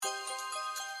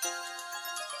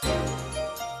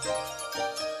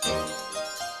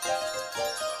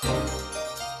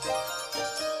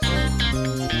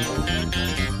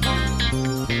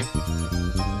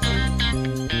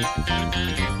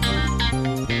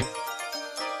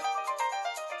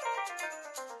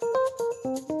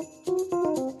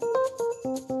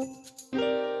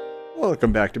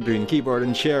Welcome back to Between Keyboard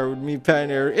and Chair with me,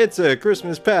 Pioneer. It's a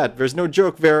Christmas Pat. There's no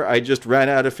joke there. I just ran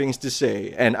out of things to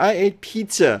say. And I ate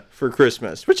pizza for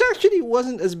Christmas, which actually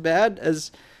wasn't as bad as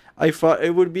I thought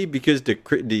it would be because the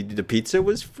pizza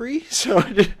was free. So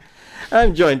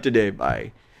I'm joined today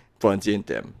by Fonzie and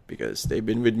Tim because they've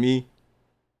been with me.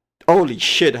 Holy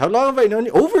shit, how long have I known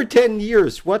you? Over 10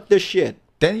 years. What the shit?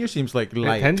 10 years seems like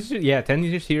light. 10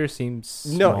 years here seems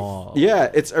small. No,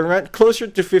 yeah, it's around closer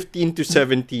to 15 to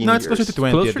 17 No, it's years. closer to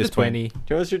 20 Closer at this to 20. point.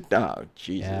 Closer, oh,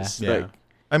 Jesus. Yeah. Like,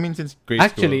 I mean, since grade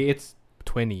Actually, it's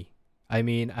 20. I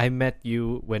mean, I met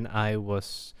you when I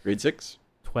was grade 6?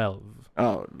 12.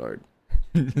 Oh, Lord.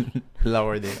 school.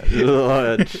 Lower day.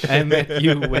 Lord. I met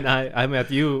you when I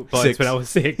met you Pods, when I was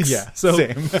 6. Yeah, So,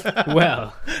 same.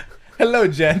 well, Hello,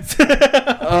 gents.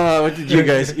 What did you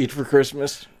guys eat for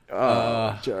Christmas?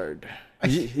 Jared.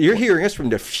 You're hearing us from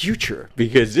the future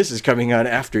because this is coming out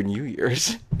after New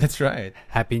Year's. That's right.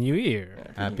 Happy New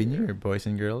Year. Happy New Year, boys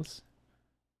and girls.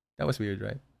 That was weird,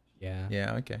 right? Yeah.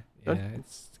 Yeah, okay. Yeah,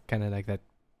 it's kind of like that.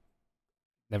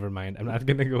 Never mind. I'm not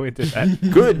going to go into that.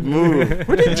 Good move.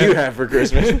 What did you have for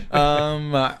Christmas?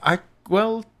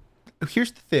 Well,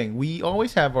 here's the thing. We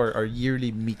always have our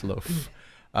yearly meatloaf.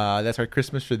 That's our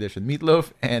Christmas tradition.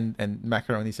 Meatloaf and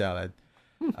macaroni salad.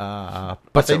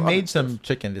 But I made some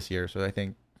chicken this year, so I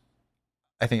think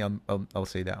I'll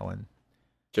say that one.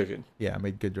 Chicken. Yeah, I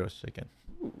made good roast chicken.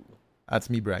 That's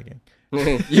me bragging.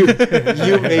 you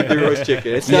made the roast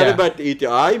chicken. It's not about to eat it.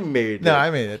 I made it. No,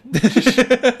 I made it.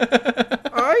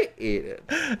 I ate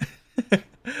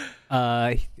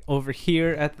it. Over here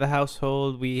at the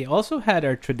household, we also had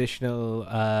our traditional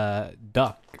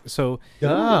duck. So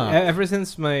ever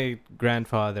since my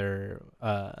grandfather,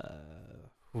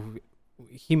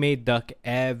 he made duck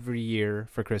every year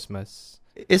for Christmas.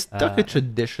 Is duck a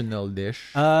traditional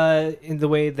dish? In the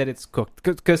way that it's cooked,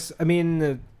 because I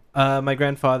mean, my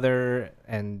grandfather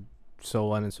and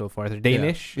so on and so forth are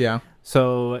Danish. Yeah.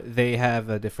 So they have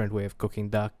a different way of cooking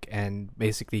duck, and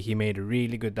basically he made a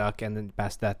really good duck and then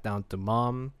passed that down to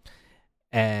mom.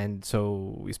 And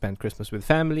so we spent Christmas with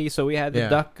family, so we had the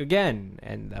duck again,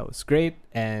 and that was great.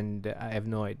 And I have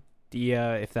no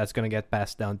idea if that's gonna get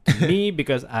passed down to me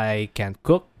because I can't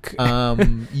cook.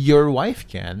 Your wife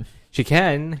can. She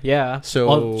can, yeah.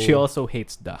 So she also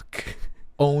hates duck.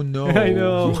 Oh no! I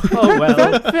know. Oh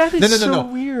well. That is No.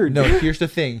 weird. No, here's the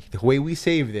thing. The way we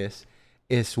save this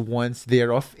is once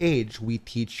they're of age, we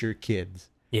teach your kids.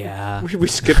 Yeah. We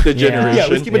skipped the generation. Yeah,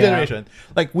 we skip a generation.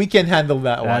 Like, we can handle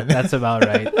that one. That's about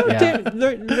right. Yeah.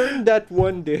 Learn that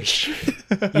one dish.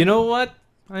 You know what?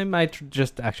 I might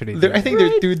just actually. I think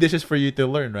there are two dishes for you to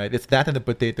learn, right? It's that and the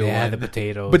potato Yeah, one. the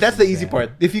potatoes. But that's the easy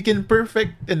part. If you can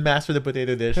perfect and master the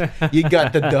potato dish, you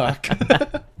got the duck.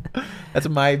 That's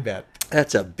my bet.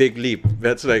 That's a big leap.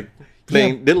 That's like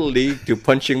playing Little League to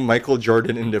punching Michael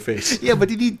Jordan in the face. Yeah, but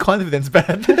you need confidence,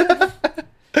 man.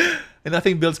 And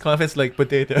nothing builds confidence like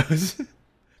potatoes.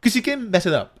 Because you can mess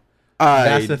it up. I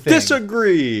That's the thing.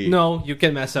 disagree. No, you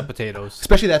can mess up potatoes.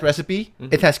 Especially that recipe,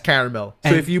 it has caramel. So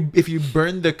And- if you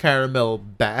burn the caramel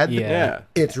bad, Yeah.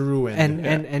 it's ruined.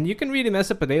 And you can really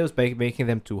mess up potatoes by making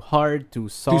them too hard, too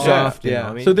soft. too soft. you Yeah. know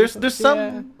what I mean? So there's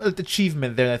some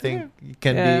achievement there. I think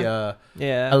can be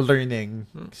Yeah. a learning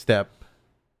step.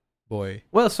 Boy.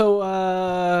 Well, so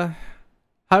how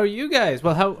are you guys?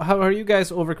 Well, how are you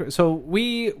guys over? So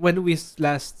when do we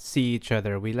last see each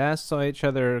other? We last saw each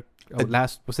other.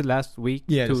 Was it last week?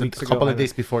 Yeah, 2 just weeks a ago. couple of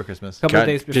days before Christmas. Couple of God,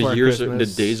 days before the years,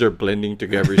 Christmas. the days are blending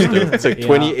together still. It's like Yeah.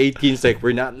 2018. It's like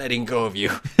we're not letting go of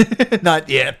you. Not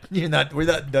yet. We're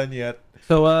not done yet.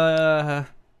 So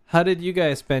how did you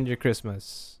guys spend your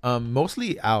Christmas?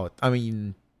 Mostly out. I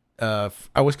mean,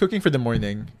 I was cooking for the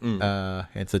morning.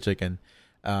 It's a chicken.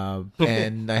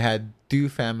 And I had 2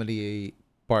 family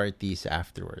parties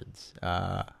afterwards.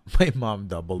 My mom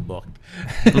double booked.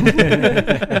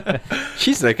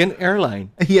 She's like an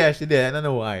airline. Yeah, she did. I don't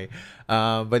know why.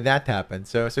 But that happened.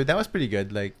 So that was pretty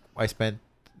good. Like, I spent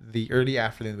the early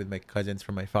afternoon with my cousins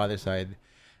from my father's side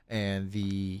and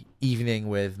the evening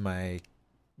with my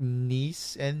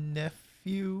niece and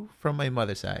nephew from my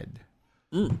mother's side.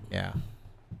 Yeah.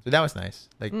 So that was nice.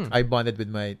 Like, I bonded with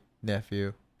my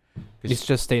nephew. You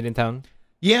just stayed in town?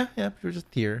 Yeah, we were just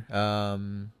here. We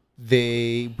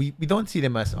don't see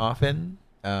them as often.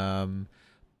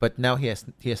 But now he has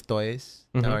toys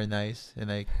that are nice and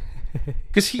like.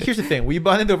 Because here's the thing, we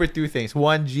bonded over 2 things.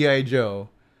 One, GI Joe,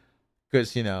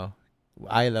 because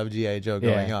I love GI Joe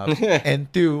growing up,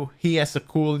 and 2, he has a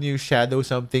cool new Shadow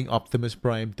something Optimus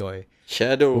Prime toy.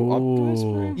 Shadow Optimus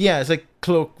Prime? Yeah, it's like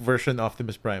cloak version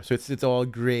Optimus Prime. So it's all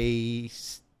gray,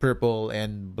 purple,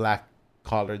 and black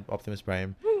collared Optimus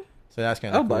Prime. So that's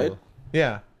kind of cool. Buy it.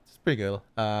 Yeah, it's pretty good.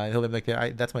 He'll live like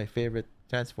that. That's my favorite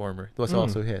Transformer. It was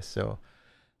also his, so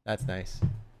that's nice.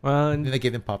 Well, And then I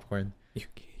gave him popcorn.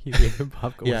 you gave him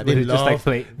popcorn. Yeah, Was they it just like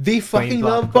love- They fucking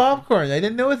love popcorn. I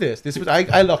didn't know this. This was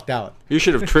I lucked out. You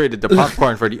should have traded the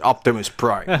popcorn for the Optimus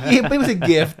Prime. Yeah, but it was a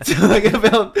gift. Like I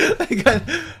felt,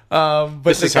 but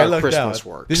This is like, I how lucked Christmas out.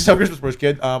 works. This is how Christmas works,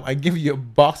 kid. I give you a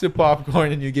box of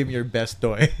popcorn and you give me your best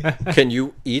toy. Can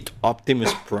you eat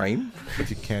Optimus Prime? But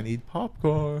you can't eat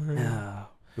popcorn. Ah.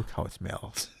 Look how it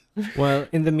smells. Well,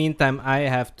 in the meantime, I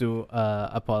have to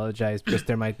apologize because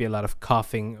there might be a lot of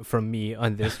coughing from me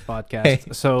on this podcast. Hey.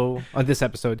 So, on this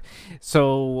episode.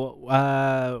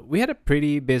 So, we had a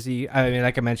pretty busy, I mean,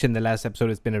 like I mentioned, the last episode,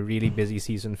 it's been a really busy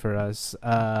season for us.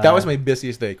 That was my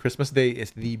busiest day. Christmas Day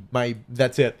is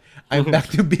that's it. I'm back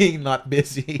to being not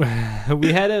busy.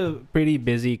 We had a pretty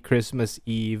busy Christmas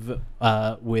Eve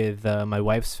with my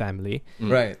wife's family.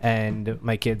 Right. And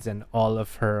my kids and all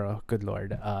of her, oh, good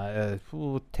Lord,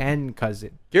 10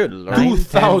 cousins. Good lord.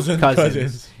 2,000 10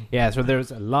 cousins. Yeah, so there was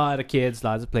a lot of kids,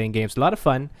 lots of playing games, a lot of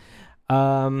fun.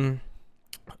 On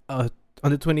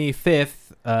the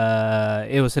 25th,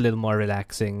 it was a little more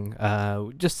relaxing.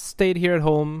 We just stayed here at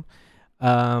home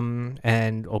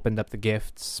and opened up the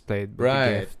gifts, played with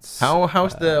the gifts.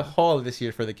 How's the haul this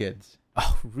year for the kids?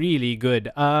 Oh, really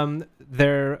good.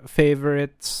 Their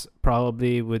favorites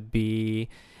probably would be...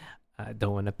 I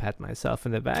don't want to pat myself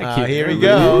in the back. Here we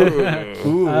go.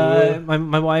 Ooh.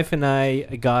 My wife and I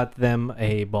got them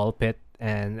a ball pit,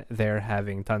 and they're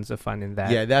having tons of fun in that.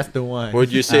 Yeah, that's the one.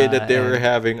 Would you say that they were and-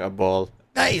 having a ball?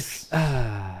 Nice.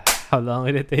 How long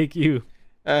did it take you?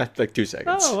 Like 2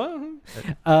 seconds. Oh,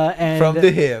 well. And From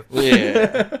the hip.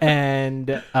 Yeah. and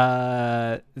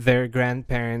their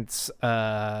grandparents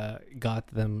got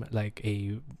them like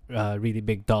a really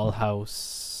big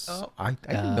dollhouse. Oh, I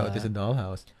didn't know there's a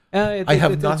dollhouse. I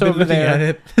have not it's been over looking there. at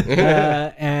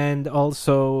it. And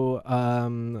also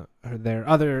their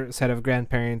other set of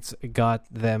grandparents got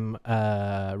them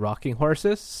rocking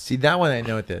horses. See, that one I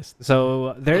noticed.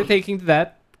 So they're taking to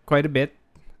that quite a bit.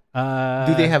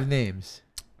 Do they have names?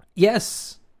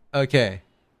 Yes. Okay.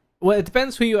 Well, it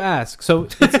depends who you ask. So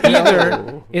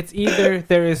it's either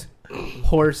there is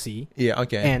Horsey Yeah,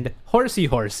 okay. and Horsey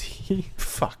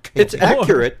Fuck. It's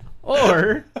accurate.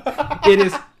 or it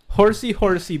is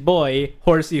Horsey boy,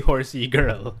 Horsey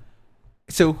girl.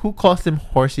 So who calls them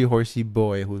horsey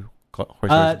boy? Who horsey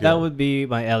That girl? would be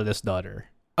my eldest daughter.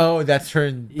 Oh, that's her.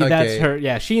 Okay. That's her.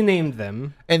 Yeah, she named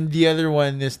them. And the other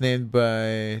one is named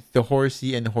by the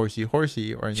horsey and horsey.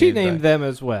 Or She named them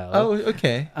as well. Oh,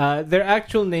 okay. Their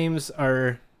actual names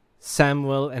are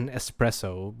Samuel and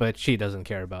Espresso, but she doesn't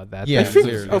care about that. Yeah,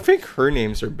 I think her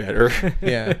names are better.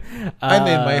 Yeah. I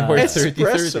named my horse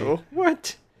 3030. Espresso.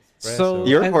 What? So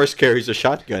Your horse carries a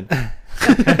shotgun.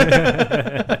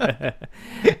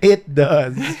 It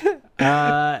does.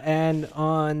 And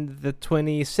on the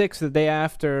 26th, the day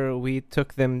after, we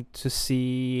took them to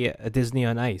see Disney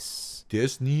on Ice.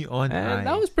 Disney on And Ice.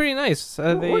 that was pretty nice.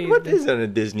 What is on a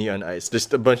Disney on Ice?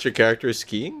 Just a bunch of characters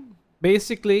skiing?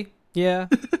 Basically, yeah.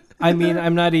 I mean,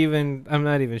 I'm not even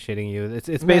shitting you. It's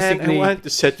Man, basically I wanted to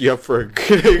set you up for a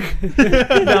gig.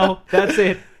 no, that's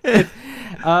it.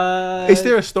 Is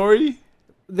there a story?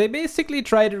 They basically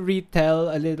try to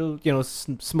retell a little,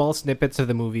 small snippets of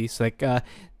the movies. Like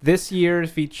this year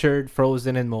featured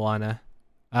Frozen and Moana.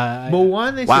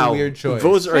 Moana is Wow, a weird choice.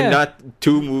 those are Yeah. not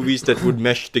two movies that would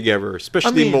mesh together,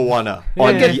 especially I mean, Moana yeah.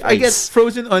 on I the I guess ice.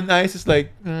 Frozen on Ice is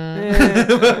like,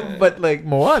 but like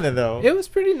Moana though. It was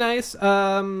pretty nice.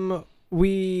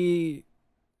 We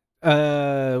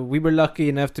were lucky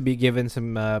enough to be given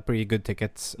some pretty good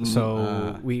tickets,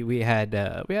 so we had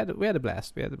a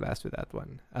blast. We had a blast with that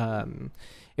one.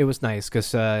 It was nice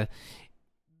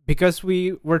because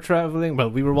we were traveling. Well,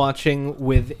 we were watching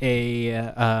with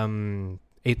a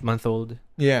 8-month-old.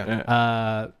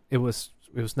 Yeah. It was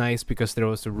nice because there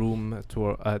was a room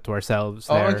to ourselves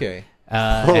Oh, there. okay.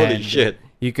 Holy and shit.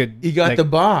 You could You got like, the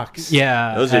box.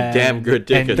 yeah. Those are damn good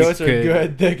and tickets. you Those are could-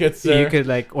 good tickets, sir. You could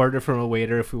like order from a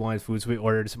waiter if we wanted food. So we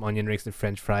ordered some onion rings and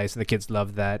French fries, and the kids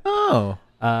loved that. Oh.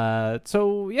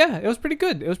 So yeah, it was pretty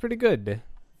good.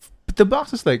 But the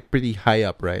box is like pretty high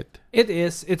up, right? It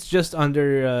is. It's just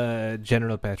under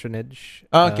general patronage.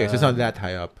 Oh, okay, so it's not that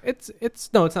high up. It's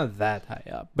not that high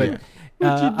up, but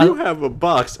But you do have a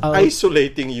box I'll-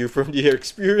 isolating you from the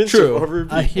experience True. of other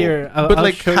people. here. But I'll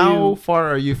like, show how you- far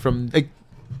are you from? Like,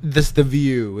 the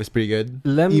view is pretty good,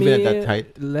 Let even me, at that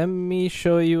height. Let me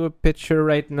show you a picture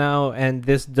right now, and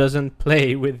this doesn't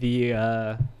play with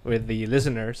the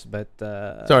listeners, but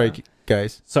Sorry,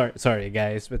 guys. Sorry,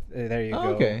 guys, but there you go.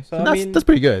 Okay, So, so I mean, that's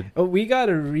pretty good. we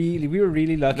were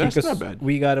really lucky That's not because bad.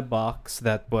 we got a box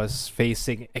that was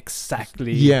facing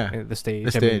exactly the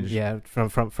stage. the I mean, stage. yeah,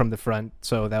 from the front.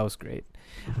 So that was great.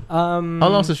 How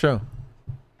long's the show?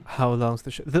 How long's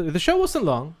the show? The show wasn't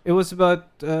long. It was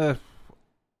about 2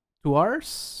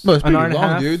 hours. No, it's an pretty hour and a long,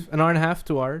 half, dude. An hour and a half,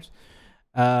 2 hours.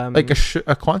 Like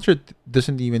a concert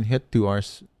doesn't even hit 2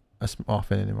 hours as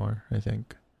often anymore, I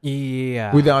think.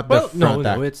 Yeah. Without the front no,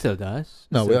 act. it still does.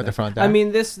 No, Still without the does. front I act.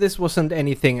 mean, this wasn't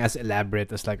anything as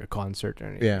elaborate as like a concert or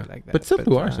anything Yeah, like that. but still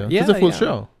 2 hours. Though. yeah, It's a full yeah.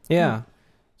 show. Yeah.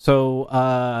 So,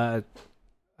 I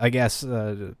guess,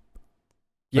 that's.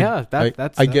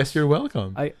 I guess you're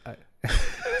welcome. I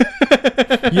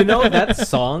you know that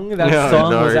song? That Yeah,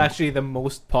 song was Lord. actually the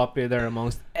most popular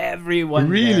amongst everyone.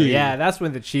 there. Really? Yeah, that's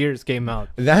when the cheers came out.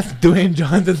 That's Dwayne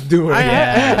Johnson's doing. I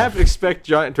Yeah. have to expect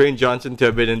Dwayne Johnson to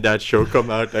have been in that show. Come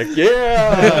out like,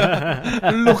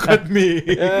 yeah, Look at me.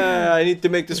 yeah, I need to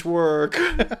make this work.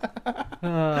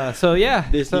 So yeah,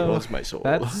 Disney so owns my soul.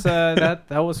 that's that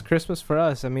was Christmas for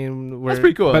us. I mean, That's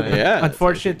pretty cool. But man. Yeah.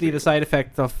 unfortunately, the side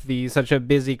effect of such a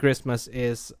busy Christmas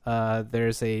is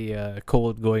there's a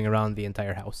cold going around the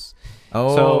entire house.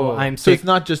 Oh, So I'm So sick. it's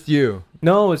not just you.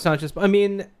 No, it's not just. I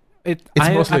mean, It's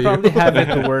I mostly you. probably have it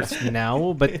the worst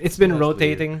now, but it's been mostly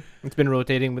rotating. It's been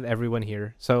rotating with everyone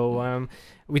here. So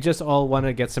we just all want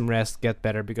to get some rest, get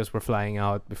better because we're flying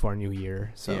out before New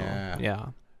Year. So Yeah. yeah.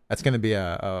 That's gonna be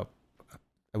a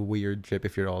weird trip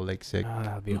if you're all like sick.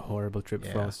 That'd be a horrible trip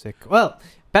for Yeah. all sick. Well,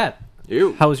 Pat,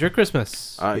 You. how was your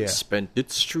Christmas? I Yeah. spent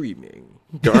it streaming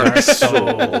Dark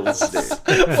Souls.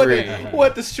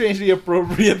 What a strangely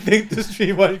appropriate thing to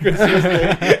stream on Christmas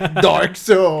Day. Dark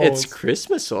Souls. It's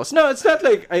Christmas sauce. No, it's not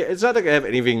like I have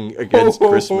anything against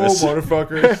Christmas.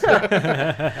 motherfuckers.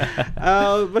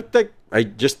 But like I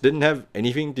just didn't have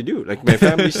anything to do. Like my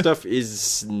family stuff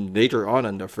is later on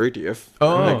the 30th.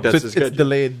 Oh, Like, that's so the it's schedule.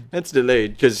 delayed. It's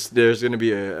delayed because there's gonna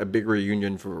be a big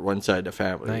reunion for one side of the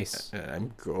family. Nice. And I'm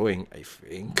going, I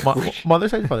think. Mother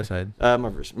side, father side.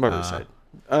 Mother's side.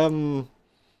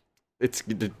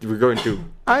 We're going to.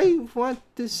 I want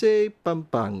to say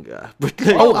Pampanga, but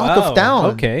like, Oh, out of town.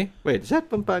 Okay. wait, is that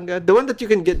Pampanga? The one that you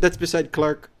can get that's beside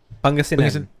Clark,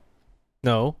 Pangasinan.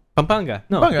 No. Pampanga.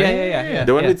 No. Pampanga, Yeah.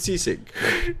 the one yeah. with Sisig.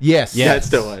 Yes. Yeah. That's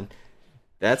the one.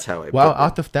 That's how I. Wow, put it.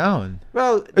 out of town.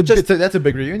 Well, just That's a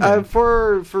big reunion.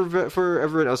 for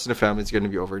everyone else in the family, it's gonna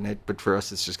be overnight. But for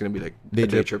us, it's just gonna be like Day a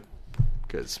day trip. trip.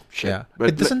 Because shit. yeah, But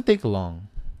it doesn't take long.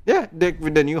 yeah, like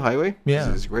with the new highway, Yeah.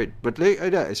 this is great. But like,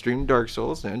 I streamed Dark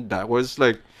Souls, and that was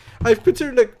like, I've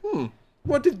considered like,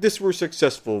 what if this were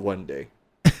successful one day?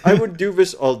 I would do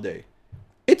this all day.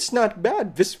 It's not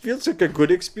bad. This feels like a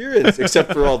good experience,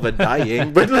 except for all the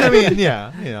dying. But I mean,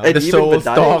 yeah, you know, and the even soul the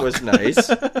dying stalk. was nice.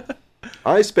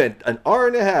 I spent an hour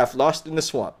and a half lost in the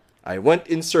swamp. I went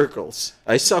in circles.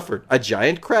 I suffered. A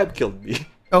giant crab killed me.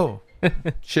 Oh,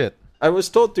 shit. I was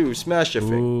told to smash a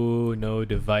thing. Ooh, no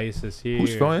devices here.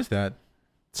 Whose phone is that?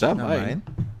 It's not Not mine.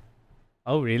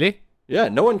 Oh, really? Yeah,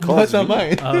 no one calls That's not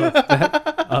me.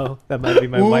 mine. That might be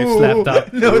my wife's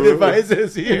laptop. No Ooh.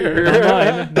 devices here. Not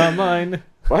mine. Not mine.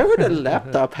 Why would a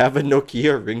laptop have a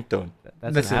Nokia ringtone?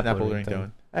 That's an Apple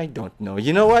ringtone. I don't know.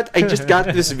 You know what? I just got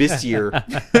this year.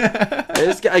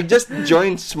 I just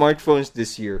joined smartphones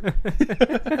this year.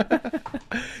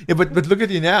 Yeah, but look at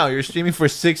you now. You're streaming for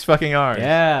 6 fucking hours.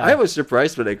 Yeah. I was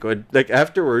surprised when I could. Like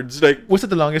afterwards, like What's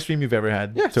the longest stream you've ever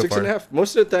had? yeah, so 6.5.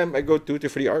 Most of the time, I go 2 to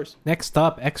 3 hours. Next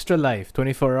stop, Extra Life,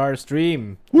 24-hour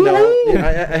stream. No, Woo!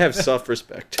 I have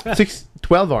self-respect.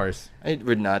 12 hours. I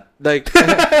would not like.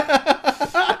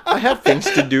 I have things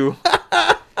to do.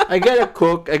 I gotta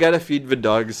cook. I gotta feed the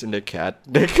dogs and the cat.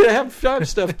 I have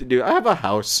stuff to do. I have a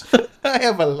house. I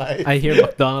have a life. I hear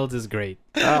McDonald's is great.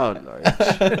 Oh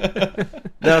Lord.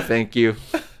 No, thank you.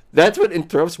 That's what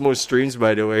interrupts most streams,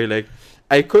 by the way. Like,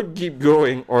 I could keep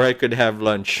going, or I could have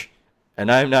lunch,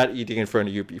 and I'm not eating in front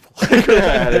of you people.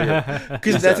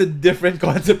 Because that's a different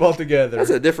concept altogether.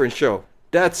 That's a different show.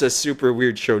 That's a super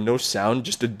weird show. No sound,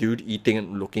 just a dude eating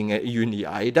and looking at you in the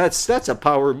eye. That's a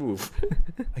power move.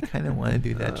 I kind of want to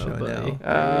do that show buddy.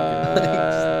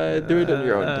 now. Do it on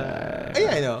your own time.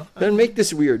 Yeah, I know. Don't make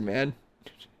this weird, man.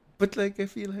 But like, I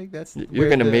feel like that's. You're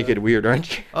gonna make it weird,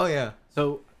 aren't you? Oh yeah,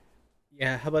 So,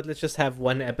 yeah, how about let's just have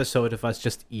one episode of us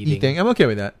just eating. eating. I'm okay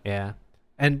with that. Yeah.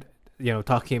 And,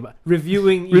 talking about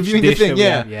reviewing each Reviewing the dish thing, that we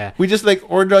yeah. have. Yeah. We just like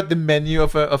order out the menu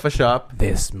of a shop.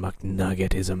 This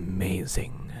McNugget is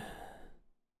amazing.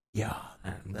 Yeah.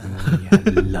 And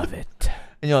I love it.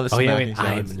 And you know, the Oh, yeah, smacking wait,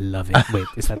 I'm sounds. loving Wait,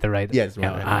 is that the right? Yeah, it's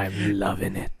right. I'm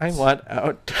loving it. I want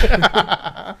out.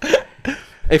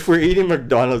 If we're eating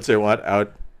McDonald's, I want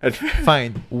out.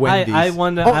 Fine, Wendy's. I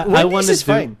wanna. Oh, I Wendy's wanna is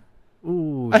do. fine.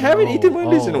 Ooh, I haven't no. eaten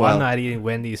Wendy's in a while. I'm not eating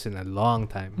Wendy's in a long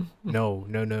time. No.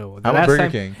 The How about last Burger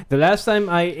time, King? the last time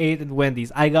I ate at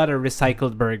Wendy's, I got a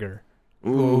recycled burger.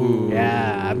 Ooh.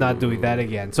 Yeah, I'm not doing that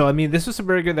again. So I mean, this was a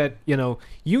burger that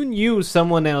you knew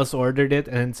someone else ordered it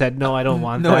and said, "No, I don't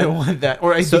want No, that." I don't want that.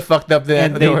 Or I So- fucked up the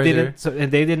and they order. didn't.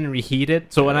 And they didn't reheat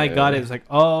it. So when I got it, it was like,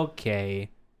 okay,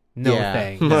 no Yeah.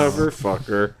 thanks.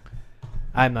 Motherfucker.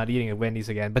 I'm not eating at Wendy's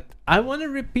again. But I want to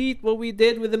repeat what we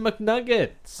did with the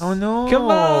McNuggets. Oh no! Come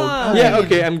on! Yeah,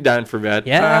 okay, I'm down for that.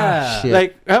 Yeah. shit.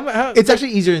 Like, how It's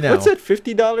actually easier now. what's that?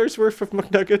 $50 worth of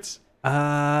McNuggets?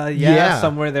 Yeah,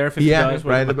 somewhere there, $50 Yeah, worth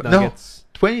right of about- no. McNuggets.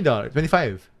 $20,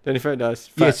 $25. $25.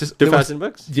 Yeah, it's just- $2,000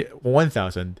 bucks. Yeah,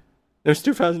 1,000. It was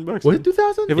 $2,000 Was it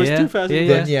 2,000? It was Yeah, 2,000. yeah,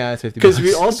 Then yeah, it's 50. Because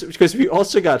bucks. we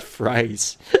also got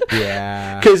fries.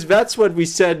 Yeah. Because that's what we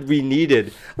said we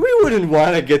needed. We wouldn't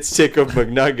want to get sick of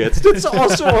McNuggets. Let's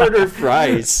also order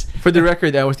fries. For the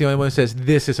record, I was the only one who says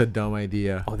this is a dumb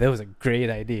idea. Oh, that was a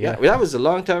great idea. Yeah, that was a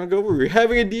long time ago. We were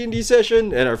having a D&D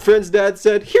session, and our friend's dad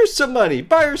said, "Here's some money.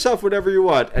 Buy yourself whatever you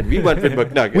want." And we went with We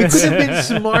McNuggets. could have been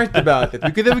smart about it. We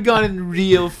could have gotten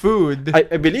real food.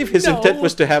 I believe his No. intent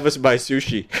was to have us buy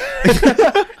sushi.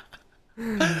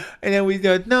 And then we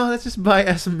thought, no, let's just buy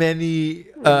as many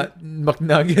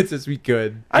McNuggets as we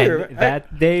could. And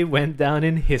that day went down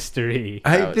in history.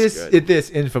 That was good. It is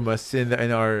infamous in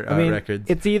our I mean, records.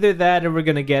 it's either that or we're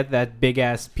gonna get that big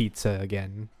ass pizza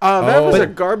again. That was Oh. a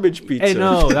garbage pizza. Hey,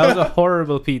 no, that was a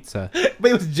horrible pizza.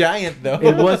 But it was giant though.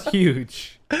 It was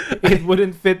huge. It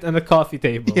wouldn't fit on a coffee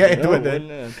table. Yeah, it No, wouldn't.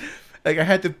 wouldn't. Like I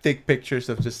had to take pictures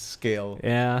of just scale.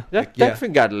 Yeah. That Yeah.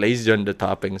 thing got lazy on the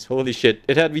toppings. Holy shit.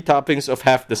 It had toppings of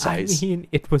half the I size. mean,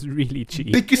 it was really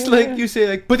cheap. Because like you say,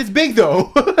 like, but it's big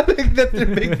though. Like that's the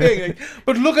big thing. Like,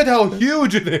 but look at how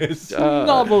huge it is.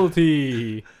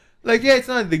 Novelty. Like yeah, it's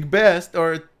not the best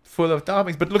or full of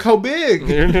toppings, but look how big.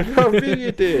 How big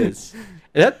it is.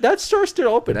 That store's still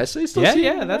open. I still see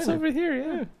it. That's over here,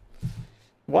 yeah.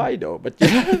 Why though? But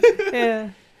yeah. Yeah.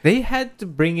 They had to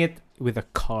bring it with a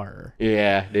car.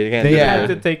 Yeah, they can't. They do Yeah. had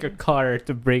to that. take a car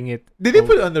to bring it. Did they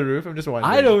put it on the roof? I'm just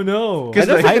wondering. I don't know. 'Cause,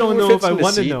 like, I don't know if fits I in the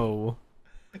want to seat. know.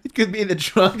 It could be in the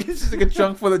trunk. It's just like a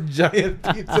trunk full of giant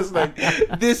pizzas. Like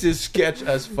this is sketch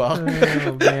as fuck.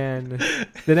 Oh man.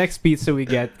 The next pizza we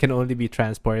get can only be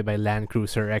transported by Land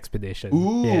Cruiser Expedition.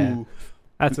 Ooh, Yeah.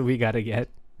 That's what we gotta get.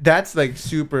 that's like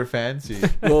super fancy.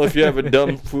 Well, if you have a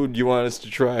dumb food you want us to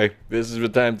try, this is the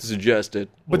time to suggest it.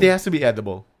 But it has to be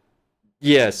edible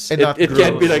Yes, And it, not it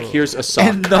can't be gross. like here's a sock.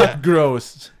 and not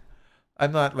gross.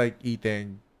 I'm not like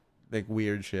eating like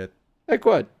weird shit. Like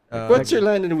what? What's your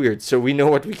line in weird? So we know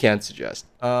what we can't suggest.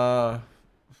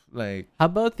 Like How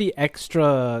about the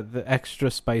extra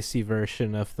spicy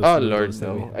version of the Oh noodles Lord, that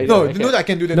no! we had? no, I the noodle I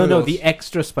can do the No, noodles. the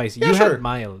extra spicy. Yeah, You sure. had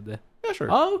mild. yeah, sure.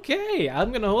 Okay,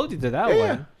 I'm gonna hold you to that Yeah,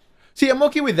 one. yeah. See, I'm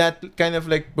okay with that kind of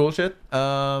like bullshit.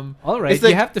 All right, It's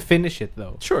like- you have to finish it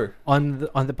though Sure. on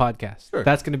the podcast. Sure.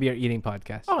 That's gonna be our eating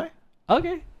podcast. Okay.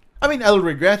 Okay. I mean, I'll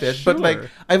regret it, but like, Sure.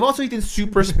 I've also eaten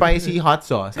super spicy hot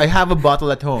sauce. I have a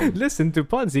bottle at home. Listen to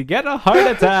Ponzi get a heart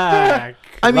attack.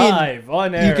 I mean, live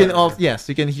on air. You can also, yes,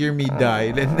 you can hear me die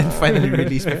and then finally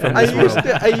release me from I this used world.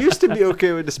 to I used to be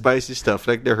okay with the spicy stuff.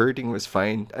 Like the hurting was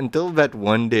fine until that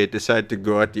one day it decided to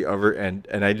go at the other end,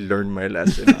 and I learned my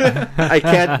lesson. I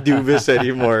can't do this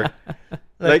anymore.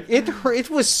 Like it hurt. It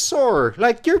was sore.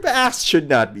 Like your ass should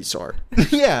not be sore.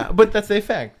 Yeah, but that's the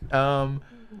effect.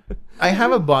 I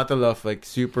have a bottle of like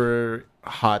super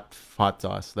hot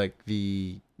sauce, like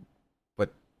the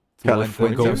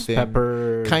California ghost thing.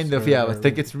 pepper. Kind of, yeah. It's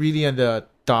like it's really on the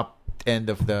top end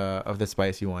of the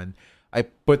spicy one. I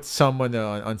put some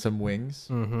on some wings.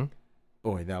 Mm-hmm.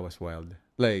 Boy, that was wild.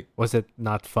 Like Was it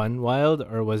not fun wild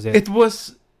or was it? it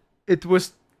was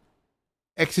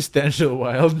existential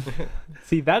wild.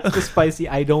 See, that's the spicy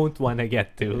I don't want to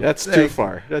get to. That's Like- too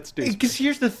far. That's too. Because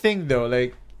here's the thing, though,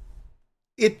 like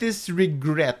it is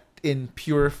regret in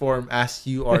pure form as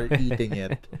you are eating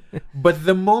it, but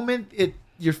the moment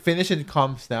you're finished and it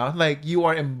calms down, like you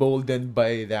are emboldened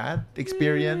by that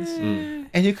experience, Mm.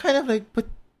 and you kind of like, but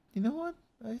you know what?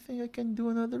 I think I can do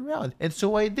another round, and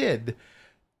so I did,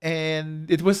 and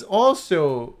it was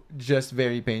also just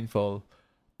very painful,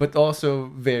 but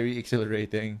also very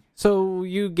exhilarating. So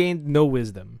you gained no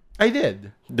wisdom. I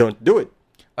did. Don't do it.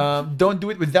 Don't do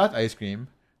it without ice cream.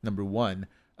 Number one.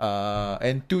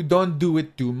 And two, don't do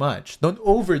it too much. Don't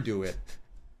overdo it.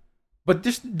 But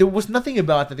there was nothing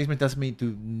about that that tells me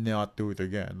to not do it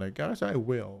again. Like, guys, I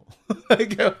will.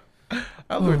 Like,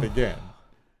 I'll do it again.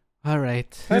 All right.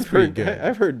 That's pretty good.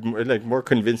 I've heard more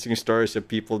convincing stories of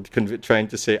people trying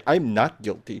to say I'm not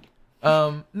guilty.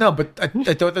 No, but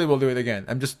I totally will do it again.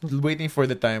 I'm just waiting for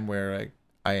the time where like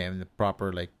I am in the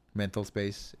proper like mental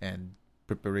space and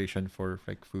preparation for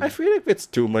like food. I feel like it's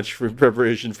too much for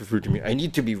preparation for food to me. I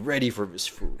need to be ready for this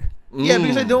food. Yeah,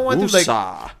 because I don't want to like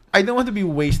Woosah. I don't want to be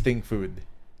wasting food.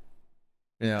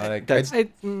 You know, like That's-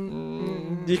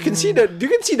 You can see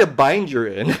the bind you're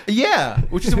in. yeah,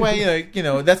 which is why like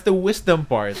that's the wisdom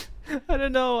part. I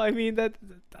don't know. I mean that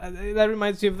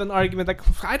reminds me of an argument like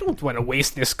I don't want to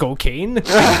waste this cocaine.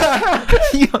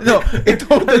 No, it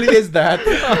totally is that.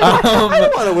 I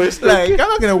don't want to waste Like like I'm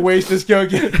not gonna waste this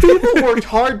cocaine. people worked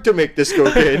hard to make this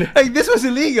cocaine. Like this was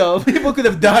illegal. People could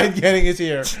have died getting us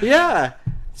here. Yeah.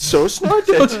 So snort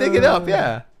So it. take it up,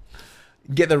 yeah.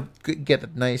 Get a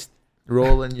nice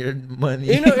roll in your money.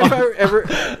 You know, if I ever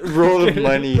roll of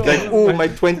money, like, oh, my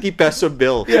 20 peso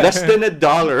bill, less than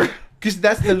 $1. Because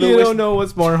that's the You lowest. don't know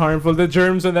what's more harmful, the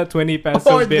germs on that 20 peso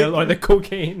Or the- bill or the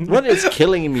cocaine. What is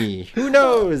killing me? Who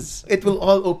knows? It will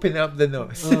all open up the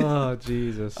nose. Oh,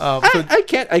 Jesus. So I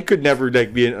can't. I could never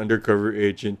like be an undercover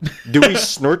agent. Do we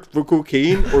snort for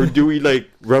cocaine or do we like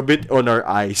rub it on our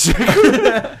eyes?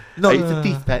 no, it's a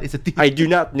teeth, Pat. It's a teeth. I do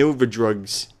not know the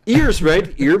drugs. Ears, right?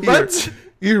 Earbuds.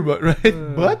 Earbud, right?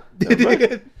 What?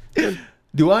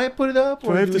 Do I put it up? Do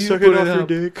Or I have do to you suck put it off your up?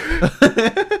 dick?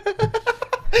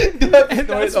 And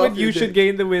that's when you should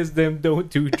gain the wisdom, don't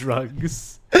do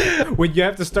drugs. When you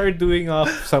have to start doing off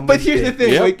someone's But here's the dick.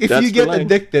 thing: Yep, like, if that's you the get line.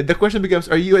 addicted, the question becomes: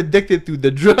 are you addicted to the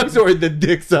drugs or the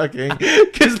dick sucking?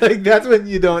 Because like that's when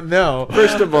you don't know.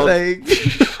 First of all, Like,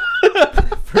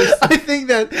 I think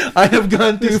that I have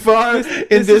gone too far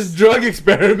in this drug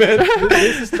experiment.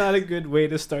 This is not a good way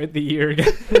to start the year.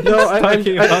 No,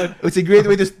 Talking about It's a great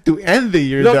way to end the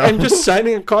year. look, though. I'm just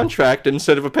signing a contract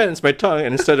instead of a pen. It's my tongue,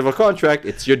 and instead of a contract,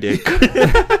 it's your dick.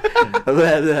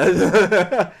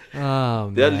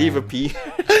 oh, They'll man. leave a pee.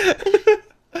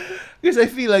 Because I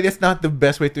feel like that's not the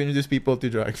best way to introduce people to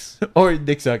drugs or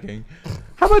dick sucking.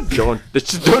 How about don't?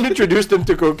 Just don't introduce them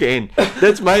to cocaine.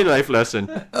 That's my life lesson.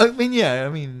 I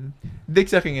mean, dick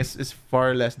sucking is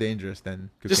far less dangerous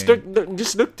than cocaine.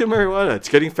 Just look to marijuana. It's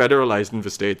getting federalized in the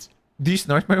States. Do you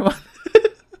snort marijuana?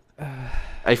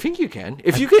 I think you can.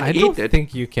 If you can I eat don't it.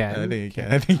 think you I can. think you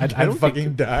can. I think you I can don't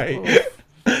fucking die.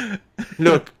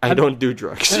 Look, I don't do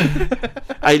drugs.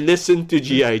 I listen to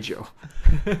G.I. Joe.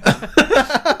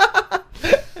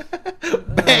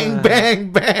 Bang,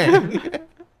 bang, bang.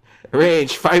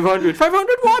 Range 500.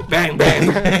 500 watt? Bang, bang,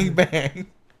 bang. bang,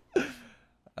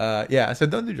 bang. Yeah, so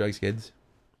don't do drugs, kids.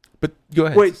 But go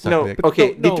ahead. Wait, suck no. dick.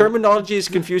 Okay, No. the terminology is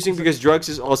confusing because drugs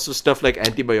is also stuff like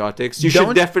antibiotics. You should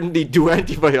Don't- definitely do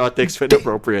antibiotics when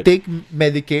appropriate. Take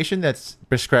medication that's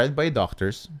prescribed by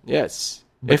doctors. Yes.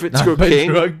 but If it's not by cocaine,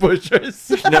 drug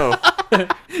pushers. no.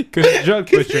 Because drug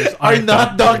pushers are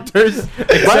not doctors.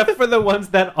 except for the ones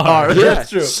that are. Are. Yeah, That's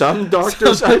true. some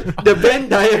doctors are. The Venn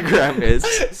diagram is.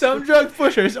 Some drug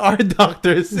pushers are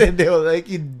doctors, and they will like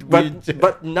you.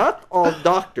 But not all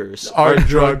doctors are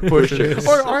drug pushers. pushers.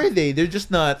 Or are they? They're just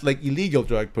not like illegal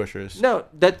drug pushers. No,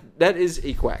 that is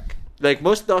a quack. Like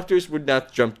most doctors would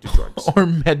not jump to drugs. Or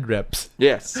med reps.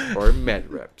 Yes, or med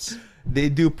reps. They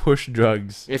do push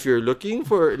drugs. If you're looking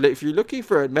for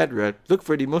a med rep, look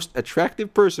for the most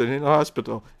attractive person in a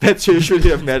hospital. That's usually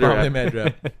a med Probably rep. med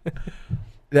rep.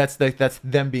 That's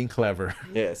them being clever.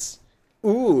 Yes.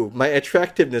 Ooh, my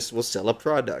attractiveness will sell a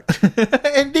product.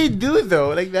 And they do though.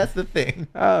 Like that's the thing.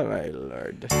 Oh my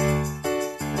lord.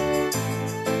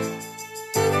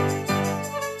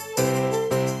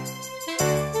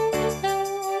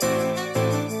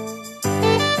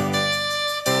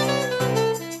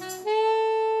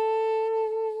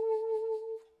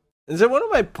 And so one of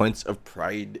my points of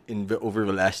pride over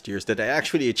the last years that I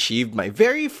actually achieved my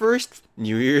very first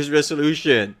New Year's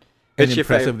resolution. And Which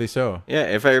impressively so. Yeah,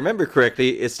 if I remember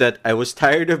correctly, it's that I was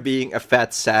tired of being a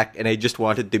fat sack and I just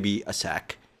wanted to be a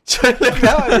sack. So like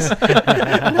now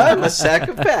I'm a sack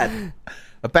of fat.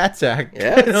 A fat sack.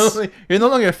 Yes. You're no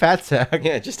longer a fat sack.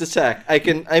 Yeah, just a sack.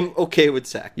 I'm okay with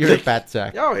sack. You're a fat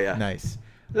sack. Oh yeah. Nice.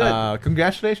 Good.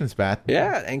 Congratulations, Pat.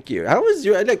 Yeah, thank you. How was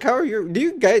your how are your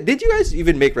did you guys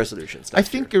even make resolutions? I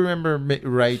think I remember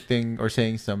writing or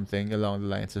saying something along the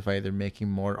lines of either making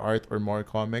more art or more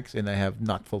comics, and I have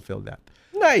not fulfilled that.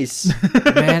 Nice.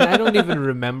 Man, I don't even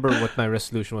remember what my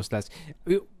resolution was last.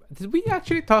 Did we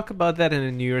actually talk about that in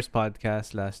a New Year's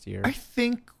podcast last year? I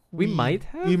think We might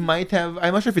have? We might have.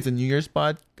 I'm not sure if it's a New Year's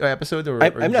episode or.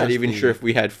 I'm not just even sure if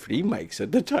we had free mics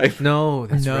at the time. No,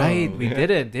 that's No. right. We Yeah.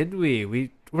 didn't, did we?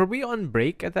 Were we on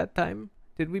break at that time?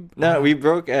 Did we? No, we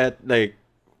broke at like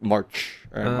March,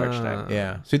 around March time.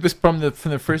 Yeah. So it was from the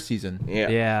first season. Yeah.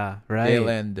 Yeah, right. Tail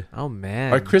end. Oh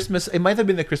man. Or Christmas. It might have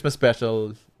been the Christmas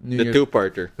special. New The Year's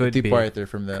two-parter. Could be. two-parter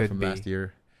from Could be. last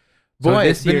year. So Boy,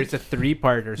 this it's been- year it's a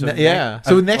 3-parter. So yeah.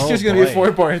 So next year's gonna be a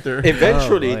 4-parter.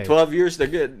 Eventually, Oh, boy. 12 years, they're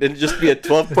good. It'll just be a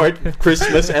 12-part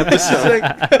Christmas It's episode.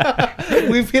 like,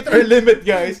 we've hit our limit,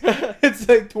 guys. It's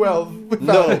like 12.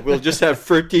 No, we'll just have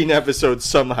 13 episodes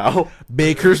somehow.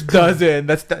 Baker's Dozen.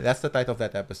 That's the title of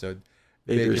that episode.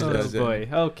 Baker's Oh Dozen. boy.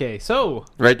 Okay, so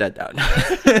Write that down.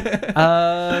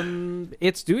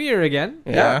 it's New Year again.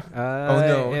 Yeah. Oh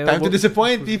no. Time to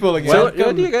disappoint people again. So, Welcome.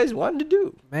 what do you guys want to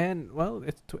do? Man, well,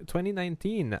 it's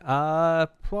 2019. You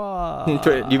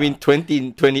mean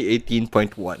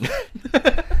 2018.1?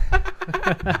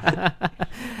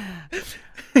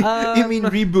 You mean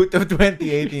reboot of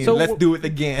 2018? So Let's do it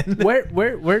again.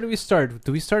 where do we start?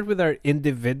 Do we start with our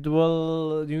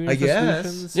individual New Year's I guess.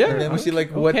 resolutions? Yeah. And then we see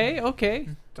like what. Okay.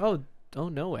 Oh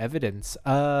no, evidence.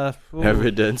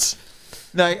 Evidence.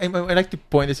 No, I like to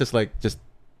point this as like just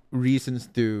reasons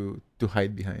to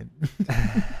hide behind.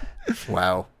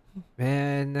 Wow.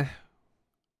 Man,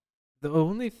 the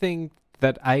only thing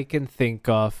that I can think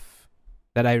of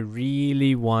that I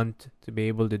really want to be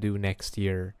able to do next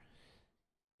year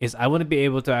is I want to be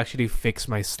able to actually fix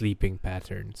my sleeping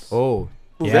patterns. Oh,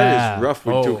 Ooh, Yeah. That is rough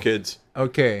with Oh. 2 kids.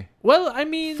 okay. Well, I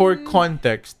mean, For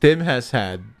context, Tim has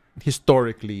had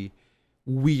historically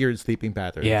weird sleeping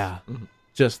patterns. yeah.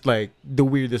 Just like the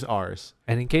weirdest ours.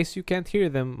 And in case you can't hear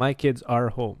them, my kids are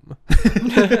home.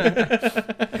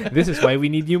 This is why we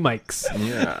need you mics.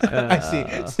 Yeah. I see.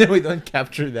 So we don't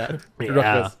capture that. Yeah.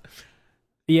 ruckus.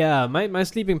 Yeah, my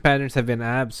sleeping patterns have been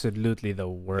absolutely the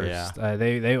worst.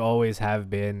 They always have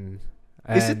been.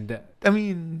 Is it- And I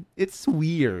mean, it's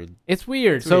weird. it's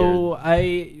weird. It's So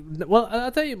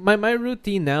I'll tell you, my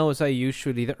routine now is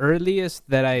the earliest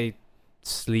that I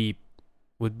sleep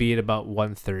would be at about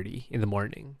 1:30 in the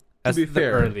morning. That's be the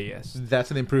fair. earliest.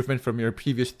 That's an improvement from your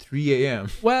previous 3 a.m.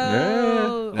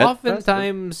 Well, Yeah,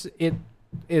 oftentimes it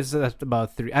is at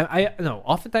about 3.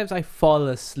 Oftentimes I fall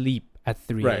asleep at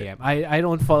 3 Right. a.m. I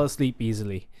don't fall asleep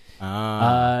easily.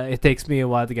 Ah. It takes me a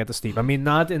while to get to sleep. I mean,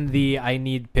 not in the I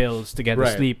need pills to get to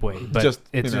Right. sleep way, but Just,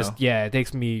 it's you know. just it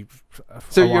takes me.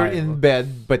 So a you're while. in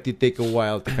bed, but you take a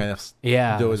while to kind of.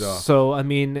 Yeah. doze off. So I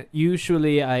mean,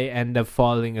 usually I end up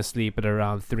falling asleep at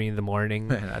around 3 in the morning.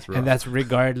 That's rough. And that's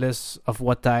regardless of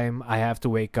what time I have to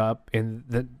wake up in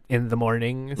the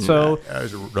morning. So that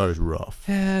is rough.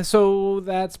 so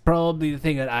that's probably the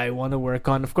thing that I want to work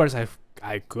on. Of course, I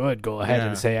could go ahead Yeah.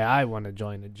 and say I want to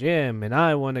join a gym and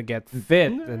I want to get fit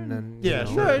and then Yeah,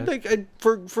 you No, know, like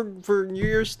for New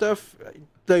Year's stuff,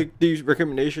 like the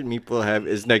recommendation people have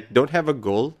is like don't have a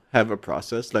goal, have a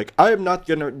process. Like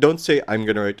don't say I'm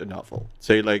gonna write a novel.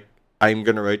 Say like I'm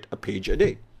gonna write a page a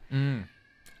day. I'm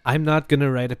not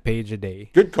gonna write a page a day.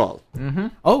 Good call.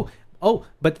 Mm-hmm. Oh,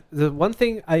 but the one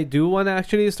thing I do want to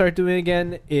actually start doing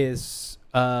again is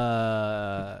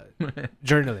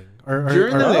journaling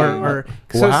or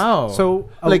Wow. So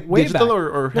Like way digital back-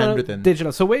 or No, handwritten?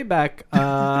 digital. So way back,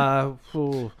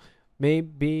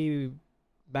 maybe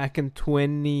back in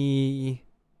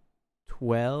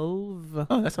 2012.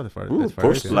 Oh, that's not far. Ooh, That's far.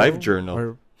 post ago. live journal.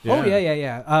 Or, Yeah. Oh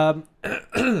yeah.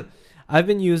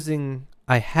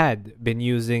 I had been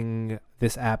using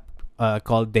this app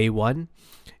called Day One.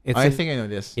 I think I know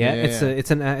this.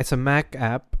 It's a Mac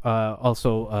app,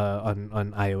 also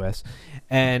on iOS,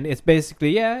 and it's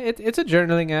basically it's a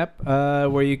journaling app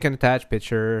where you can attach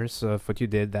pictures of what you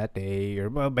did that day, or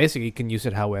basically you can use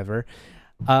it however.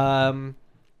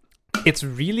 It's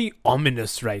really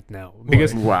ominous right now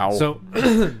because Wow. so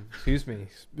excuse me.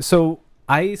 So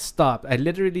I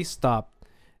literally stopped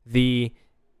the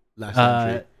last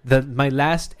entry. my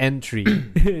last entry.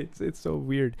 it's so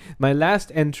weird. My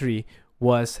last entry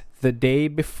was the day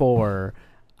before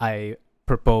I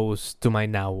proposed to my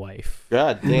now wife.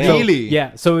 God damn. Really?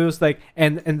 Yeah, so it was like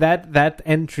and that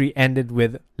entry ended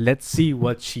with let's see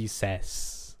what she says.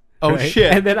 Oh right? shit!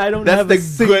 And then I don't That's have the a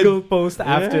single post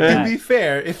after Yeah. To that. be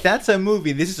fair, if that's a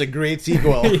movie, this is a great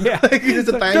sequel. Yeah. Like, it's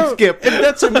a time No, skip. if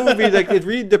that's a movie, like it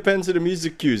really depends on the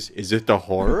music cues. Is it a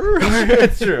horror?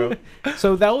 That's true.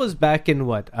 So that was back in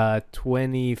what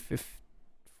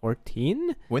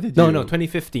 2014? When did you? No,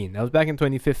 2015. That was back in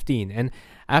 2015. And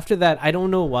after that, I don't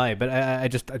know why, but I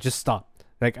just stopped.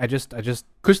 Like I just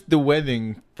Because the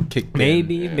wedding kicked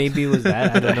maybe in. it was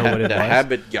that. I don't know what it the was.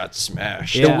 habit got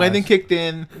smashed. Yeah. The wedding kicked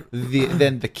in,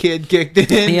 then the kid kicked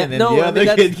in, and then the I other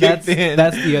mean, kid kicked in.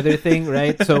 that's the other thing,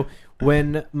 right? So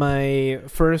when my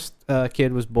first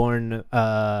kid was born,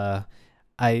 I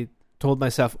told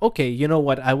myself, okay, you know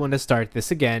what? I want to start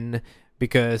this again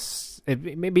because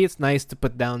maybe it's nice to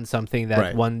put down something that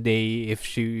Right. one day if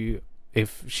she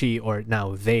or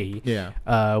now they Yeah.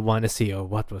 want to see,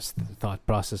 what was the thought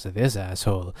process of this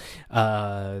asshole.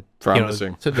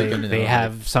 Promising. So They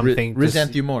have something to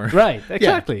resent you more. Right, Yeah,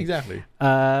 exactly. exactly.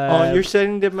 Oh, you're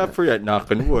setting them up for that, knock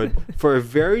on wood, for a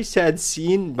very sad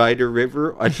scene by the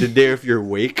river at the day of your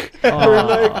wake. We're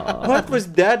like, what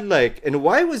was that like? And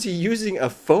why was he using a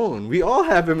phone? We all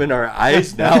have him in our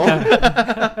eyes now.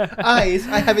 Eyes,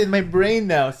 I have it in my brain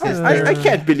now, sister. I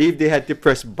can't believe they had to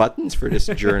press buttons for this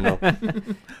journal.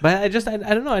 But I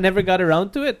don't know. I never got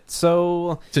around to it.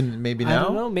 So So maybe I now.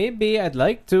 don't know. Maybe I'd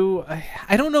like to.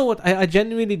 I don't know what. I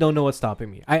genuinely don't know what's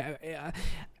stopping me.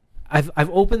 I've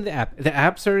opened the app. The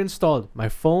apps are installed. My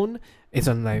phone. It's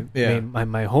on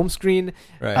my home screen.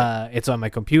 Right. It's on my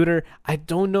computer. I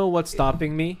don't know what's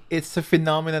stopping me. It's a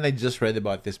phenomenon I just read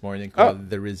about this morning called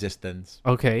the resistance.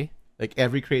 Okay. Like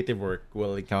every creative work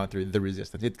will encounter the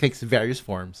resistance. It takes various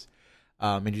forms.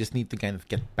 And you just need to kind of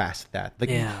get past that. Like,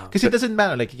 Yeah. because it doesn't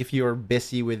matter. Like if you're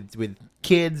busy with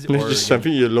kids It's or just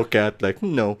something you look at like,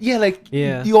 no. yeah, like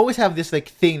Yeah. you always have this like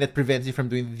thing that prevents you from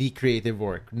doing the creative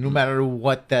work, no matter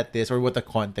what that is or what the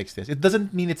context is. It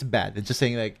doesn't mean it's bad. It's just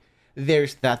saying like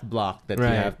there's that block that you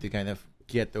Right. have to kind of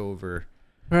get over,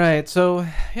 Right. So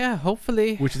yeah.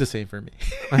 Hopefully which is the same for me.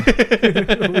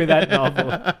 with that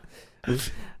novel.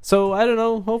 So I don't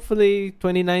know. Hopefully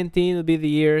 2019 will be the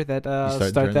year that I'll start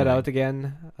start that journaling. out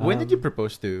again. When did you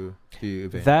propose to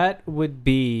Vin? That would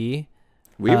be.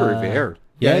 We were there.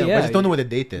 yeah, yeah, I just don't know what the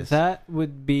date is. That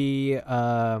would be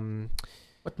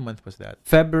What month was that?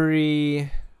 February.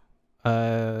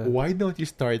 Why don't you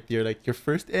start your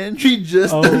first entry just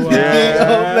Oh, the beginning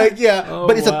wow. of Oh,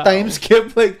 but it's wow. a time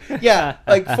skip like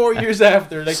 4 years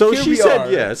after like So here she we said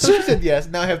are. yes. So she said yes.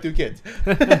 Now I have 2 kids.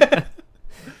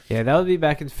 Yeah, that would be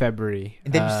back in February.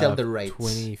 And then you sell the rights.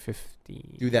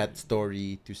 2015. Do that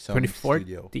story to some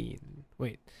 2014. studio.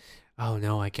 Wait. Oh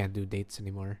no, I can't do dates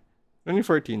anymore.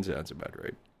 2014 sounds about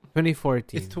right.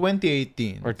 2014. It's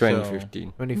 2018 Or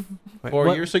 2015. 20, 4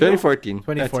 what? years ago. 2014. That's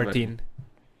about it. 2014.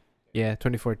 Yeah,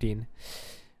 2014.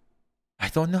 I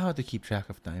don't know how to keep track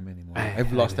of time anymore. I-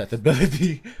 I've lost that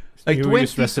ability. Like New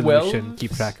Year's 2012. resolution,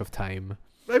 keep track of time.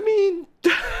 I mean,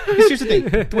 Because here's the thing.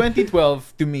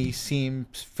 2012 to me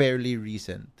seems fairly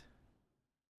recent.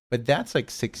 But that's like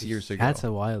 6 years ago. That's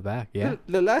a while back. Yeah.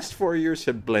 the last 4 years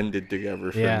have blended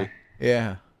together for Yeah. me.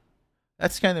 Yeah.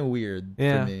 That's kind of weird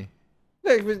Yeah. for me.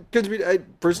 Like, because I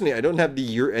personally, I don't have the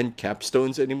year-end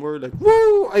capstones anymore. Like,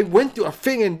 whoa, I went to a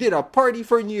thing and did a party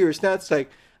for New Year's. Now it's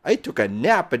like, I took a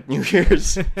nap at New Year's.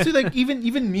 So like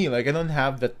even me, like I don't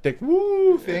have that like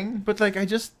woo thing, but like I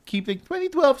just keep like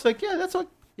 2012. It's like that's what.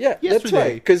 Yeah, that's Yesterday.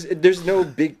 why. Because there's no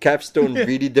big capstone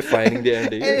really defining the end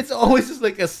of the And year. it's always just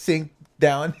like a sink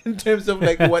down in terms of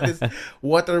like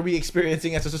what are we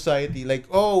experiencing as a society? Like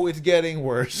it's getting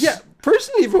worse. Yeah,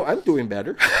 personally, bro, I'm doing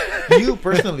better. You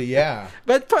personally, yeah.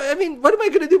 But I mean, what am I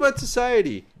gonna do about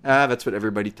society? That's what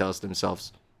everybody tells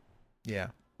themselves. Yeah.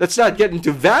 Let's not get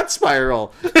into that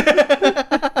spiral.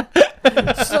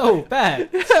 So bad.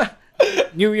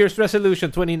 New Year's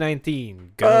resolution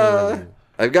 2019. Go.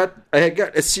 I got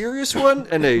a serious one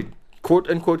and a quote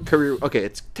unquote career. Okay,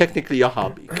 it's technically a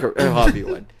hobby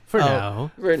one. For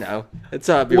now. Right now, it's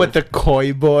a hobby. What the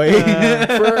coy boy?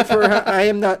 for I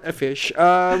am not a fish.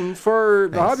 For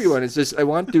the Nice. hobby one, it's just I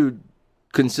want to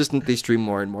consistently stream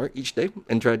more and more each day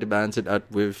and try to balance it out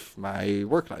with my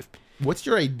work life. What's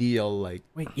your ideal like?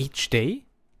 Wait, each day?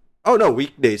 Oh no,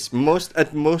 weekdays.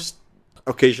 At most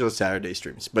occasional Saturday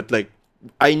streams, but like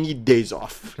I need days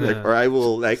off, or I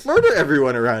will like murder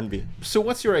everyone around me. So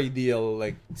what's your ideal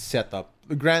like setup?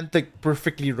 Grant like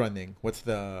perfectly running. What's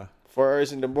the 4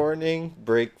 hours in the morning,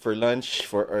 break for lunch.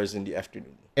 4 hours in the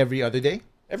afternoon. every other day?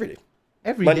 Every day.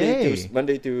 Every day.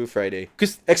 Monday to Friday.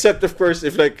 'Cause Except of course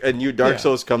if like a new Dark Yeah.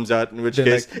 Souls comes out, in which Then,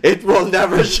 case it will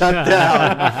never shut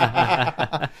down.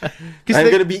 I'm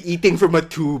like- gonna be eating from a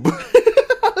tube.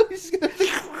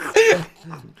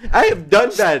 I have done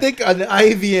that. Stick an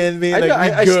IV in me, I, like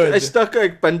know, be good. I stuck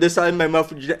like pandesal in my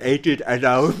mouth and just ate it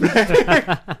around.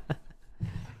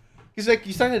 Because like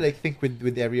you started, I think, with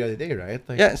every other day, right?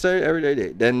 Like, Yeah, so every day.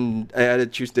 Then I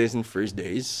added Tuesdays and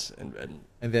Thursdays and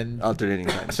And then alternating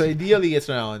times. so ideally it's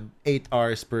around 8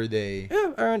 hours per day.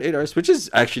 yeah, around 8 hours, which is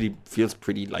actually feels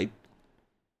pretty light.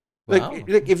 Wow.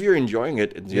 Like if you're enjoying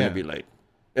it, it's Yeah. gonna be light.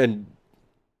 And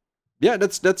yeah,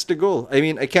 that's the goal. I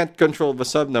mean, I can't control the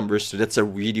sub numbers, so that's a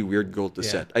really weird goal to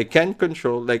Yeah. set. I can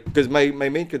control because my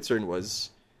main concern was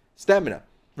stamina.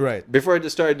 Right. Before I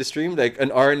started the stream, like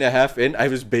an hour and a half in, I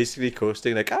was basically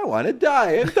coasting. Like, I want to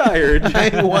die. I'm tired.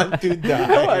 I want to I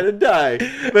die. want to die.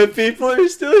 But people are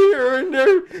still here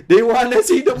and they want to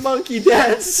see the monkey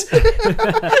dance.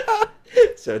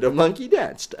 So the monkey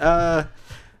danced.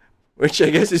 Which I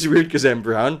guess is weird because I'm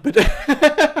brown. But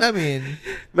I mean,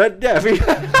 but yeah, I'm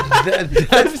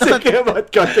that's not thinking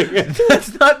about cutting it.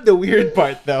 that's not the weird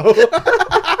part though.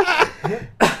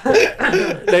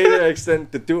 Later I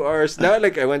extended to 2 hours. Now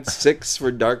like I went 6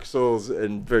 for Dark Souls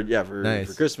and for Nice.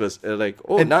 for Christmas. And like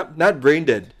And- not brain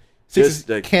dead. 6 Just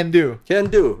like can do. can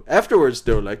do. Afterwards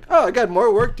though, like I got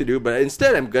more work to do, but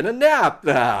instead I'm gonna nap.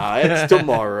 It's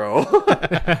tomorrow.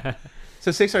 So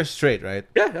 6 hours straight, right?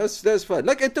 Yeah, that's fun.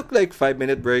 Like I took like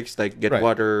 5-minute breaks, like get Right.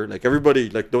 water. Like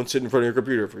everybody, like don't sit in front of your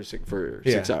computer for 6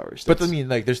 hours. But I That's- mean,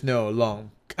 like, there's no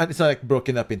long. And it's not like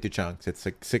broken up into chunks. It's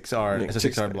like 6 hour. yeah, It's a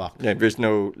 6 hour block. Yeah, there's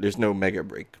no mega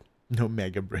break. No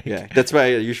mega break. Yeah, that's why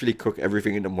I usually cook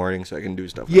everything in the morning so I can do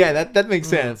stuff. Yeah, that makes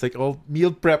sense. Like, I'll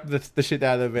meal prep the shit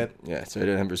out of it. Yeah, so I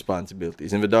don't have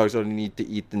responsibilities. And the dogs only need to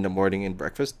eat in the morning and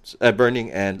breakfast, burning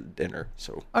and dinner.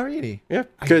 So, Oh, really? yeah,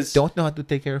 I because don't know how to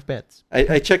take care of pets.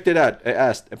 I checked it out. I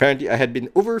asked. Apparently, I had been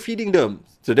overfeeding them.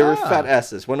 So they were Ah. fat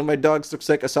asses. One of my dogs looks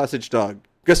like a sausage dog.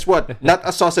 Guess what? Not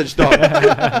a sausage dog.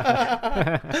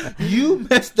 You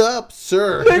messed up,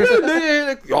 sir.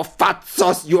 You're fat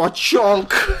sauce. You're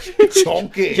chunk.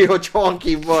 Chunky. You're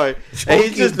chunky boy. And he's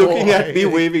Chunky just looking boy. at me,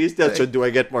 waving his tail. So do I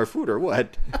get more food or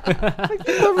what?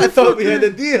 I thought we had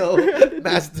a deal,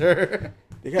 master.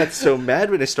 They got so mad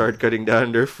when I started cutting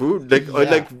down their food. Like,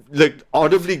 Yeah. like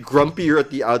audibly grumpier at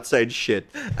the outside shit.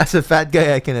 As a fat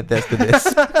guy, I can attest to this.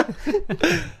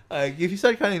 Like, if you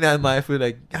start cutting down my food,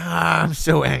 like, I'm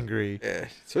so angry. Yeah.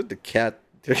 So the cat.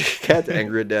 The cat's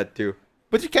angry at that too.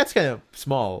 But your cat's kind of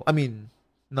small. I mean,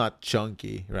 not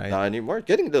chunky, right? Not anymore.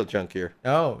 Getting a little chunkier.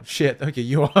 Oh shit! Okay,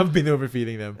 you have been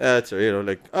overfeeding them. That's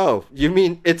like, oh, you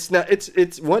mean it's not? It's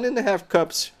 1.5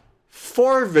 cups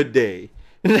for the day.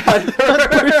 Not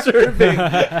per serving.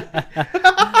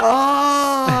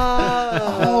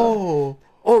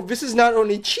 Oh, this is not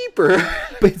only cheaper.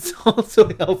 But it's also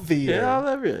healthier.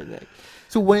 Yeah, everything.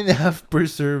 So 1.5 per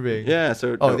serving. Yeah,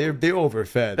 so Oh, no, they're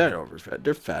overfed. they're overfed.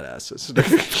 They're fat asses.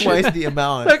 Twice the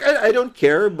amount. Like I don't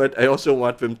care, but I also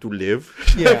want them to live.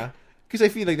 Yeah, because I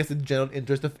feel like that's the general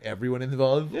interest of everyone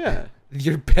involved. Yeah.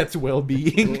 Your pet's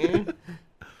well-being. Mhm.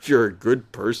 If you're a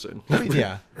good person, I mean,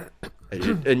 yeah,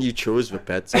 and you chose the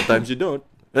pet, sometimes you don't.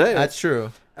 But anyway, that's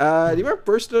true. the more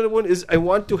personal one is I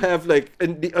want to have like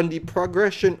on the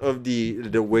progression of the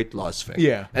weight loss thing.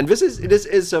 Yeah. And this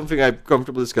is something I'm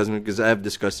comfortable discussing because I have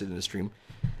discussed it in the stream.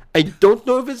 I don't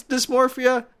know if it's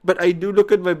dysmorphia, but I do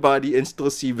look at my body and still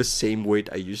see the same weight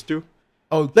I used to.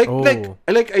 Oh, Like Oh.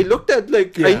 I looked at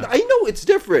like Yeah. I know it's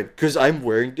different because I'm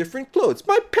wearing different clothes.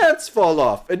 My pants fall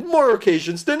off on more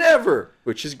occasions than ever,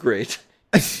 which is great.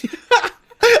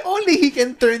 only he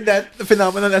can turn that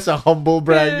phenomenon as a humble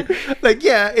brag. Like,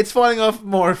 yeah, it's falling off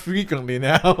more frequently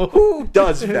now. Who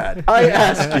does that? I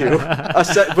ask you.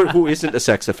 But who isn't a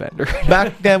sex offender?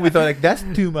 Back then, we thought like that's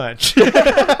too much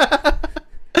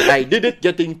I did it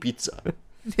getting pizza.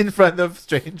 in front of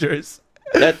strangers.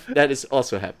 That has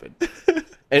also happened.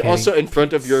 And also in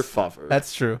front of your father.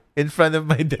 That's true. In front of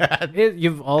my dad.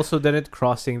 You've also done it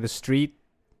crossing the street.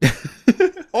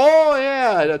 Oh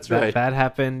yeah, that's That, right. that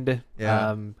happened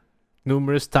Yeah.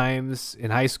 numerous times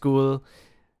in high school.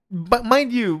 But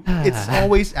mind you, it's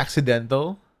always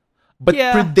accidental, but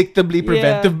Yeah. predictably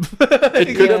Yeah. preventive.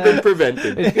 It could have Yeah. been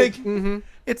prevented.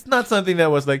 It's not something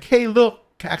that was like, hey, look,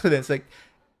 accidents. Like,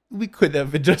 we could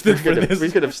have adjusted for this. We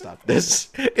could have stopped this.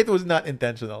 It was not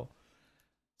intentional.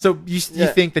 So you Yeah.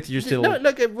 think that you're still... No,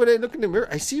 like when I look in the mirror,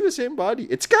 I see the same body.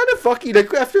 It's kind of fucky.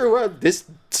 Like after a while,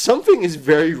 something is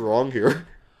very wrong here.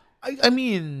 I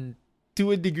mean,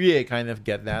 to a degree, I kind of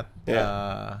get that.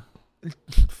 Yeah.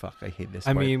 Fuck, I hate this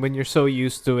I part. mean, when you're so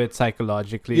used to it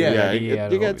psychologically, Yeah. Yeah, already, you I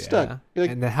don't get know, stuck. yeah.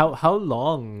 Like- And then how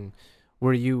long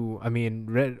were you? I mean,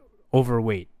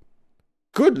 overweight?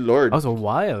 Good lord. That was a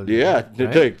while. Yeah,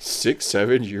 right? like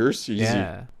 6-7 years, easy.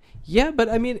 Yeah. Yeah, but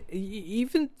I mean,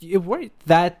 even you weren't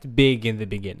that big in the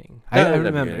beginning. No, I in the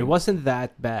remember beginning. it wasn't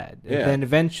that bad. Yeah. And then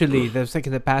eventually, there's like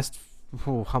in the past,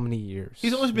 how many years?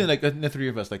 He's always been like the three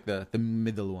of us, like the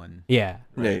middle one. Yeah.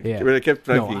 Yeah, Yeah. but I kept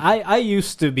No, thinking. I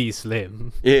used to be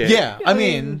slim. yeah. Yeah, I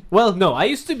mean, Well, no, I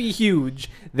used to be huge.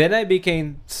 Then I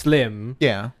became slim.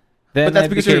 yeah. Then But that's I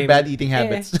because of your became- bad eating Eh.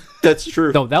 habits. That's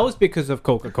true. No, that was because of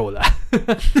Coca-Cola.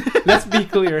 Let's be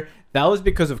clear. That was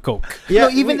because of Coke. Yeah,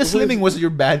 even the slimming was your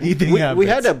bad eating habits. We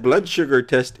had a blood sugar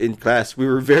test in class. We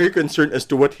were very concerned as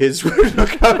to what his would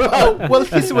look Oh, like. well,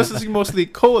 his was mostly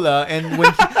cola, and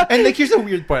like here's the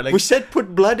weird part, like We said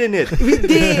put blood in it. We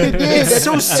did. It's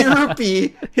so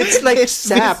syrupy. It's like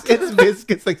sap. It's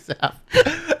biscuits like sap.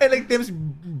 And like Tim's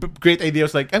great idea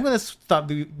was like, I'm gonna stop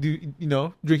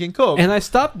drinking Coke. And I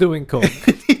stopped doing Coke.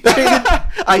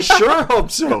 I sure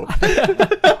hope so.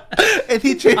 And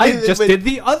he traded I it just with- did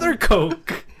the other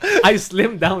Coke. I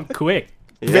slimmed down quick.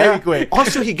 Very quick.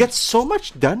 Also, he gets so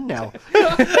much done now.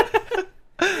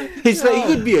 He's like he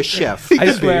could be a chef.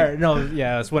 I swear. No,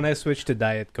 yeah, it's when I switched to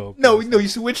Diet Coke. No, you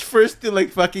switched first to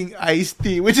like fucking iced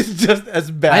tea, which is just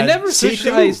as bad. I never switched to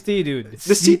C2. iced tea, dude.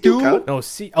 The C2 count? No,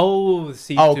 C2.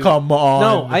 Oh, come on.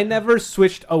 No, I never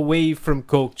switched away from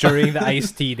Coke during the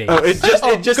iced tea days. Oh,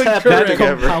 it just happened that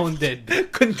together. compounded.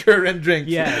 Concurrent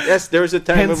drinks. Yeah. Yes, there was a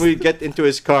time Hence- when we get into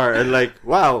his car and like,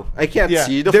 wow, I can't Yeah.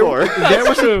 see the There- floor.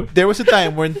 There was a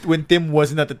time when Tim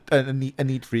was not a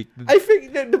neat freak. I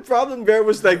think that the problem there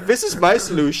was like, this is my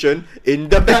solution in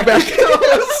the back.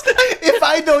 If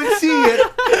I don't see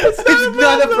it, it's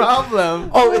not a problem.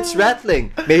 Oh, it's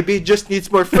rattling. Maybe it just needs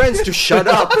more friends to shut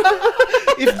up.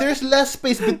 If there's less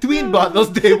space between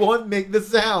bottles, they won't make the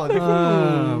sound.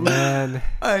 Oh, man.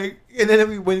 And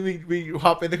then when we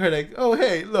hop in the car, like, oh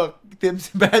hey, look, Tim's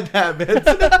bad habits.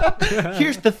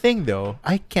 Here's the thing, though,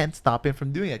 I can't stop him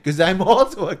from doing it because I'm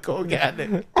also a Coke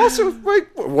addict. Also, like,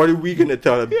 what are we gonna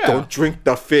tell him? Yeah. Don't drink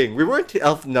the thing. We weren't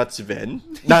elf nuts then.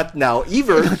 Not now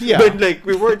either. Yeah. But like,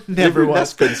 we weren't Never never was.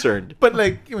 less concerned. But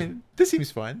like, I mean, this seems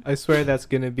fun. I swear that's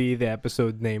gonna be the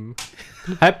episode name.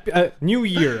 Happy New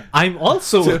Year. I'm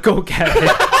also a Coke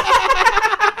addict.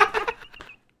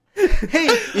 Hey,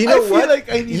 you know I feel what?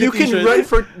 like I need you a can t-shirt. run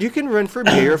for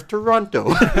mayor of Toronto.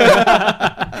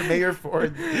 Mayor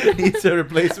Ford needs a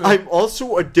replacement. I'm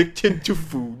also addicted to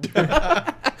food.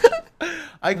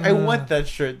 I want that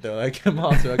shirt though. Like I'm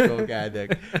also a Coke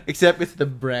addict, except it's the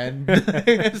brand.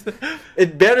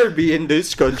 It better be in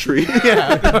this country.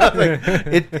 Yeah,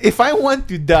 if I want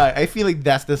to die, I feel like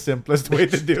that's the simplest way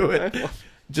to do it.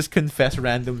 Just confess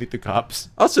randomly to cops.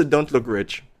 Also, don't look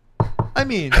rich. I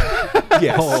mean,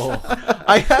 yes. Oh.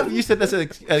 I have used it as an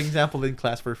example in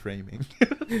class for framing.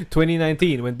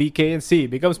 2019, when BKNC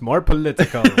becomes more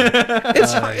political.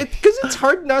 It's because it's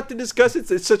hard not to discuss.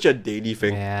 It's such a daily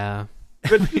thing. Yeah.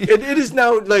 But it is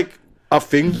now like a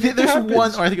thing. that There's happens.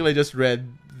 one article I just read.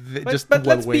 But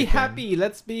let's be waiting. happy.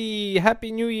 Let's be Happy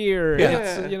New Year. Yeah.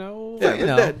 Let's, you know. Yeah, you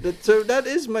but know. so that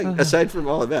is my aside from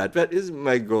all of that, that is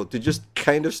my goal to just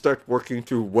kind of start working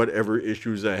through whatever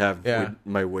issues I have with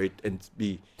my weight and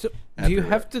be. So, do you after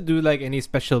have to do like any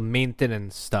special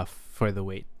maintenance stuff for the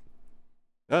weight?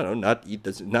 I don't know,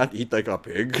 not eat like a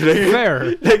pig.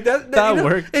 Fair. Like that That you know,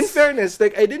 works. In fairness,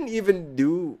 like I didn't even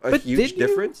do a But huge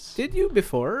difference. Did you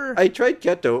before? I tried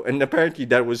keto, and apparently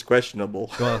that was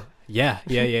questionable. Well, yeah.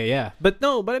 But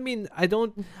I mean,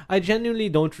 I genuinely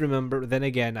don't remember. Then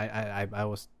again, I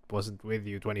wasn't with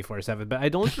you 24/7, but I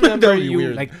don't remember That'd be you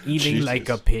weird. like eating Jesus. like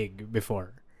a pig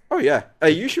before. Oh yeah, I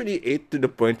usually ate to the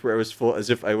point where I was full, as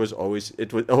if I was always.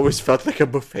 It would always felt like a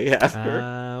buffet after.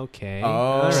 Okay. Oh.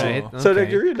 All right. So then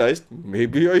okay. you realized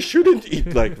maybe I shouldn't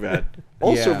eat like that.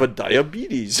 Also, Yeah. but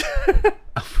diabetes.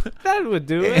 That would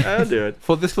do it. I'll do it.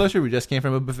 Full disclosure, we just came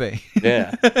from a buffet.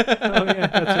 Yeah. Oh yeah,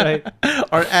 that's right.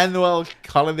 Our annual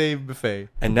holiday buffet.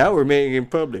 And now we're making it in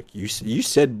public. You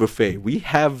said buffet. We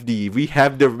have the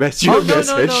message. Oh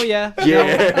no, yeah.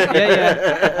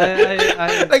 Yeah.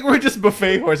 I Like we're just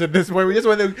buffet horse at this point. We just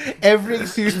want every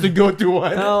excuse to go to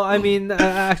one. No, I mean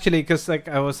actually, because like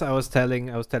I was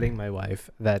telling my wife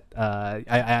that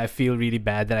I feel really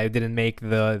bad that I didn't make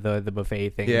the buffet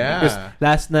thing. Yeah. Because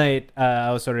last night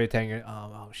I was already telling her,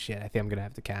 oh shit, I think I'm gonna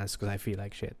have to cancel because I feel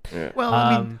like shit. Yeah. Well,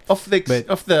 I mean, of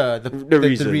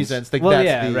the reasons, like Well, that's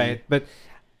yeah, the, right. But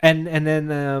and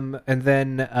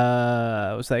then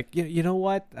I was like, you know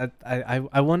what?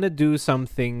 I want to do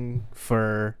something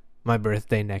for my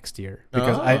birthday next year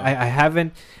because Oh. I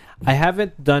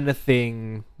haven't done a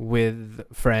thing with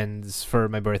friends for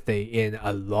my birthday in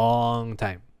a long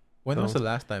time. When was the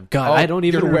last time? God, I don't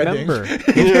even your wedding. remember.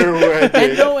 Your wedding.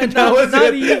 And no, and That was not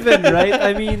it. even, right?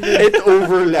 I mean, It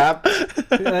overlapped.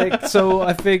 like, so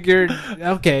I figured,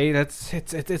 okay,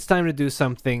 it's time to do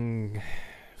something.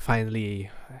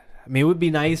 Finally, I mean, it would be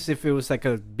nice if it was like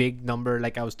a big number,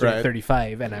 like I was turning Right.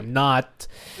 35, and I'm not.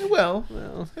 Well,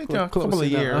 Well, a couple of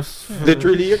years.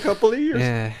 Literally a couple of years.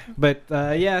 Yeah, but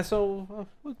yeah, so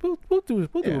we'll do a buffet. Yeah.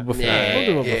 We'll do a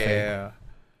buffet. Yeah.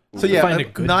 So yeah, Find a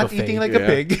good not buffet. eating like Yeah. a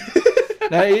pig.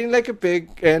 Not eating like a pig,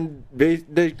 and they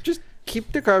just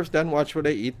keep the carbs down, watch what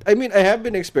I eat. I mean, I have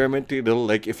been experimenting a little,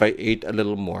 like if I ate a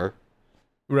little more,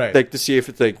 Right. like to see if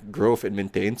it's like growth and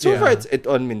maintain. So far, it's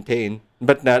on maintain,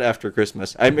 but not after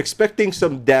Christmas. I'm expecting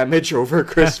some damage over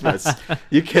Christmas.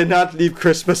 You cannot leave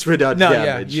Christmas without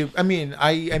damage. I mean,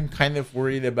 I am kind of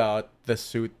worried about the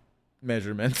suit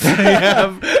measurements I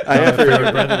have. I have For your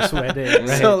heard. brother's wedding,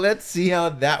 right? So let's see how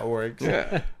that works.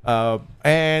 Yeah.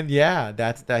 And yeah,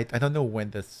 that's that. I don't know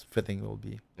when this fitting will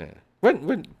be. Yeah.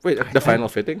 When wait, the final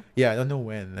fitting? Yeah, I don't know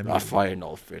when. I mean, A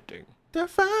final fitting. the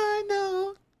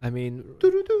final. I mean,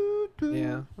 Do-do-do-do.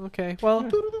 yeah. Okay. Well,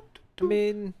 I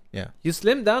mean, Yeah. you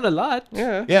slimmed down a lot.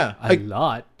 Yeah. Yeah. A Like,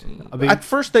 lot. I mean, at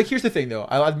first, like, here's the thing, though.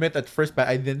 I'll admit, at first,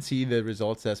 I didn't see the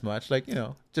results as much. Like,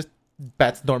 just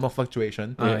Pat's normal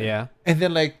fluctuation. yeah. And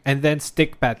then, like, And then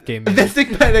stick pat came in. then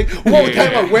think back, like, whoa,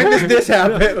 time out. When does this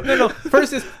happen? No.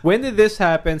 First is, when did this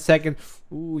happen? Second,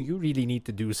 ooh, you really need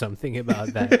to do something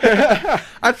about that.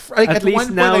 At least one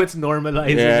point, now like, it's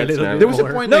normalizing Yeah, a it's little normal. bit there was a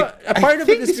more. point, No, like, a part I of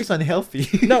think it is this is unhealthy.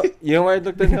 No, you know why I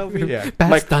looked unhealthy? Yeah. Pat's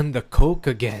Like- done the coke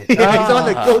again. Yeah, he's on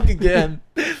the coke again.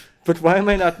 But why am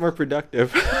I not more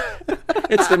productive?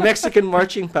 It's the Mexican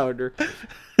marching powder.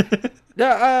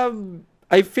 Yeah,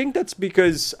 I think that's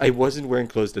because I wasn't wearing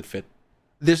clothes that fit.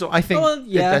 I think. Well,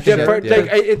 yeah, that's Yeah, Sure, part, yeah. like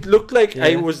it looked like I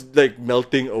Yeah. was like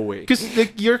melting away. because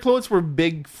like your clothes were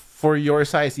big for your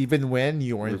size, even when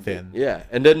you weren't thin. Yeah,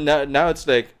 and then now it's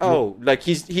like, oh, like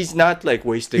he's not like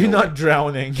wasting. You're away. not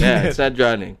drowning. Yeah, it's not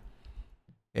drowning.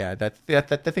 Yeah, that I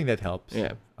think that helps.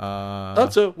 Yeah. Uh,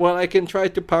 Also, while I can try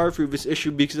to power through this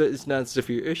issue because it's not a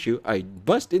severe issue, I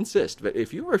must insist that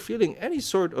if you are feeling any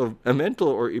sort of a mental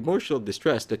or emotional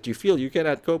distress that you feel you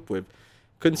cannot cope with,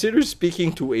 consider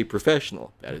speaking to a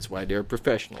professional. That is why they are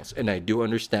professionals. And I do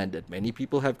understand that many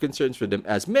people have concerns with them,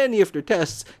 as many of their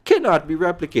tests cannot be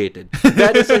replicated.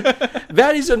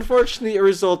 That is unfortunately a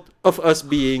result of us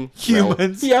being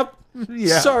Humans. Well, yep.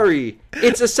 yeah. Sorry.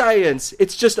 It's a science.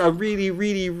 It's just a really,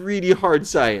 really, really hard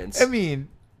science. I mean,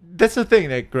 that's the thing,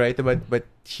 like, right? But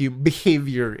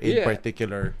behavior in Yeah.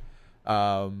 particular,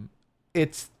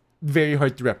 it's very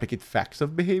hard to replicate facts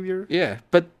of behavior. Yeah,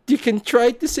 but you can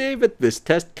try to say that this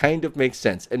test kind of makes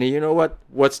sense. And you know what?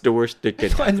 What's the worst that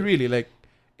can And happen? really, like,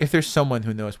 if there's someone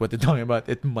who knows what they're talking about,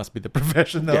 it must be the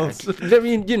professionals I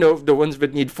mean, the ones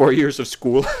that need 4 years of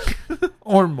school.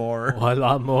 or more. Oh, a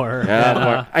lot more.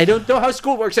 More. I don't know how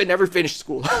school works. I never finished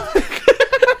school.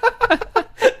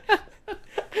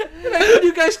 Like when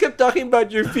you guys kept talking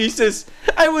about your thesis,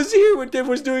 I was here when Tim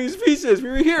was doing his thesis. We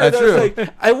were here. That's and I was true.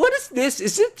 like, what is this?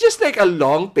 Is it just like a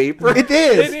long paper? It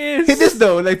is. It is. It is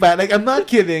though. Like, but, like, I'm not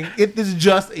kidding. It is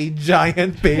just a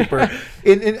giant paper.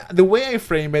 In the way I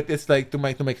frame it, it's like to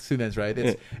my students, right?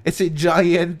 It's a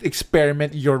giant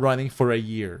experiment you're running for a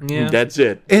year. Yeah. That's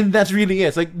it. And that's really it.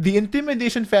 It's like the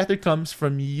intimidation factor comes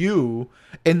from you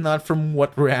and not from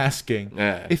what we're asking.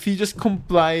 Yeah. If you just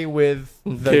comply with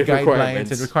the The guidelines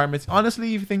requirements. and requirements,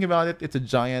 honestly, if you think about it, it's a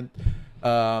giant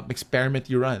experiment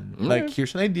you run. Like,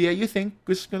 here's an idea you think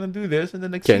is gonna do this, and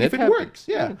then like, see Can if it it happen? works.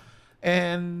 Yeah,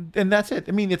 and that's it.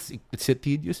 I mean, it's it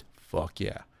tedious. Fuck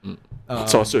yeah.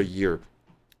 It's also a year.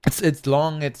 It's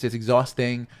long. It's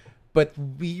exhausting. But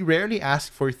we rarely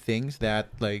ask for things that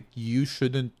like you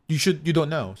don't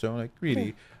know. So like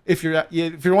really, if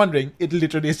you're wondering, it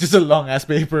literally is just a long ass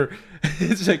paper.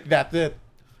 It's like that's it.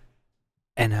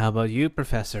 And how about you,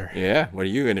 Professor? Yeah. What are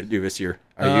you gonna do this year?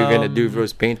 Are you gonna do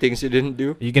those paintings you didn't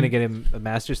do? Are you gonna get a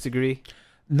master's degree?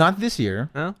 Not this year,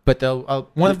 Huh? but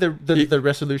one of the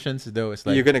resolutions though is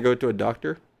like You're gonna go to a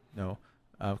doctor? no.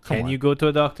 Come Can on. you go to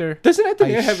a doctor? Doesn't that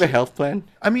mean I you have a health plan?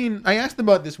 I mean, I asked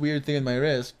about this weird thing in my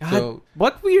wrist. So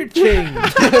What weird thing?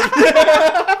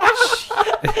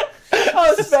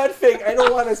 Oh, it's a bad thing. I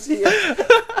don't want to see it.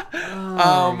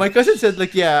 my cousin said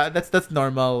like, yeah, that's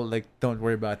normal. Like, don't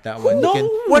worry about that one. No. You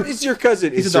can- What is your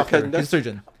cousin? he's Is a your doctor. cousin He's a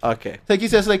surgeon. Okay. Like he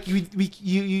says, like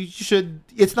you should.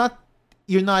 It's not.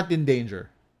 You're not in danger.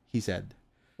 He said.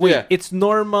 Yeah. It's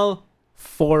normal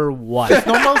for what? It's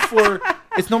normal for.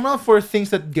 It's normal for things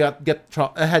that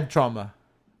had trauma.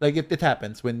 Like it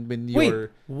happens when Wait, you're.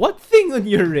 what thing on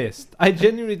your wrist? I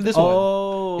genuinely. This one.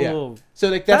 Oh, Yeah. So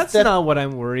like that's that, not what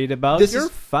I'm worried about. This You're is-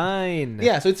 fine.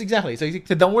 Yeah. So it's exactly. So he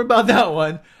said, don't worry about that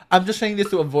one. I'm just saying this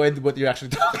to avoid what you're actually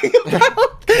talking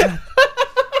about.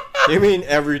 You mean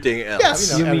everything else?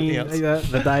 Yeah, You everything mean else.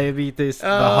 the diabetes, the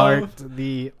Um, heart,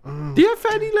 the. Do you have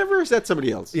fatty liver or is that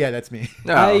somebody else? Yeah, that's me.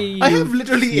 No. I have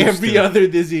literally used every to. other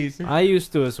disease. I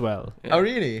used to as well. Yeah. Oh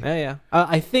really? Yeah.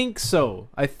 I think so.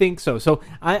 So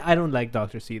I don't like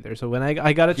doctors either. So when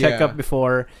I got a checkup Yeah.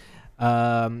 before,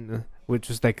 which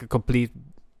was like a complete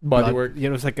Body work. You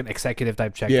know, it's like an executive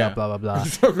type checkup, Yeah. blah, blah, blah.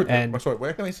 And And- sorry, why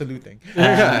am I saluting?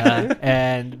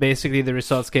 And basically the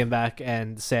results came back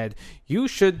and said, you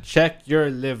should check your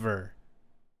liver.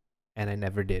 And I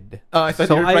never did. Oh, I thought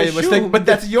So you were I right. assume But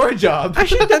that's your job.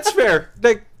 Actually, that's fair.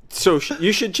 Like, so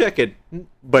you should check it.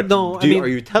 But No, I mean, are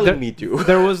you telling me to?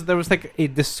 There was like a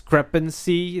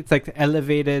discrepancy. It's like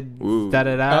elevated Ooh. da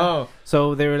da da. Oh,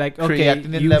 So they were like, okay,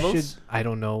 Creatinine you levels? should. I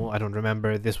don't know. I don't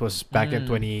remember. This was back in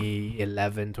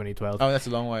 2011, 2012. oh, that's a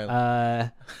long while.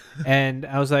 And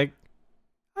I was like,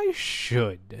 I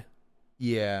should.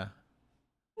 Yeah.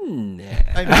 Nah.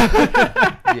 I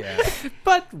mean, yeah.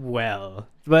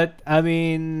 But I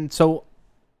mean, so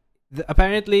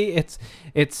apparently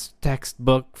it's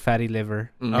textbook fatty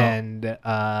liver, Mm. and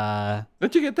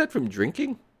Don't you get that from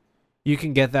drinking? you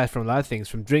can get that from a lot of things,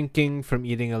 from drinking, from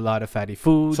eating a lot of fatty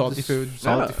foods, Salty food.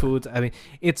 Yeah. foods. I mean,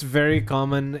 it's very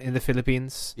common in the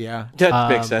Philippines. Yeah. That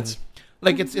makes Um, sense.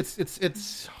 Like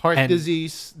it's heart And-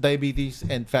 disease, diabetes,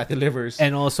 and fatty livers.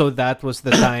 And also, that was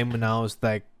the time when I was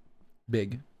like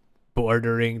big.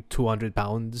 bordering 200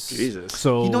 pounds. Jesus.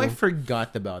 So You know, I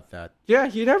forgot about that. Yeah,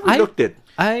 you never I- looked it.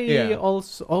 I Yeah.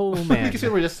 also, oh man, Because we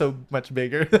were just so much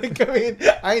bigger. Like, I mean,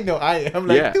 I know I am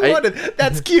like Yeah, 200.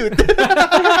 That's cute.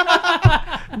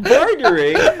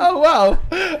 Bordering. Oh wow!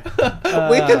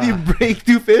 Wait till you break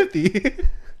 250.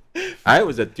 I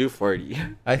was at 240.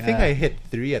 I think Yeah. I hit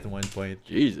 3 at one point.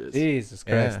 Jesus. Jesus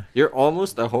Christ. Yeah. You're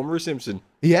almost a Homer Simpson.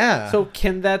 Yeah. So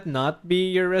can that not be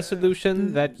your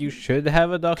resolution that you should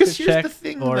have a doctor 'Cause here's check, the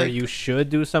thing, or like- you should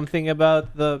do something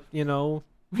about the, you know?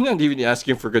 We're not even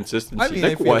asking for consistency. I mean,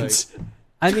 like I feel once.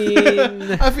 I mean,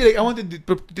 I feel like I wanted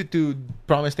to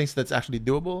promise things that's actually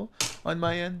doable on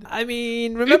my end. I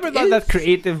mean, remember It that is.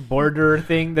 creative border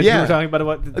thing that you Yeah. were talking about?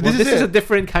 Well, This this is is a it.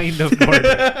 different kind of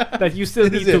border that you still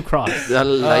This need is to it. cross. The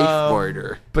life Um,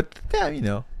 border. But yeah, you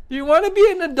know, Do you want to be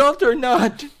an adult or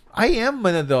not? I am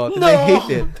an adult and No. I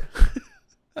hate it.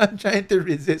 I'm trying to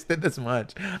resist it as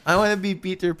much. I want to be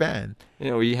Peter Pan.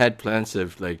 You know, we had plans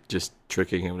of like just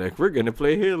tricking him, like we're gonna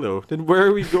play Halo. Then where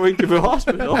are we going to the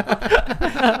hospital?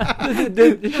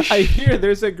 I hear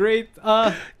there's a great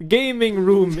gaming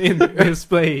room in this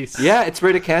place. Yeah, it's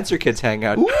where the cancer kids hang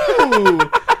out. Ooh,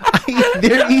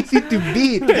 they're easy to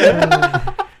beat.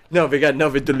 No, we got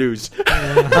nothing to lose.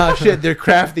 Oh shit, they're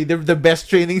crafty. They're the best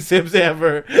training sims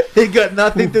ever. They got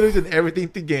nothing to lose and everything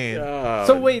to gain.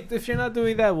 So wait, if you're not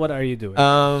doing that, what are you doing?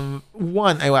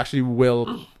 One, I actually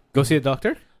will. Go see a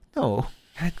doctor? No,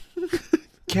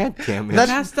 God damn it. That-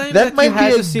 Last time that that, might you had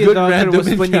be a to see a good doctor random was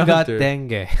when you got encounter.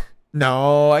 dengue.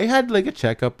 no, I had like a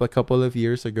checkup a couple of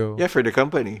years ago. Yeah, for the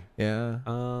company. Yeah.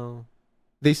 Oh.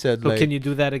 They said So like can you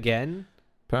do that again?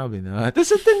 probably not.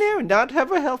 Doesn't the name not have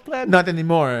a health plan? Not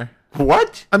anymore.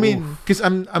 What? I mean, because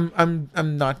I'm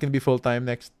not gonna be full time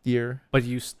next year. But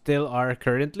you still are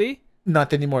currently?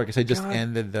 Not anymore because I just God.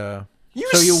 ended the.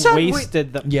 So you son-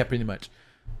 wasted the... Yeah, pretty much.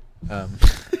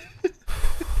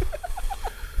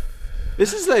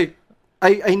 This is like,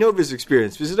 I know this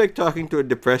experience. This is like talking to a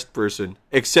depressed person,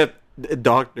 except a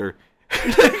doctor.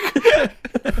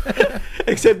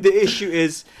 Except the issue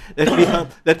is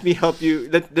let me help you.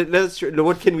 Let's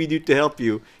what can we do to help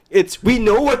you? It's we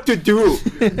know what to do.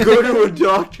 Go to a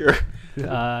doctor.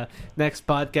 Next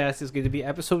podcast is going to be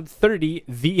episode 30,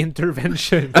 The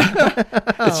Intervention.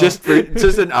 It's just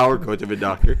an hour. Go to the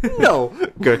doctor. No,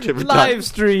 go to the Live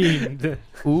streamed.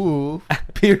 Ooh,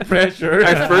 peer pressure.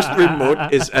 Our first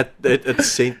remote is at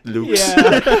St. Luke's.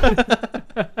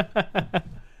 Yeah.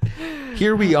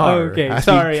 Here we are. Okay, as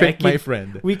sorry, we I tricked my keep-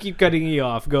 friend. We keep cutting you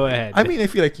off. Go ahead. I mean, I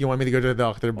feel like you want me to go to the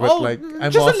doctor, but Oh, like I'm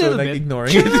just a also little like bit.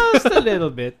 ignoring it. Just a little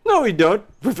bit. No, we don't.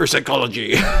 We're for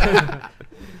psychology.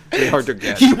 Very hard to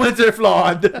get. Humans are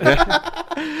flawed.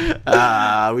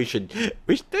 We should.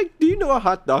 Do you know a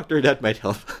hot doctor that might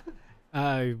help?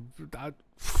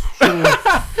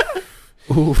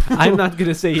 I'm not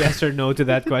gonna say yes or no to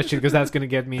that question because that's gonna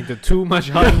get me into too much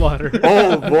hot water.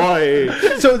 Oh boy.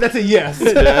 So that's a yes.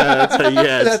 Yeah, that's a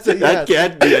yes. That's a That yes.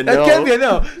 can't be a no. That can't be a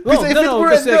no. Because if it were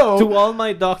a 'cause, like, no, to all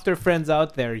my doctor friends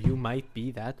out there, you might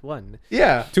be that one.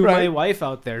 yeah. To my right. wife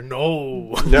out there,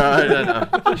 no. No.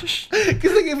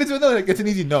 Because like if it's a no, like it's an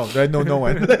easy no. Right? No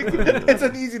one. Like it's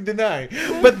an easy deny.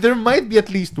 But there might be at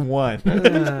least one,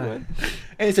 and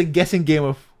it's a guessing game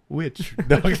of which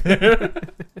doctor.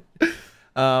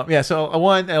 Yeah. So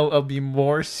one, I'll be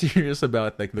more serious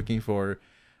about like looking for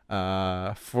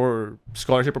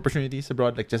scholarship opportunities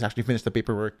abroad. Like just actually finish the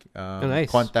paperwork. Nice.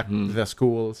 Contact Mm. the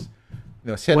schools.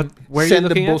 You know, send where are you send the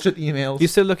looking at? bullshit emails. You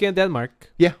still looking at Denmark?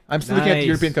 Yeah, I'm still looking at Nice.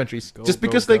 European countries. Go, just go,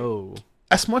 because like go.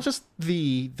 as much as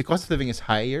the cost of living is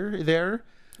higher there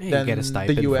Hey, you than get a the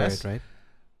stipend US. for it, right?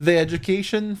 the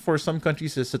education for some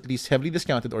countries is at least heavily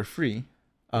discounted or free,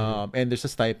 and there's a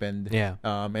stipend,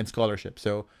 and scholarship.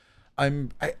 So I know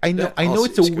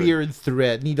it's a weird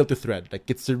needle to thread. Like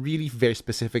it's a really very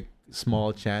specific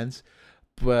small chance,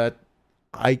 but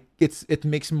it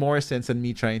makes more sense than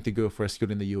me trying to go for a school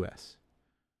in the U.S.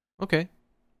 Okay.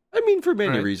 I mean, for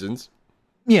many reasons.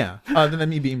 Yeah, other than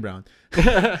me being brown.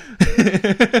 It's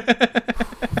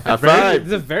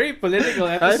a very political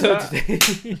episode today.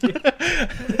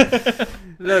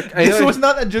 Look, this was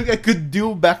not a joke I could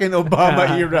do back in Obama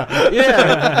era.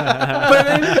 Yeah,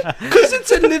 but because it's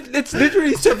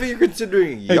literally something you're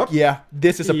considering. Like, yeah,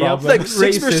 this is a problem. Like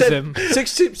racism.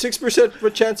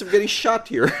 6% chance of getting shot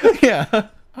here. Yeah,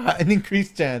 an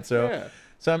increased chance. So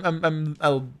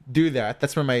I'll do that.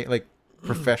 That's where my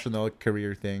professional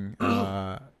career thing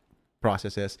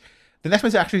process is. The next one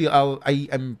is actually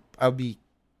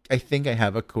I think I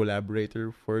have a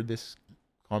collaborator for this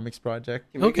comics project.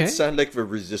 You make it sound like the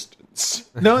Resistance.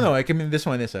 No. I mean, this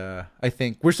one is I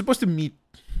think we're supposed to meet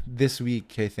this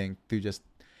week. I think to just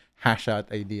hash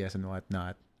out ideas and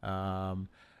whatnot.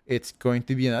 It's going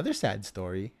to be another sad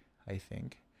story. I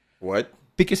think. What?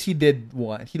 Because he did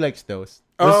one. He likes those.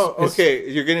 Okay.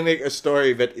 You're gonna make a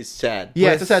story that is sad.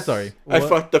 Yeah, it's a sad story. I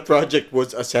thought the project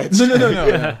was a sad story.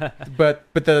 No. But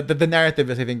the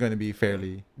narrative is, I think, going to be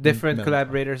fairly different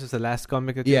collaborators as the last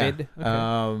comic that you made.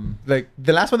 Like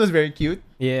the last one was very cute.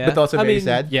 Yeah, but also very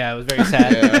sad. Yeah, it was very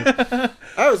sad.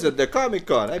 I was at the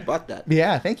Comic-Con. I bought that.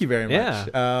 Yeah, thank you very much.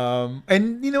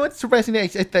 And you know what? Surprisingly,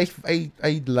 I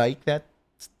like that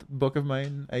book of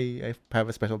mine. I have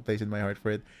a special place in my heart for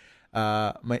it.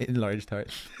 My enlarged heart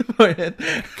for it.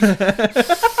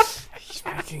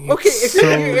 Okay,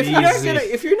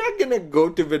 if you're not gonna go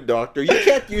to the doctor, you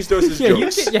can't use those as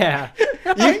jokes. To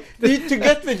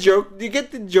get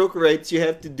the joke rights, you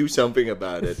have to do something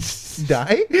about it.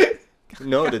 Die?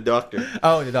 No, the doctor.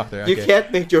 Oh, the doctor. Okay. You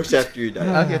can't make jokes after you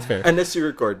die. Okay, that's fair. Unless you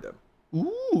record them.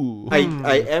 Ooh.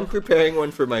 I am preparing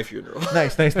one for my funeral.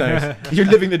 Nice. You're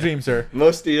living the dream, sir.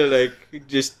 Mostly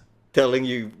just telling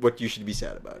you what you should be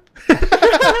sad about.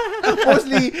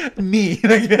 Mostly me.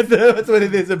 That's what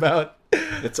it is about.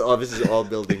 This is all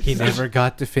building. He never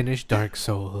got to finish Dark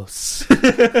Souls.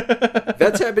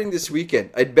 That's happening this weekend.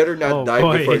 I'd better not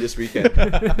die before this weekend.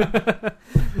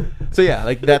 So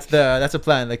yeah, that's a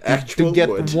plan. To get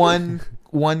one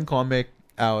comic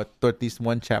out, or at least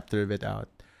one chapter of it out.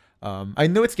 I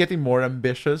know it's getting more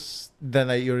ambitious than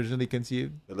I originally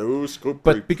conceived. Hello, Scoop.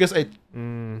 But because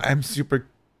I'm super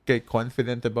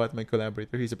confident about my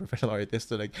collaborator. He's a professional artist,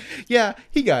 so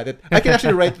he got it. I can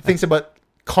actually write things about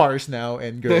cars now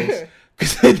and girls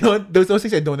because I don't those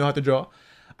things I don't know how to draw.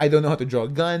 I don't know how to draw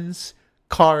guns,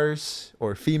 cars,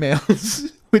 or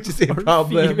females, which is a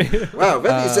problem. Wow,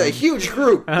 that is a huge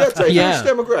group. That's a huge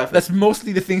demographic. That's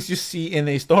mostly the things you see in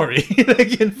a story.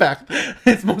 In fact,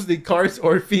 it's mostly cars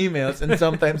or females and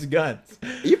sometimes guns.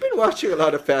 You've been watching a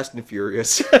lot of Fast and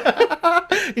Furious.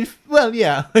 Well,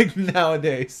 yeah,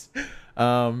 nowadays.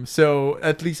 So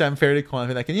at least I'm fairly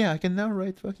confident. I can now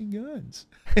write fucking guns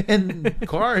and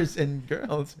cars and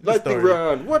girls. Lightning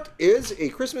round. What is a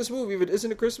Christmas movie that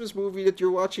isn't a Christmas movie that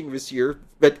you're watching this year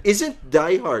that isn't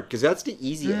Die Hard? Because that's the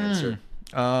easy answer.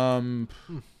 I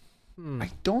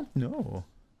don't know.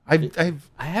 I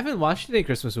haven't watched any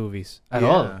Christmas movies at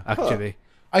all. Actually,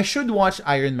 I should watch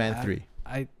Iron Man 3.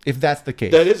 If that's the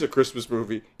case, that is a Christmas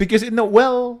movie because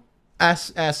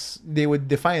as they would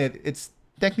define it, it's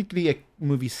technically a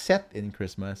movie set in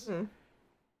Christmas.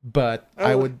 But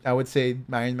I would say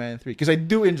Iron Man 3 because I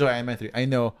do enjoy Iron Man 3. I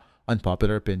know,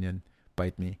 unpopular opinion,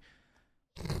 bite me.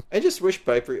 I just wish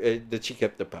Piper that she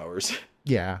kept the powers.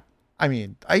 Yeah, I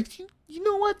mean, you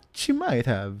know what, she might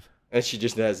have, and she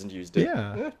just hasn't used it.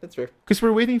 Yeah, that's fair. Because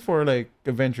we're waiting for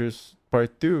Avengers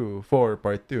Part 2,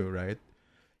 Part 2, right?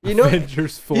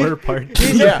 Avengers 4 Part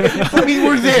 2. Yeah, I mean,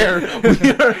 we're there.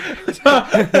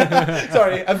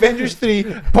 Sorry, Avengers 3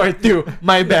 Part 2.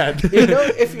 My bad.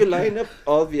 If you line up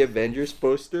all the Avengers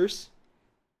posters,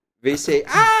 they say,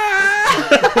 I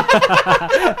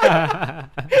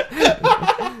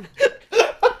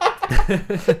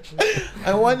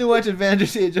want to watch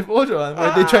Avengers Age of Ultron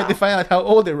where they try to find out how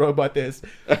old the robot is.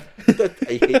 I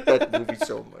hate that movie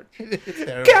so much.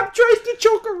 Cap tries to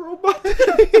choke a robot.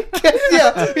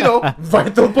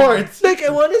 Vital parts. I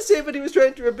want to say that he was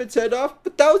trying to rip its head off,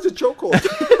 but that was a chokehold.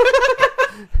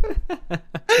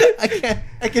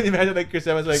 I can imagine Chris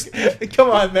Evans come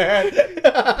on, man.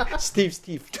 Steve.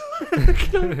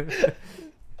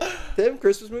 Damn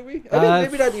Christmas movie? I mean,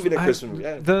 maybe not even a Christmas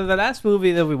movie. The last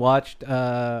movie that we watched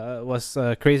was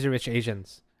Crazy Rich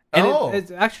Asians. And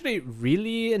it's actually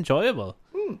really enjoyable.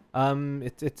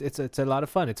 It's a lot of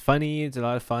fun. It's funny. It's a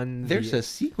lot of fun. There's a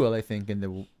sequel, I think, in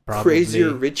the probably.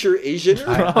 Crazier, richer Asian.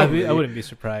 I wouldn't be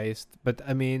surprised, but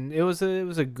I mean, it was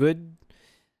a good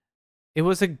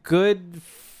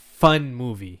fun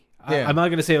movie. Yeah. I'm not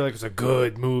gonna say like it was a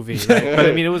good movie, right? But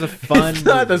I mean, it was a fun. It's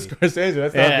not a movie. Scorsese.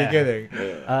 That's not beginning.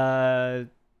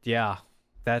 Yeah.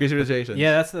 Visualizations.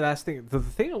 Yeah, that's the last thing. The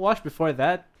thing I watched before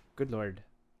that, good lord,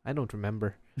 I don't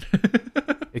remember.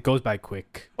 It goes by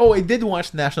quick. Oh, I did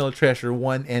watch National Treasure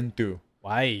 1 and 2.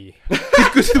 Why?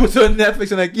 Because it was on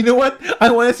Netflix and like, you know what?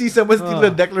 I want to see someone steal the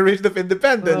Declaration of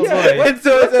Independence. Yeah, and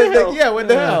so what the it's hell? like, yeah, what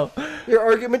the hell? Your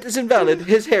argument is invalid.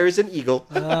 His hair is an eagle.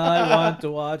 I want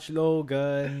to watch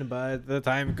Logan, but the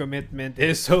time commitment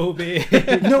is so big.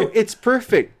 No, it's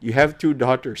perfect. You have 2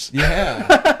 daughters.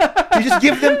 Yeah. You just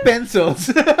give them pencils.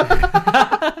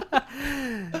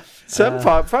 Some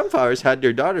Fun Powers had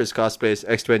their daughters cosplay as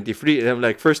X-23, and I'm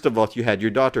like, first of all, you had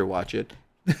your daughter watch it.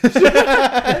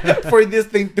 For this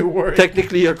thing to work.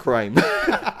 Technically a crime.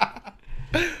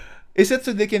 Is it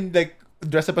so they can like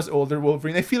dress up as older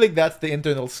Wolverine? I feel like that's the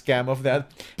internal scam of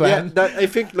that plan. Yeah, I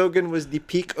think Logan was the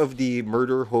peak of the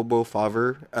murder hobo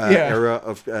father era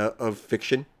of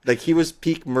fiction. Like, he was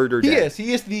peak murder dad.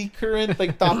 He is the current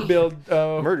like top build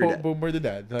murder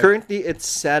dad. Like, Currently, it's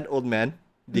sad old man.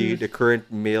 The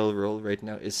current male role right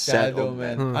now is sad old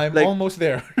man. I'm Like- almost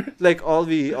there. Like all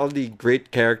the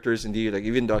great characters in the, like,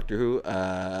 even Doctor Who,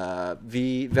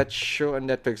 that show on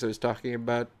Netflix I was talking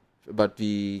about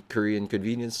the Korean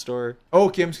convenience store. Oh,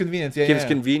 Kim's Convenience. Yeah, Kim's yeah.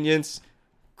 Convenience.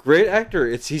 Great actor.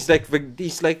 He's like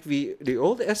the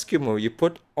old Eskimo you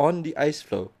put on the ice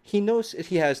floe. He knows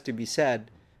he has to be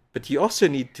sad, but you also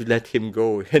need to let him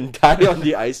go and die on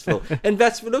the ice floe. And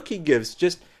that's the look he gives.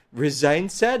 Just resigned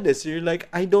sadness. And you're like,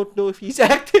 I don't know if he's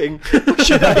acting.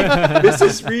 This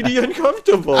is really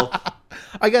uncomfortable.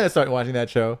 I gotta start watching that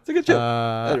show. It's a good show.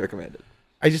 I'd recommend it.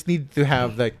 I just need to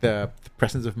have like the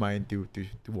presence of mind to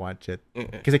watch it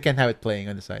because I can't have it playing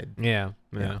on the side. Yeah.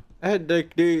 I had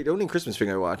like the only Christmas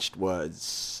thing I watched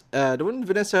was the one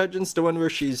Vanessa Hudgens, the one where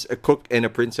she's a cook and a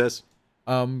princess.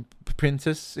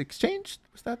 Princess Exchange,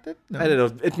 was that it? No. I don't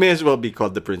know. It may as well be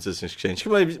called the Princess Exchange. It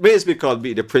may as well be called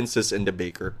the Princess and the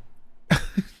Baker.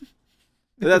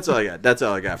 That's all I got. That's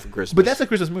all I got for Christmas. But that's a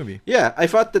Christmas movie. Yeah, I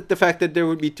thought that the fact that there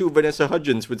would be 2 Vanessa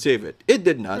Hudgens would save it. It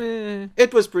did not.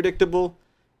 It was predictable.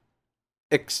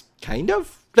 Kind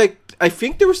of. Like, I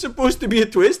think there was supposed to be a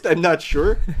twist. I'm not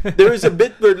sure. There was a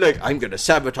bit where, like, I'm going to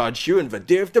sabotage you in the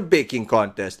day of the baking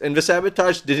contest. And the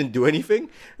sabotage didn't do anything.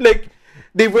 Like,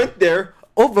 they went there,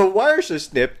 all the wires are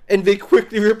snipped, and they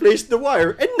quickly replaced the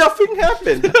wire, and nothing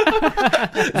happened.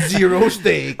 0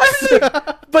 stakes.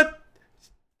 But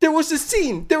there was a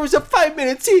scene. There was a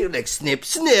 5-minute scene. Like, snip,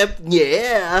 snip,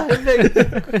 yeah. And like,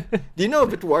 do you know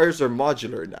that wires are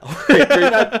modular now? Like,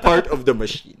 they're not part of the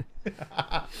machine.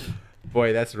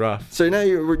 Boy, that's rough. So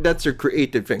now that's your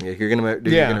creative thing. Like, you're gonna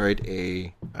write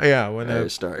a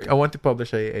story. I want to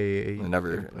publish a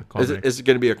comic. Is it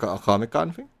gonna be a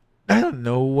Comic-Con thing? I don't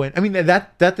know when. I mean,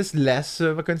 that is less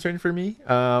of a concern for me.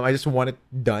 I just want it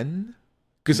done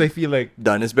because I feel like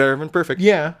Done is better than perfect.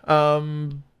 yeah.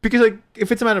 Because like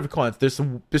if it's a matter of cons,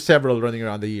 there's several running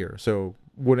around the year. So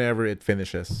whenever it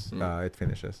finishes, it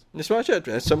finishes. Just watch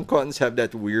it. Some cons have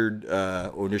that weird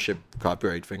ownership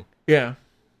copyright thing. Yeah.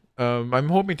 I'm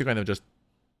hoping to kind of just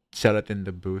sell it in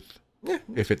the booth. Yeah.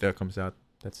 If it comes out.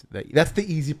 That's the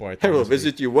easy part. I will honestly.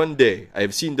 visit you one day. I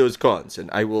have seen those cons, and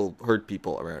I will hurt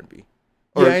people around me.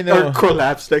 Or, Yeah, I know. Or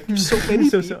collapse. Like, there's so many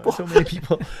people. So many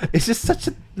people. It's just such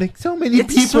a so many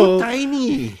It's people. so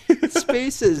tiny.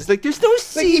 Spaces. Like, there's no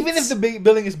seats. Like, even if the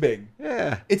building is big,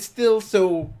 Yeah. it's still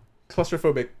so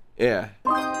claustrophobic. Yeah.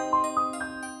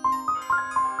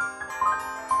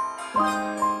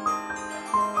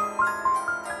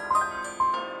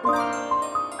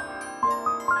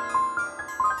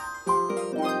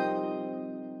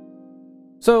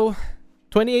 So,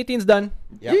 2018's done.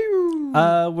 Yep.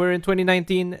 We're in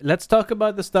 2019. Let's talk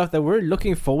about the stuff that we're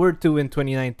looking forward to in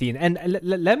 2019. And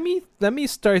let me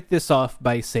start this off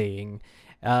by saying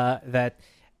that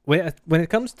when it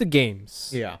comes to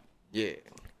games, Yeah.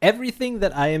 everything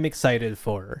that I am excited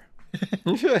for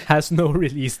has no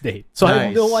release date. So I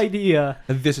have no Nice. idea.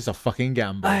 This is a fucking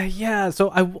gamble. Yeah. So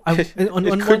on It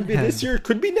one could be hand, this year. It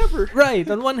could be never. right?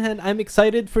 On one hand, I'm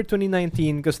excited for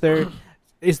 2019 because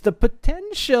is the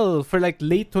potential for like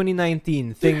late 2019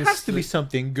 There things. has to be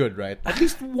something good, right? At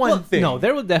least one thing. No,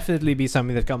 there will definitely be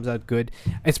something that comes out good.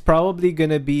 It's probably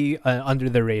gonna be an under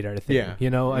the radar thing. Yeah. You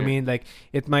know, I Yeah. mean, like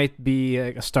it might be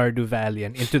like a Stardew Valley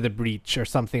and Into the Breach or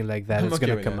something like that. I'm It's okay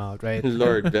gonna with come that. out, right?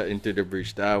 Lord, that Into the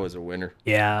Breach, that was a winner.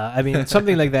 Yeah, I mean,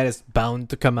 something like that is bound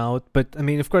to come out. But I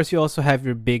mean, of course, you also have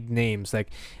your big names like,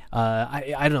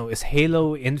 I don't know, is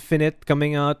Halo Infinite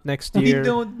coming out next We year?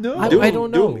 don't know. I don't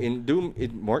know. Doom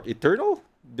Eternal?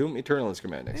 Doom Eternal is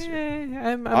coming out next year.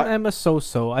 I'm a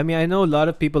so-so. I mean, I know a lot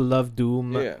of people love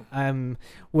Doom. Yeah.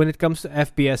 When it comes to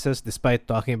FPSs, despite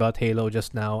talking about Halo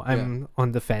just now, I'm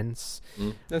on the fence.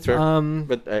 That's fair.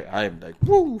 But I'm like,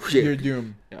 woo, You're shit.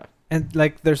 Doom. And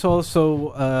like, there's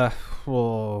also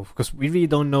because we really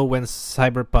don't know when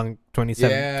Cyberpunk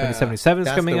 2077 is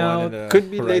That's coming the one out. in the Could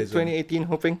be late horizon. 2018,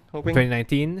 hoping.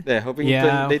 2019. Yeah, hoping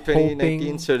Yeah, late 2019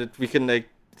 hoping. so that we can like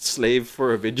slave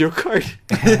for a video card.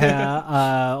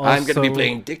 I'm I'm gonna be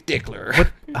playing Dick Dickler.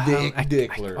 I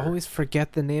Dickler. always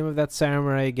forget the name of that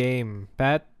samurai game.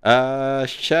 Pat,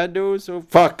 Shadows of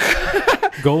fuck.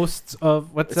 Ghosts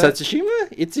of what's Is that Tsushima?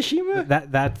 It's Tsushima.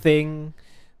 that thing.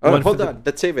 Oh, One hold for the- on.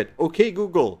 Let's save it. Okay,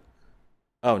 Google.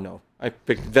 Oh no, I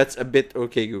picked. That's a bit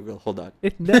okay, Google. Hold on.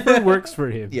 It never works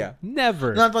for him. Yeah.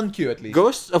 Never. Not on cue, at least.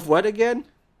 Ghosts of what again?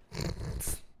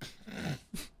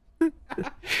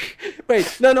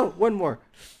 Wait, no, one more.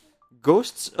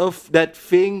 Ghosts of that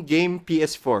thing game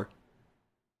PS4.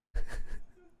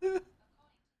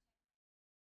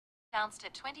 Announced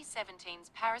at 2017's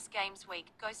Paris Games Week,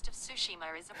 Ghost of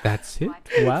Tsushima is a That's it.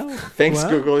 Wow. Thanks, Wow.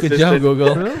 Google. Good Assistant. job,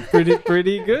 Google. Well,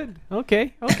 pretty good.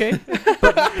 Okay.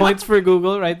 Points for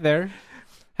Google right there.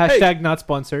 Hashtag not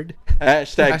sponsored.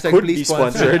 Hashtag could be please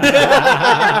sponsored.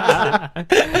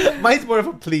 Mine's more of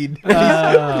a plead.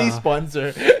 Please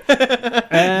sponsor.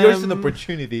 Yours is an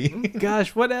opportunity.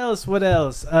 Gosh, what else?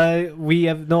 We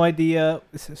have no idea.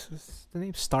 Is the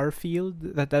name Starfield?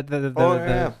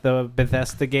 The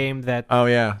Bethesda game that Oh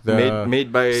yeah,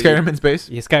 made by Skyrim in space.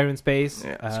 Skyrim in space.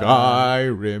 Yeah.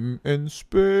 Skyrim in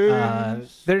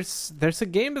space. There's a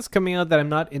game that's coming out that I'm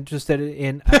not interested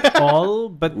in at all,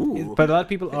 but Ooh. a lot of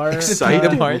people are.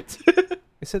 Excited. Heart.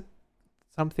 Is it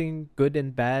something good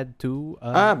and bad too?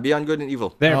 Beyond Good and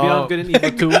Evil. Beyond Good and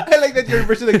Evil 2. I like that your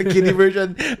version, like the kiddie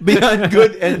version, beyond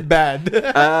good and bad.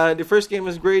 The first game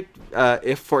was great,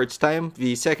 if for its time.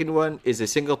 The second one is a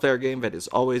single player game that is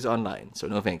always online, so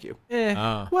no thank you.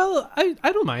 Well, I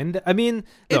don't mind. I mean,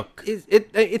 look,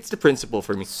 It's the principle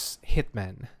for me.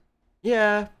 Hitman.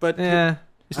 Yeah, but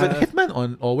Is that Hitman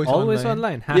on always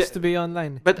online? Has Yeah. to be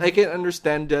online. but I can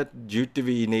understand that due to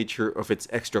the nature of its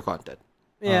extra content.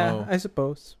 Yeah, Oh. I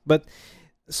suppose. But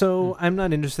so I'm not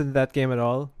interested in that game at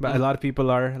all. But a lot of people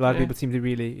are. A lot of people seem to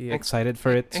be really excited for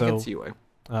it. I So can see why.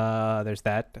 there's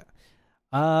that.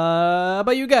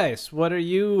 About you guys, what are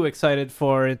you excited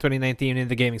for in 2019 in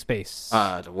the gaming space?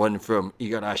 The one from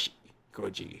Igarashi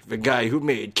Koji, the guy who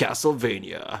made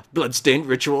Castlevania, Bloodstained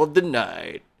Ritual of the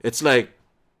Night. It's like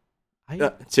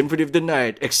Symphony of the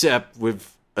Night, except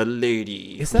with a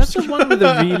lady. Is that the one with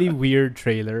a really weird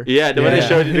trailer? Yeah, the one I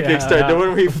showed you the Yeah. Kickstarter, the one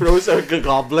where he throws a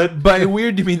goblet. By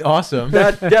weird, you mean awesome.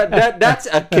 That's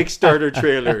a Kickstarter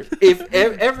trailer. If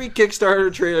every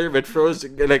Kickstarter trailer that throws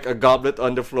like a goblet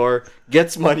on the floor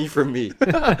gets money from me,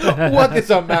 What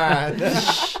is a man?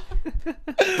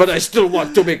 but I still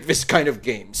want to make this kind of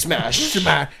game. Smash.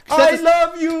 Smash. I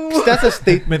love you. That's a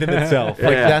statement in itself.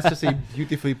 Like Yeah. that's just a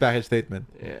beautifully packaged statement.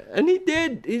 Yeah, and he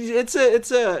did. It's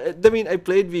a. I mean, I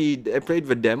played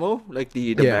the demo, like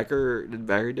the Yeah. backer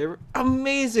demo.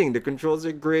 Amazing. The controls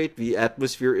are great. The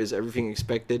atmosphere is everything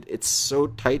expected. It's so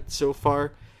tight so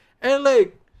far,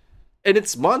 and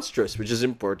it's monstrous, which is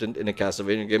important in a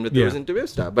Castlevania game that goes into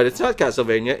Vista. But it's not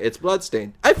Castlevania. It's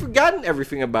Bloodstained. I've forgotten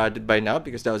everything about it by now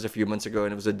because that was a few months ago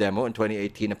and it was a demo. In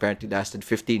 2018, apparently lasted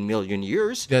 15 million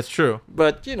years. That's true.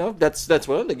 But that's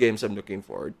one of the games I'm looking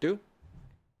forward to.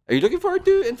 Are you looking forward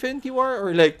to Infinity War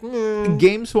or like?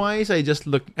 Games wise,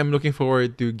 I'm looking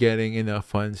forward to getting enough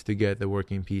funds to get a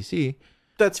working PC.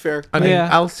 That's fair. I mean, Yeah.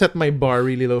 I'll set my bar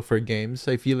really low for games.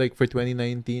 I feel like for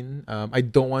 2019, I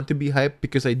don't want to be hyped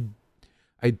because I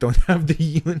don't have the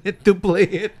unit to play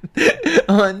it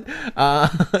on.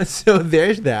 So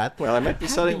there's that. Well, I might be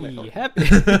selling my. Happy.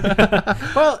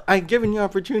 Well, I'm giving you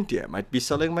opportunity. I might be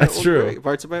selling my That's old true. rig,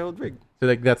 parts of my old rig. So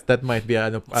like that might be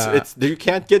an It's you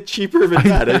can't get cheaper than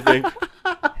that. I think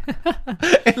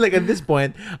and like at this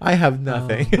point, I have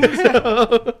nothing.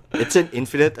 it's an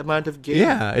infinite amount of gain.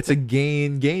 Yeah, it's a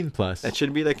gain plus. That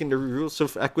should be like in the rules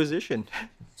of acquisition.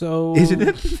 So Isn't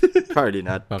it? Probably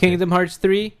not. Okay. Kingdom Hearts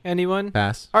 3, anyone?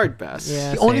 Pass. Hard pass.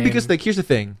 Yeah. Only same. because, like, here's the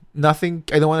thing. Nothing.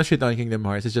 I don't want to shit on Kingdom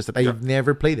Hearts. It's just that I've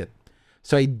never played it,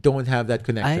 so I don't have that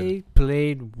connection. I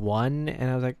played 1 and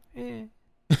I was like, eh.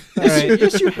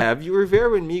 Yes, you have. You were there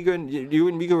when Migo and you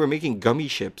and Migo were making gummy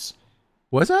ships.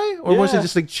 Was I, or was I Yeah.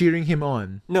 just like cheering him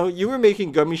on? No, you were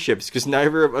making gummy ships because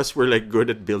neither of us were like good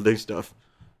at building stuff.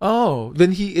 Oh,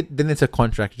 then then it's a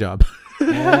contract job.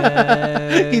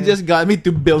 He just got me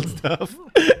to build stuff.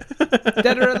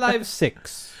 Dead or Alive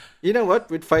 6. You know what?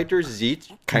 With Fighter Z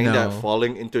kinda No.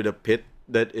 falling into the pit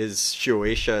that is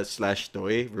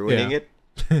Shueisha/Toei, ruining Yeah. it.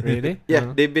 Really?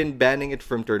 Yeah, they've been banning it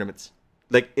from tournaments.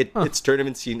 Like its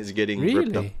tournament scene is getting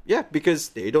ripped up. Really? Yeah, because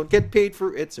they don't get paid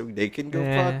for it, so they can go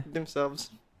Yeah. fuck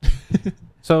themselves.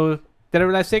 So, Dead or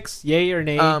Alive 6, yay or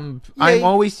nay? I'm Yay.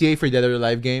 always yay for Dead or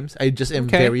Alive games. I just am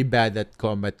Okay. very bad at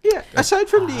combat. Yeah, aside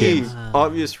from the Games.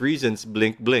 obvious reasons,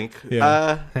 blink, blink.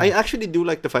 Yeah. I actually do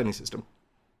like the fighting system.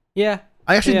 yeah.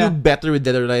 I actually Yeah. do better with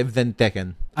Dead or Alive than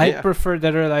Tekken. I Yeah. prefer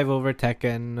Dead or Alive over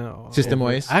Tekken.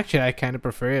 System-wise? Actually, I kind of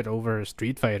prefer it over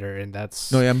Street Fighter, and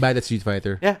that's... No, I'm bad at Street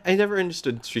Fighter. Yeah, I never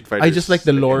understood Street Fighter. I just like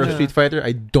the lore of Yeah. Street Fighter.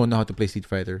 I don't know how to play Street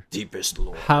Fighter. Deepest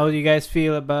lore. How do you guys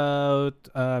feel about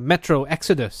Metro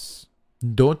Exodus?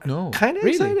 Don't know. Kind of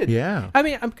Really? excited. Yeah. I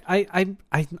mean,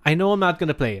 I know I'm not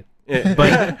gonna play it, Yeah.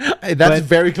 but That's but-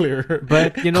 very clear.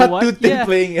 but you know Hot what? Dude thing Yeah.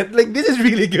 playing it. Like, this is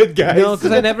really good, guys. no,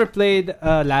 because I never played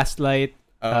Last Light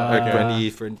Like Uh,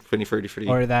 2033.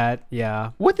 or that. Yeah,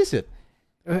 What is it?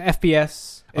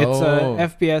 FPS. It's Oh. a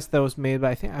FPS that was made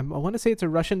by I want to say it's a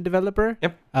Russian developer.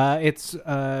 Yep. It's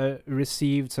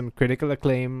received some critical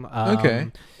acclaim. Okay.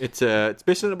 It's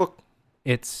based on a book.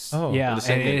 It's Oh, yeah, the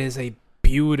same and it game. is a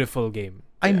beautiful game.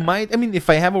 I mean, if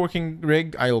I have a working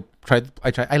rig, I'll try.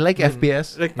 I like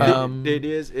FPS. Like the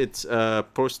idea is it's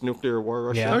post-nuclear war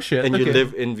Russia, Yeah. Oh, shit, and you okay.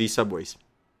 live in the subways.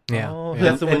 Yeah. Oh, yeah.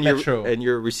 that's the one and you're, Metro. and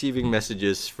you're receiving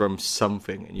messages from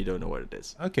something, and you don't know what it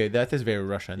is. Okay, that is very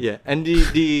Russian. Yeah, and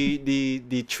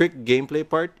the trick gameplay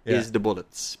part Yeah. is the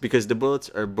bullets, because the bullets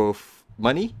are both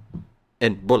money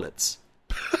and bullets.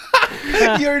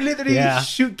 You're literally Yeah.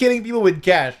 killing people with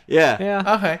cash. Yeah.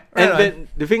 Yeah. Okay. And right on. then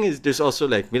the thing is, there's also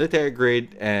like military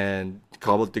grade and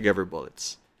cobbled together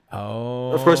bullets.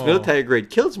 Oh. Of course, military grade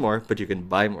kills more, but you can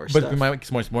buy more But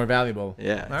stuff. it's more valuable.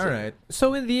 Yeah. All right.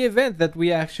 So in the event that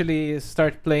we actually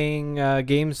start playing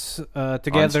games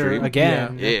together stream?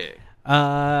 again, Yeah.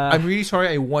 I'm really sorry.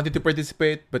 I wanted to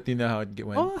participate, but you know how it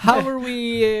went. well, how are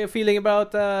we feeling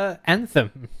about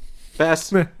Anthem?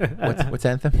 Fast. What's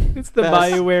Anthem? It's the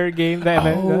Fast. BioWare game, the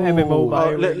MMO Oh,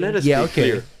 BioWare. let us Yeah, be okay.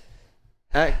 clear.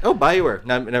 BioWare.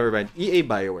 No, never mind. EA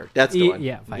BioWare. That's the one.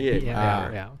 Yeah, fine. EA.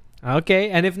 Yeah. Okay,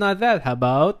 and if not that, how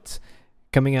about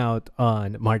coming out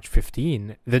on March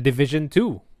 15, The Division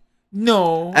 2?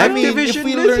 No. I mean, if Activision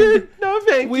we Blizzard. learned, No,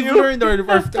 thank we've you. learned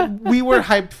we were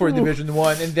hyped for Division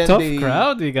 1, and then Tough they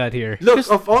crowd we got here. Look,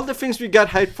 of all the things we got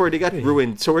hyped for, they got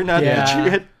ruined. So we're not Yeah. edgy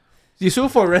yet. You so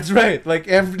far, that's right. Like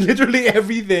literally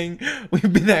everything we've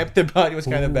been hyped about was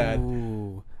kind of bad.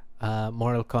 Ooh.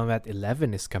 Mortal Kombat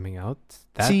 11 is coming out.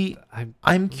 That, See,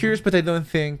 I'm curious, but I don't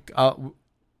think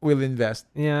we'll invest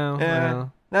yeah,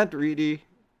 well, Not really.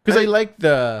 because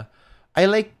I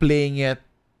like playing it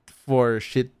for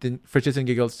shits and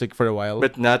giggles, like, for a while.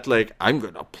 But not like, I'm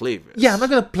going to play this. yeah, I'm not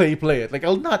gonna play it. Like,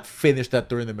 I'll not finish that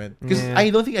tournament because Yeah. I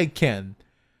don't think I can.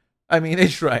 I mean, I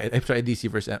tried DC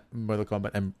versus Mortal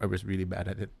Kombat. I was really bad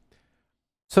at it.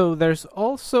 so there's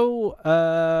also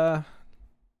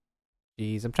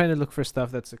Jeez, I'm trying to look for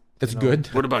stuff that's That's you know- good.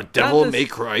 What about Devil this- May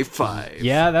Cry 5?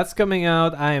 Yeah, that's coming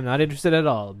out. I am not interested at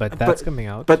all, but that's coming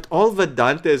out. But all the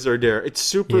Dantes are there. It's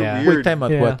super Yeah. weird. Wait, time out.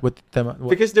 Yeah. What time out? What?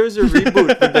 Because there's a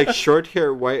reboot with like short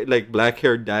hair, white, like black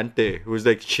hair Dante, who's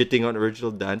like shitting on original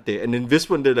Dante, and in this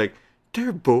one they're like,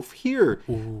 they're both here.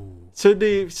 So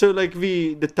the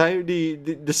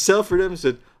sell for them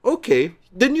said, okay,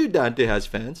 the new Dante has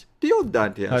fans, the old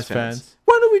Dante has fans.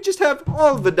 Why don't we just have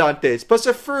all the Dantes plus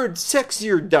a third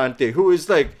sexier Dante who is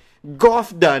like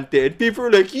goth Dante, and people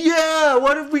are like, yeah,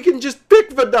 what if we can just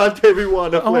pick the Dante we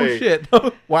want to Oh play? shit!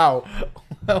 Wow.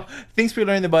 Well, things we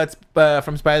learned about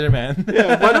from Spider-Man.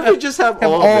 Yeah, why don't we just have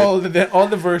Have all of it? all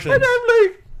the versions. And I'm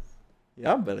like,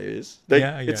 yeah, but it is. Like,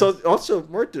 Yeah, I it's guess. also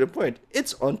more to the point.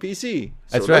 It's on PC.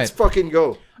 So That's let's right. fucking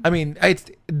go. I mean,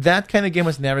 that kind of game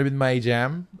has never been my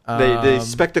jam. The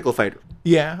spectacle fighter.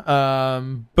 Yeah.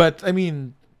 But I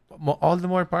mean, all the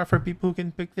more power for people who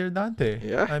can pick their Dante.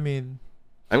 Yeah. I mean,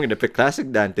 I'm going to pick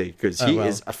classic Dante because he well.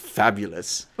 is a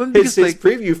fabulous. Well, His because,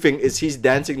 preview thing is he's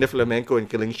dancing the flamenco and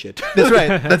killing shit. That's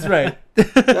right. That's right.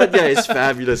 That guy is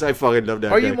fabulous. I fucking love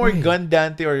that Are guy. you more gun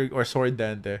Dante or sword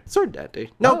Dante? Sword Dante?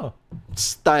 No.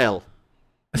 Style.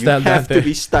 You Style have Dante. to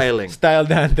be styling. Style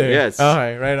Dante. Yes. All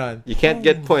right on. You can't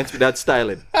get points without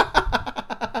styling.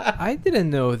 I didn't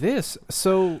know this.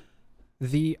 So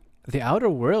the Outer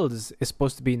Worlds is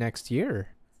supposed to be next year.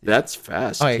 That's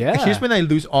fast. All right. Yeah. Here's when I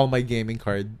lose all my gaming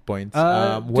card points.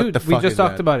 What Dude, the fuck we just is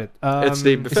talked that? about it. It's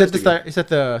the Is that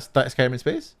the Skyrim in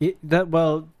space?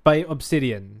 by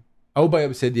Obsidian. Oh, by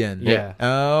Obsidian. Yeah.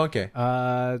 Oh, okay.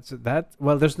 So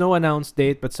there's no announced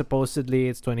date, but supposedly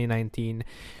it's 2019.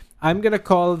 I'm gonna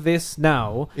call this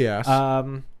now. Yes.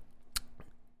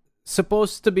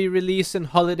 Supposed to be released in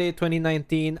holiday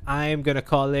 2019. I'm gonna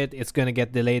call it. It's gonna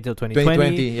get delayed till 2020.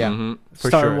 2020. Yeah. Mhm. For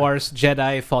Star sure. Wars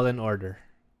Jedi Fallen Order.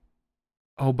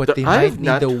 Oh, but they I've might need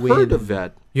not the win. heard of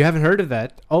that. You haven't heard of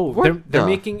that? Oh, What they're the-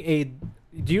 making a.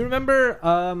 Do you remember?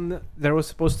 There was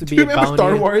supposed to be you a remember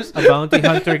Star Wars? a bounty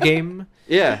hunter game.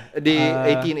 Yeah, the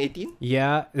 1818.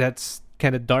 Yeah, that's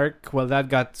kind of dark. Well, that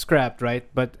got scrapped, right?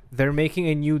 But they're making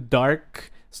a new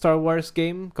dark Star Wars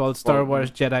game called Star Wars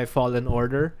Jedi Fallen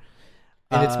Order.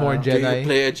 And it's more Do you Jedi.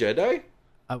 play a Jedi?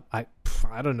 I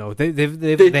don't know. They haven't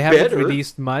better.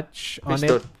 released much on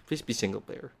Please, it. please be single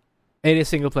player. It is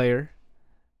single player.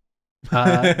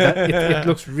 It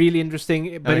looks really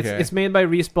interesting, but Okay. it's made by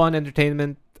Respawn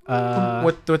Entertainment.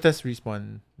 What does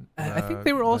Respawn? I think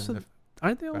they were also done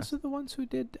aren't they also the ones who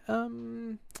did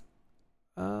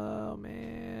oh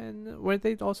man, were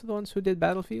they also the ones who did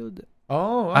Battlefield?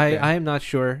 Oh, okay. I am not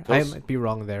sure. I Those- might be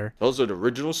wrong there. Those are the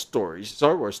original stories,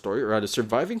 Star Wars story around a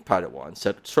surviving Padawan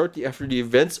set shortly after the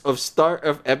events of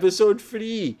Episode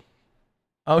 3.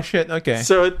 Oh shit. Okay.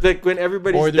 So like when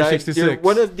everybody's Order died, 66. you're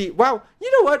one of the wow.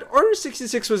 You know what? Order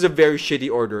 66 was a very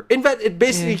shitty order. In fact, it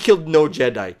basically killed no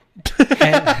Jedi.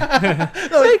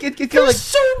 No, it killed There's like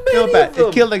so no, many Pat, of them.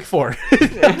 it killed like 4. 4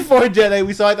 Jedi.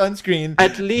 We saw it on screen.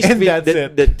 At least And we, that's the,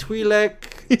 it. the Twi'lek,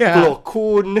 Yeah. Plo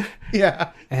Koon.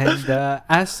 Yeah. And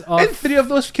as And of 3 of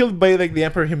those killed by like the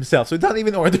Emperor himself. So it's not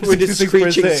even Order With his 66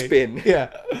 per screeching se. spin. Yeah.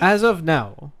 as of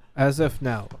now,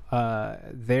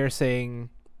 they're saying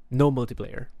no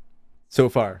multiplayer. So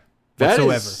far.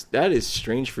 That is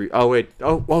strange for you. Oh wait.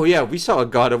 Oh yeah. We saw a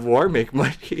God of War make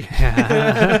money.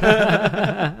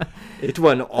 It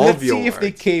won all Let's the see if they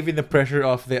awards. cave in the pressure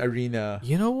of the arena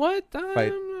You know what?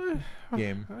 Fight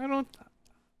game.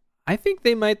 I think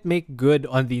they might make good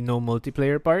on the no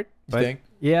multiplayer part. You But think?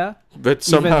 yeah, But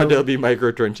somehow though- there'll be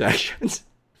microtransactions.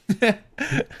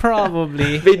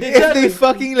 probably. They did If that they with-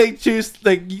 fucking like choose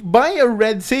like buy a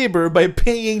red saber by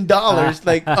paying dollars,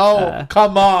 like oh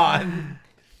come on.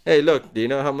 Hey, look. Do you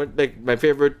know how much? Like my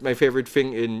favorite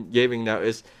thing in gaming now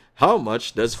is how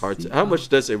much does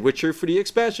a Witcher 3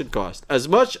 expansion cost? As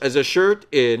much as a shirt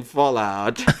in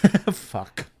Fallout.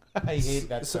 Fuck. I hate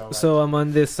that so much. So I'm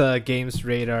on this Games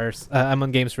Radar. I'm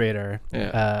on Games Radar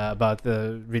Yeah. about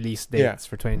the release dates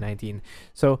for 2019.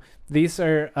 So these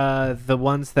are the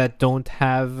ones that don't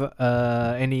have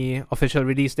any official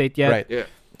release date yet. Right. Yeah.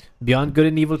 Beyond Good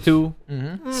and Evil 2,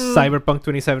 Mm-hmm. Cyberpunk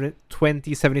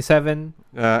 2077,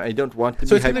 I don't want to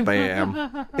So be it's gonna- hyped, but I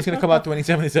am. It's gonna come out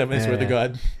 2077, I swear to Yeah.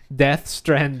 God. Death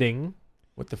Stranding.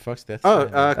 What the fuck's that? Oh,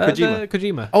 Kojima. Kojima.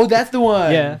 Kojima. Oh, that's the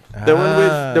one. Yeah.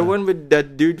 The one with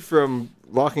that dude from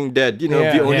Walking Dead. You know,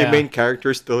 Yeah. the only Yeah. main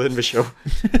character still in the show.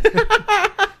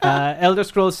 Elder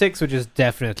Scrolls 6, which is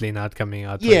definitely not coming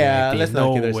out. Yeah, 2019. let's not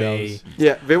no kid way. ourselves.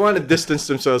 Yeah, they want to distance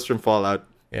themselves from Fallout.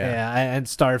 Yeah. And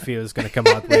Starfield is gonna come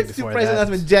out way It's before surprise that.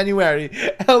 announcement January.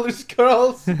 Elder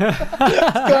Scrolls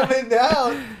coming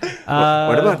down.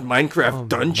 What about Minecraft Oh,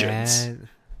 Dungeons? man.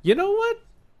 You know what?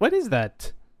 What is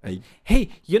that? I- Hey,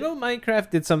 you know Minecraft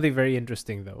did something very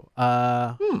interesting though.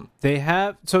 They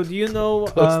have. So do you know?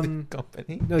 Close the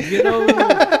company. No, do you know?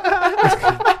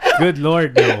 Good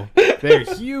lord, no! They're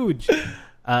huge.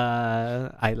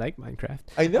 I like Minecraft.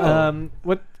 I know.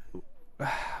 What?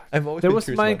 I've always There been was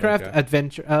curious about Minecraft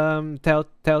Adventure.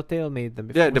 Telltale made them.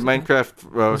 Before, Yeah, the was it?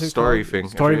 Minecraft What's it story called? thing.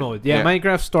 Story mode. Yeah,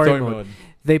 Minecraft story mode.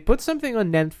 They put something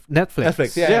on Netflix.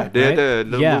 Netflix, yeah. Yeah, they had Right? a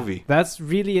little movie. That's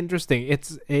really interesting.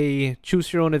 It's a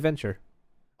choose your own adventure.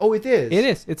 Oh, it is. It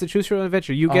is. It's a choose your own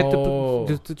adventure. You get Oh.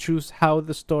 to choose how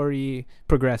the story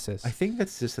progresses. I think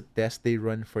that's just a test they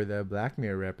run for the Black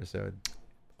Mirror episode.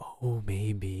 Oh,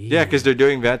 maybe. Yeah, because they're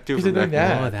doing that too. 'Cause for they're doing Black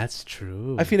Mirror. that. Oh, that's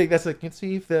true. I feel like that's like, let's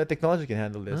see if the technology can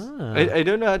handle this. Ah. I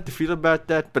don't know how to feel about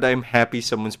that, but I'm happy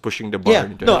someone's pushing the bar. Yeah,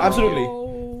 in no, terms of- absolutely.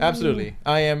 Oh. Absolutely.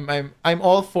 I'm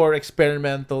all for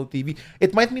experimental TV.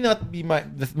 It might not be my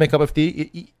cup of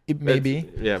tea. It may be.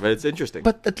 Yeah, but it's interesting.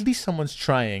 But at least someone's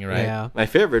trying, right? Yeah. My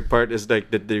favorite part is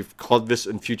like that they've called this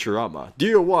in Futurama. Do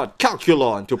you want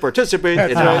Calculon to participate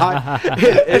in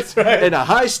a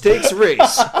high stakes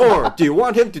race, or do you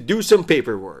want him to do some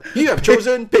paperwork? You have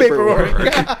chosen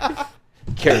paperwork.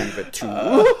 Carry the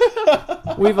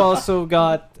two. We've also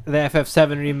got the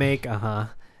FF7 remake.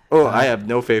 Oh, I have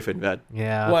no faith in that.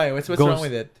 Yeah. Why? What's Ghost- wrong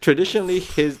with it? Traditionally,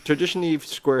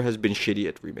 Square has been shitty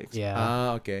at remakes. Yeah.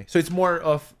 Ah, okay. So it's more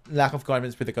of lack of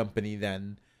confidence with the company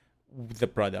than the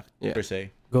product per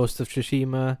se. Ghost of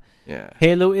Tsushima. Yeah.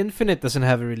 Halo Infinite doesn't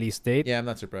have a release date. Yeah, I'm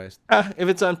not surprised. If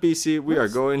it's on PC, we are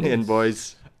going in,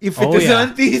 boys. If Oh, it is yeah.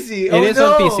 on PC, It is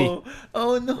on PC.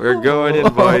 Oh no, We're going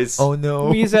in, boys. Oh no.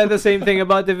 We said the same thing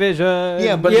about Division.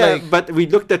 Yeah, but yeah, like, but we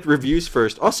looked at reviews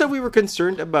first. Also, we were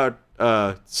concerned about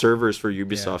servers for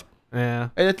Ubisoft. Yeah.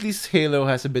 and at least Halo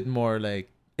has a bit more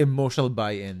like emotional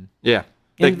buy-in. Yeah,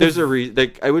 In like there's a reason.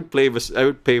 Like I would pay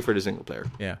for the single player.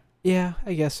 Yeah. Yeah,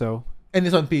 I guess so. And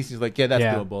it's on PC. It's like, yeah, that's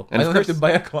Yeah. doable. And I of don't have to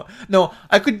course- buy a No,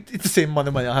 I could. It's the same amount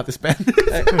of money I'll have to spend.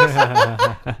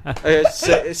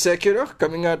 Sekiro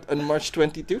coming out on March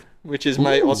 22, which is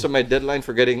also my deadline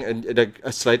for getting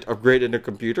a slight upgrade in the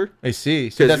computer. I see.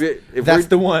 So 'Cause that's, if we're-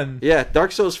 the one. Yeah,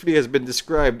 Dark Souls 3 has been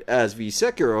described as the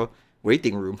Sekiro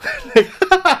waiting room.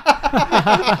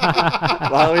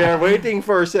 While we are waiting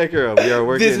for Sekiro, we are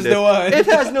working. This is the one. It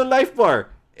has no life bar.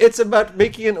 It's about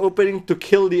making an opening to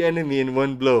kill the enemy in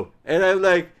one blow. And I'm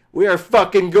like, we are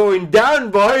fucking going down,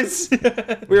 boys.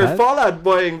 We are Fallout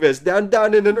boying this down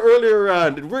in an earlier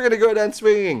round, and we're gonna go down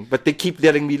swinging. But they keep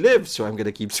letting me live, so I'm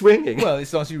gonna keep swinging. Well,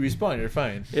 as long as you respawn, you're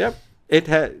fine. Yep. It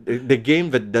had the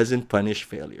game that doesn't punish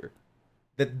failure.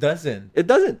 That doesn't. It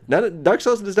doesn't. Dark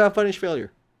Souls does not punish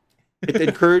failure. It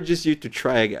encourages you to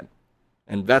try again,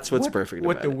 and that's what's perfect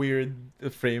What about a it. weird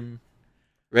frame.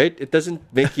 Right? It doesn't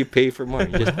make you pay for more.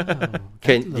 You just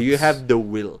do you have the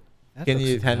will? Can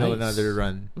you handle another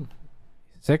run?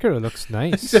 Sekiro looks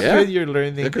nice. Except Yeah. when you're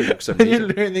learning. Sekiro looks When you're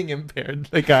amazing. learning impaired,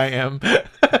 like I am.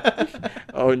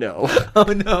 Oh no. Oh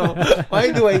no!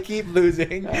 Why do I keep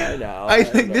losing? I know. I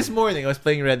think this morning I was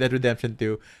playing Red Dead Redemption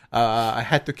 2. I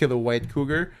had to kill a white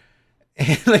cougar.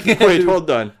 And like, I had Wait, to-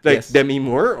 hold on. Like Yes. Demi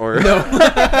Moore or No.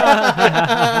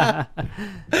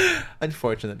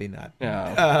 Unfortunately not.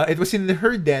 No. It was in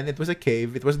her den. It was a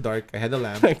cave. It was dark. I had a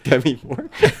lamp. like Demi Moore?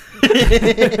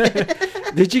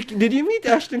 Did you meet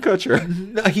Ashton Kutcher?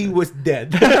 No, he was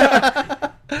dead.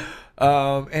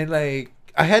 And like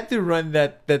I had to run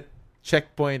that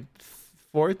checkpoint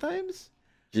 4 times.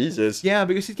 Jesus. Yeah,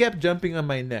 because he kept jumping on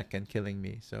my neck and killing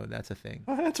me. So that's a thing.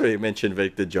 Oh, that's why you mentioned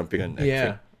like the jumping on neck Yeah.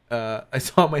 thing. I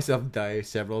saw myself die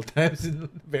several times in a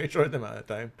very short amount of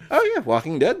time. Oh yeah,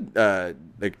 Walking Dead.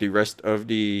 Like the rest of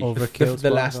the Overkill.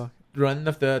 The last run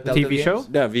of the TV Telltale show? games.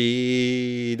 no,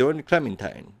 the one in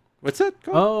Clementine. What's that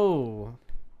called? Oh,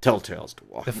 Telltales to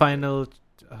Walking the final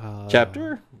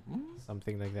chapter.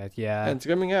 something like that. Yeah. It's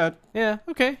coming out. Yeah.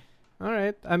 Okay. All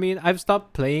right. I mean, I've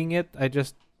stopped playing it. I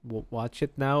just watch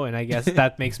it now, and I guess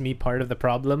that makes me part of the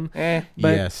problem. But-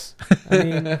 Yes. I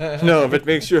mean, No, if it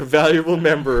makes you a valuable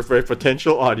member for a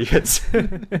potential audience.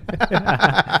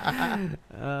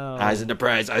 Eyes on the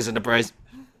prize. Eyes on the prize.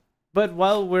 but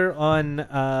while we're on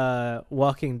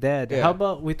Walking Dead, Yeah. how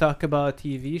about we talk about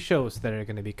TV shows that are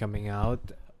going to be coming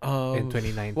out in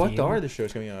 2019? What are the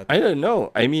shows coming out? I don't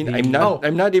know. I mean, I'm Oh.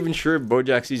 not even sure if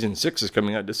BoJack season 6 is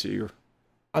coming out this year.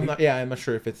 I'm not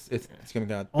sure if it's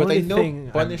coming out. But Only I know thing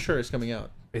Punisher is coming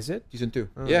out. Is it? Season 2.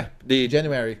 Yeah, the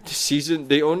January. season,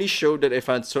 the only show that I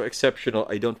found so exceptional,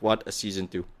 I don't want a season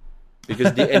 2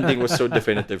 because the ending was so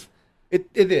definitive. It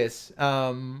is.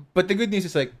 But the good news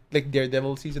is like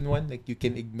Daredevil season 1, like you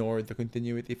can ignore the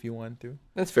continuity if you want to.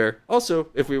 That's fair. Also,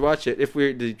 if we watch it, if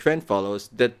the trend follows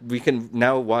that we can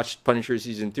now watch Punisher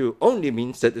season 2, only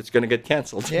means that it's gonna get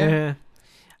canceled. Yeah.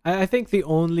 I think the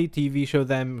only TV show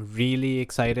that I'm really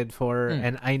excited for,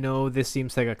 and I know this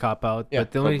seems like a cop out, Yeah.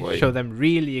 but the only boy. show that I'm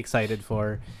really excited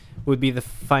for would be the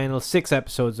final 6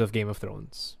 episodes of Game of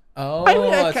Thrones. Oh, I mean,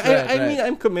 that's right, I mean,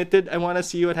 I'm committed. I want to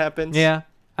see what happens. Yeah.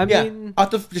 I yeah, mean,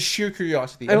 out of the sheer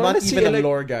curiosity. I I'm wanna not see even it, a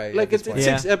lore guy. Like at it's this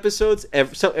in point. 6 episodes.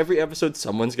 So every episode,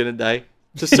 someone's gonna die.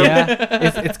 Just so yeah,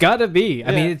 it's gotta be.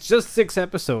 I mean, Yeah. it's just 6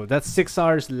 episodes. That's 6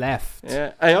 hours left.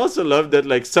 Yeah, I also love that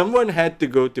like someone had to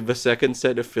go to the second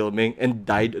set of filming and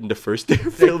died on the first day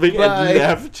of filming Bye. and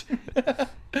left.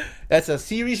 That's a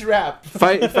series wrap.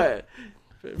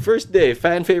 First day,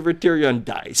 fan favorite Tyrion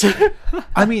dies.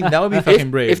 I mean, that would be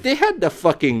fucking brave. If they had the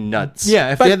fucking nuts.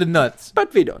 yeah, if but, they had the nuts.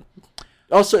 but we don't.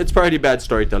 Also, it's probably bad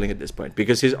storytelling at this point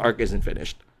because his arc isn't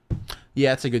finished.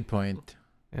 Yeah, that's a good point.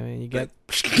 I mean, you get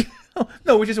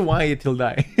No, which is why he'll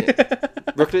die.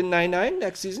 Brooklyn Nine-Nine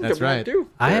next season. That's coming out right. too.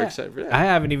 Very excited for that. I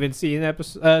haven't even seen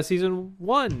season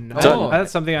 1. Oh.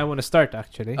 That's something I want to start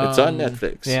actually. It's on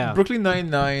Netflix. yeah. Brooklyn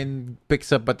Nine-Nine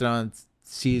picks up at around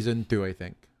season 2, I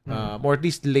think. Or at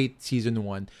least late season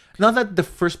 1. Not that the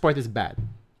first part is bad,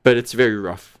 But it's very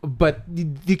rough. but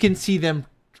you can see them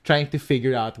trying to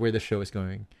figure out where the show is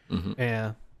going.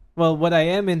 Yeah. Well, what I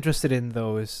am interested in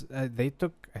though is they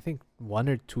took, I think, 1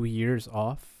 or 2 years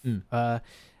off.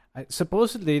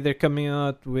 Supposedly they're coming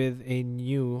out with a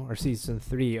new or season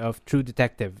 3 of True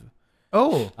Detective.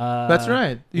 Oh, that's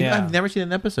right. yeah. I've never seen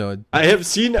an episode. I have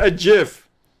seen a GIF.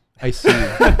 I see.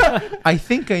 I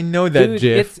think I know that Dude,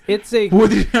 GIF. it's a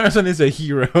Woody Harrelson is a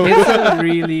hero. it's a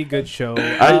really good show.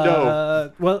 I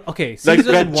know. Well, okay, Like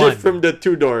season that 1. GIF from the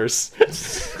Two Doors.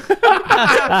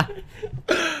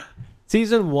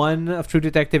 Season 1 of True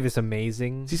Detective is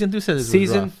amazing. Season 2 says it was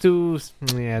Season rough. 2,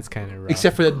 yeah, it's kind of rough.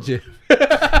 Except for that GIF.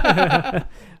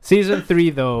 Season 3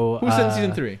 though. Who's in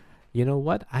season 3? You know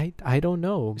what? I don't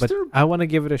know, Is but there- I want to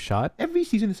give it a shot. Every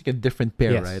season is like a different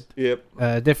pair, Yes. right?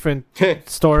 Yep. Different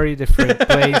story, different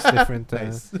place, different.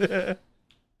 Nice.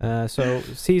 So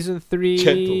season 3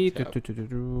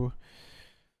 Gentle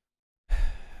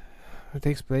it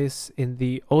takes place in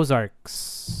the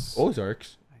Ozarks.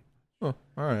 Ozarks. Oh,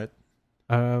 all right.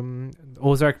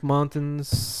 Ozark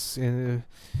Mountains in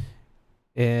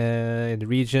the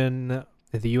region,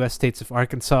 in the U.S. states of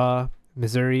Arkansas,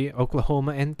 Missouri,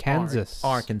 Oklahoma, and Kansas.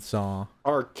 Arkansas.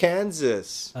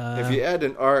 Arkansas. If you add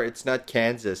an R, it's not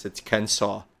Kansas, it's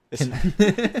Kansas.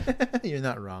 You're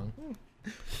not wrong.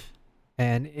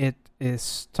 And it is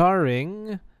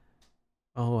starring.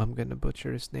 Oh, I'm gonna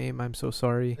butcher his name. I'm so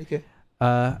sorry. Okay.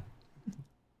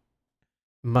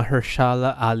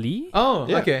 Mahershala Ali. Oh,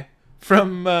 Yeah. okay.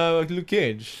 From Luke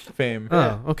Cage fame.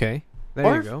 Oh, okay.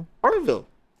 There you go. Orville.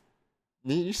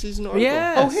 New season Orville.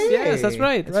 Yes, hey. yes, that's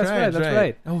right. That's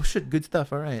right. Oh shit, good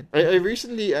stuff. All right. I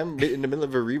recently am in the middle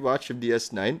of a rewatch of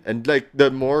DS9, and like the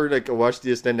more like I watch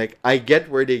DS9, like I get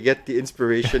where they get the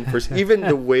inspiration for even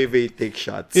the way they take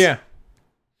shots. Yeah.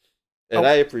 And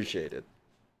I appreciate it.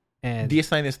 And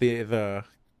DS9 is the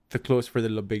close for the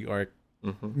big arc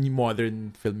Mm-hmm.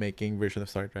 modern filmmaking version of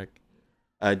Star Trek.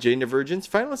 Jane the Virgin's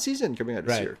final season coming out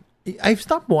this Right. year. I've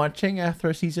stopped watching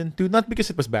after season 2, not because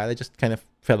it was bad. I just kind of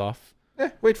fell off.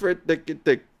 Wait for it.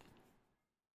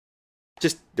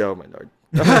 Just oh my lord.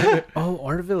 oh,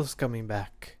 Orville's coming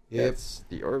back. It's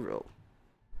the Orville.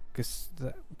 Because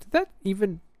did that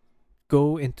even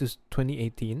go into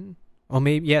 2018? Or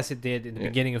maybe yes, it did in the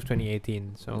beginning of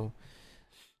 2018. So,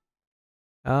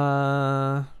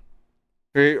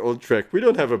 Very old Trek. We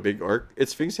don't have a big arc.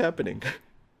 It's things happening.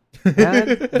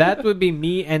 that would be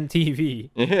me and TV.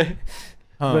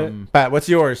 Pat, what's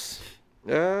yours?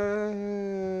 What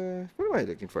am I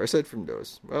looking for aside from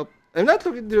those? Well, I'm not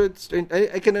looking toward.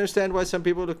 I can understand why some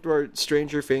people look toward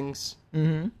Stranger Things.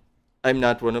 Mm-hmm. I'm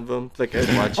not one of them. Like I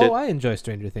watch it. I enjoy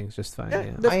Stranger Things just fine.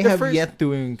 Yeah, Yeah. I have yet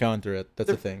to encounter it. That's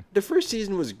the thing. The first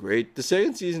season was great. The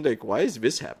second season, like, why is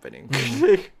this happening?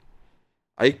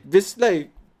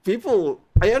 People.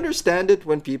 I understand it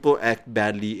when people act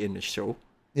badly in a show.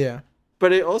 Yeah.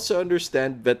 But I also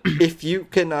understand that if you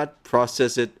cannot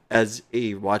process it as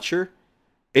a watcher,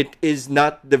 it is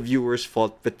not the viewer's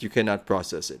fault that you cannot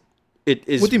process it. It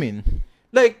is. What do you mean?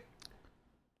 Like,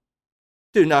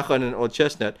 to knock on an old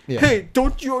chestnut. Yeah. Hey,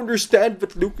 don't you understand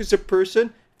that Luke is a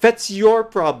person? That's your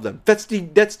problem. That's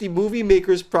the movie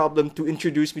maker's problem to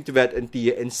introduce me to that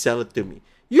idea and sell it to me.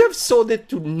 You have sold it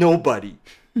to nobody.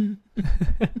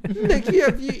 Like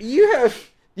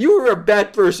you were a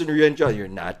bad person, Rian John. You're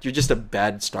not. You're just a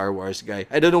bad Star Wars guy.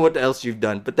 I don't know what else you've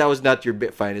done, but that was not your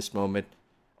finest moment.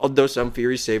 Although some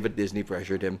theories say that Disney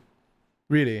pressured him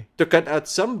Really? to cut out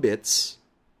some bits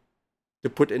to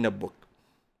put in a book.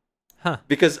 Huh.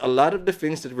 Because a lot of the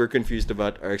things that we're confused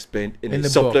about are explained in In a the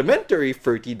book. supplementary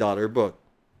 $30 book.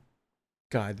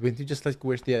 God, wouldn't you just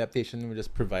where's the adaptation? We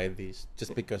just provide these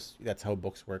just because that's how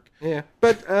books work. Yeah.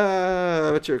 But,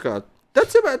 what's your call?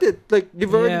 That's about it. Like,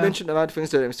 you've already Yeah. mentioned a lot of things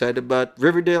that I'm excited about.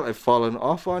 Riverdale, I've fallen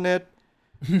off on it.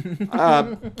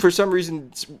 For some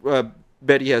reason,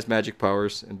 Betty has magic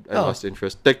powers, and I lost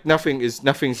interest. Like, nothing's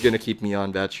gonna keep me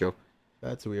on that show.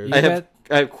 That's weird. You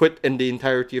I've quit in the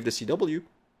entirety of the CW.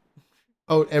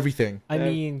 Oh, everything. I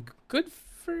mean, good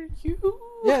for you.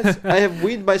 Yes, I have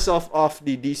weaned myself off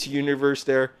the DC universe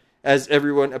there, as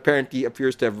everyone apparently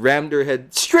appears to have rammed their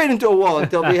head straight into a wall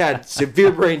until they had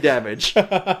severe brain damage.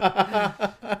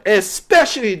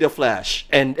 Especially the Flash,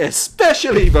 and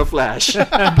especially the Flash.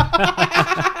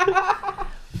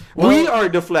 We are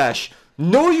the Flash.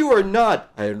 No, you are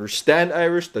not. I understand,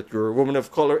 Iris, that you're a woman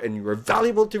of color and you are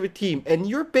valuable to the team, and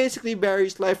you're basically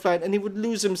Barry's lifeline, and he would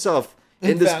lose himself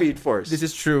in the fact, Speed Force. This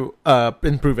is true.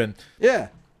 Been proven. Yeah.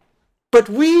 But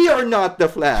we are not the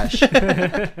Flash.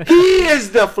 He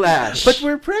is the Flash. But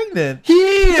we're pregnant. He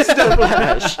is the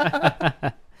Flash.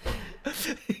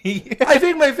 I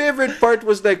think my favorite part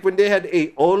was like when they had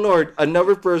oh Lord,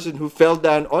 another person who fell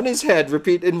down on his head,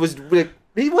 and was like,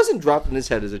 he wasn't dropped on his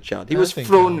head as a child. He was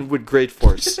thrown with great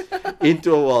force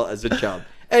into a wall as a child.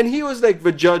 And he was like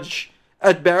the judge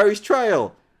at Barry's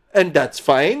trial. And that's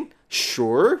fine.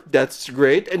 Sure, that's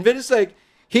great. And then it's like,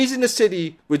 he's in a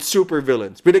city with super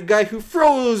villains, with a guy who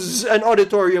froze an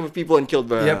auditorium of people and killed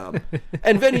them.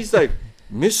 And then he's like,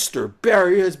 Mr.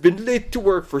 Barry has been late to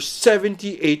work for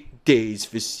 78 days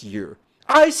this year.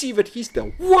 I see that he's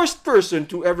the worst person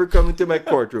to ever come into my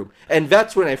courtroom. And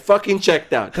that's when I fucking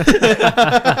checked out.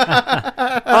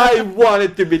 I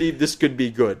wanted to believe this could be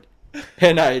good.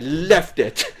 And I left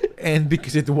it. And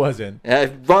because it wasn't. I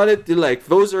wanted to, like,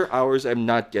 those are hours I'm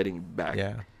not getting back.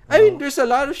 Yeah. I mean, there's a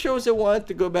lot of shows I wanted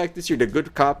to go back this year. The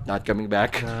Good Cop, not coming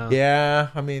back. No. Yeah,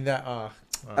 I mean that.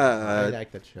 I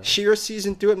like that show. Sheer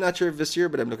season 2, I'm not sure if this year,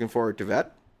 but I'm looking forward to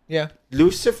that. Yeah.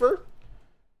 Lucifer,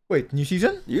 Wait, new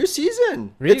season? new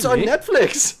season. Really? It's on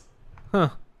Netflix. Huh.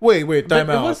 Wait, But time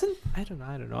it out. wasn't. I don't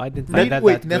know. I didn't find that.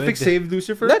 Wait, that Netflix good. saved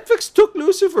Lucifer? Netflix took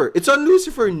Lucifer. It's on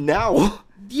Lucifer now.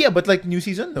 Yeah, but like new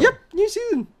season though. Yep, new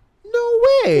season. No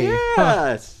way.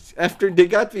 Yes. After they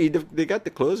got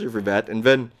the closer for that, and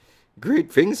then great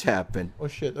things happened. Oh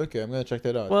shit. Okay, I'm gonna check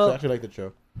that out. Well- I actually like the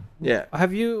show. Yeah.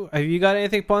 Have you got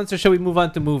anything, Pons, or shall we move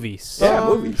on to movies? Yeah,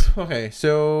 movies. Okay,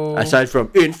 so Aside from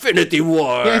Infinity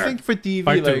War. yeah, I think for TV,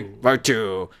 Part like 2. Part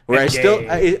 2. Where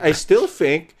I still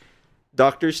think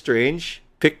Doctor Strange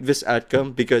picked this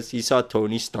outcome because he saw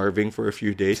Tony starving for a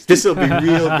few days. This will be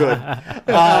real good.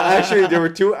 Actually, there were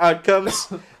 2 outcomes.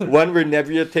 One where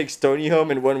Nebula takes Tony home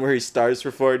and one where he starves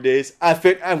for 4 days. I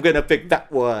think I'm going to pick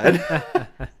that one.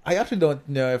 I actually don't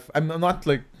know if I'm not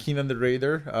like keen on the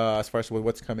radar as far as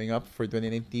what's coming up for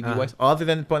 2019 TV wise, other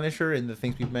than Punisher and the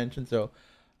things we've mentioned. So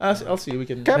I'll see. We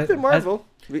can Captain Marvel.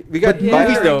 We got But movies,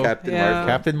 Fire though. Captain Yeah. Marvel.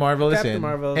 Captain Marvel is Captain in,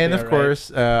 Marvel, and yeah, of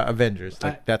course Avengers.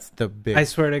 Like that's the big. I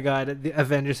swear to God, the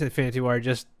Avengers: Infinity War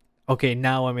just okay.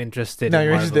 Now I'm interested. Now in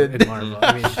you're Marvel, interested. in Marvel.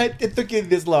 I mean, it took you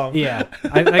this long. yeah,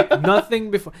 I like nothing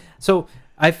before. So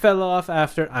I fell off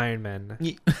after Iron Man.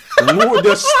 Ooh,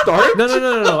 the start?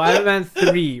 No. Iron Man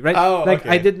 3, right? Oh, like okay.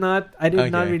 I did not Okay.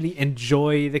 really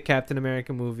enjoy the Captain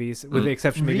America movies, with the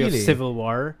exception maybe Really? of Civil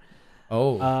War.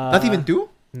 Oh, not even 2?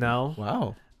 No.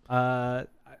 Wow.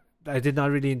 I did not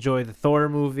really enjoy the Thor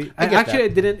movie. I get that. I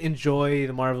didn't enjoy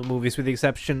the Marvel movies with the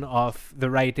exception of the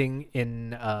writing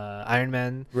in Iron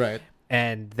Man. Right.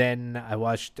 And then I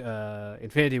watched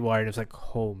Infinity War and it was like,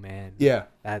 oh man, Yeah.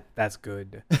 that's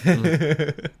good.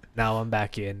 Now I'm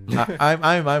back in.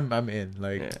 I'm in.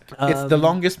 Like Yeah. it's the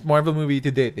longest Marvel movie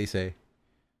to date. They say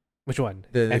Which one?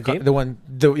 the Endgame?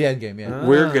 Endgame. Yeah.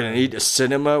 We're going to need a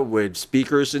cinema with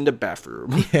speakers in the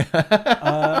bathroom.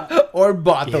 Or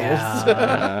bottles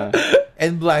Yeah.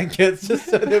 and blankets just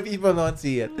so the people don't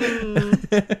see it.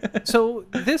 So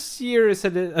this year is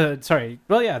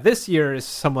this year is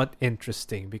somewhat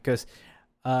interesting because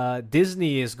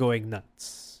Disney is going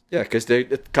nuts. Yeah, because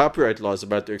the copyright law is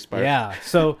about to expire. Yeah.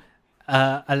 So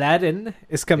Aladdin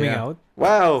is coming Yeah. out.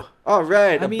 Wow. All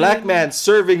right. I A black mean- man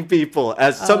serving people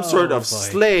as some sort Oh, of boy.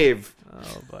 slave.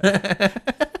 Oh boy.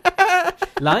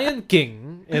 Lion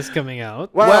King is coming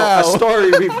out. Wow, Wow. a story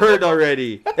we've heard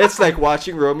already. It's like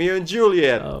watching Romeo and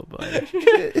Juliet. Oh boy.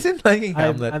 Isn't liking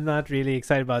I'm Hamlet? not really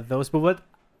excited about those, but what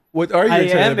What are you I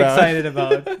excited am about? excited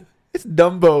about. It's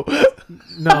Dumbo.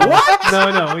 No. What?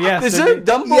 No. Yes. Is there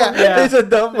Dumbo? Yeah, there's a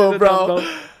Dumbo, The bro. Dumbo.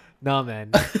 No,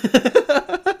 man.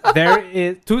 There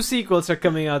is 2 sequels are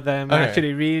coming out that I'm Okay.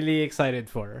 actually really excited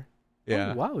for.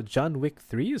 Yeah. Oh, wow, John Wick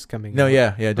 3 is coming No, out.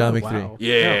 yeah, John Oh, Wick wow. 3.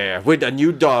 Yeah, with a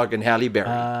new dog and Halle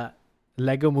Berry.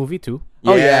 Lego Movie 2.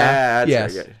 Oh, yeah. That's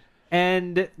Yes. right, yeah.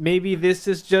 And maybe this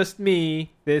is just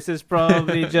me. This is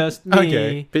probably just me.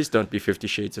 Okay. Please don't be 50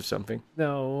 Shades of something.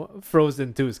 No,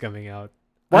 Frozen 2 is coming out.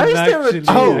 Why I'm is there a actually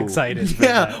 2? excited for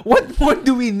Yeah, that. what more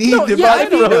do we need No, to yeah, buy I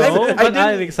mean, Frozen? No, I but didn't-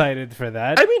 I'm excited for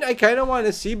that. I mean, I kind of want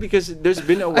to see because there's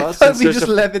been a I while thought since we there's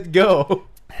just a... let it go.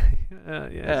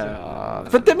 Yeah.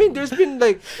 But I mean, there's been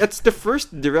like... It's the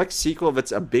first direct sequel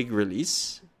that's a big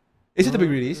release. Is it a big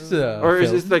release? Is it a Or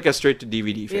is film? it like a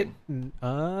straight-to-DVD It, thing?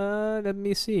 let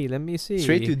me see.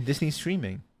 straight to Disney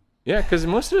streaming? Yeah, because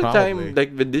most of the Probably. time,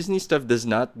 like, the Disney stuff does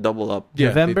not double up. Yeah,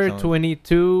 November they don't.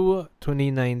 22,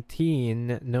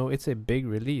 2019. No, it's a big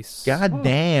release. God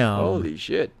damn. Holy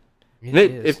shit.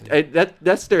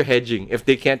 That's their hedging. If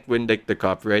they can't win like the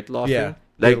copyright law Yeah.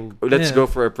 thing, like let's Yeah. go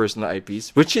for our personal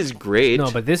IPs, which is great. No,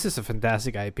 but this is a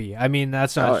fantastic IP. I mean,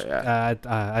 that's not. Oh, yeah.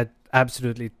 I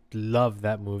absolutely love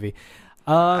that movie.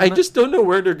 I just don't know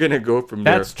where they're gonna go from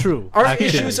there. That's true. Our actually.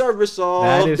 issues are That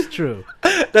resolved. is true.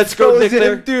 Let's go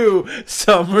Frozen 2.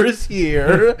 Summer's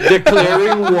here.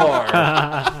 declaring war.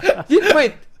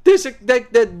 Wait, there's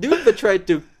that dude that tried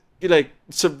to like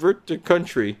subvert the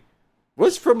country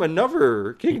was from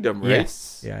another kingdom, right?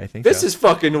 Yes. Yeah, I think This so. is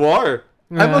fucking war.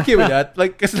 I'm okay with that.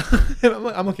 Like,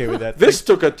 I'm okay with that. This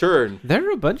took a turn. There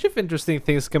are a bunch of interesting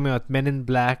things coming out. Men in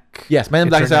Black. Yes, Men in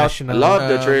Black is out. I love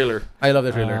the trailer. I love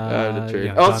the trailer. The trailer.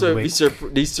 yeah, Also, John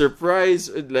Wick. the surprise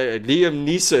Liam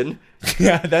Neeson.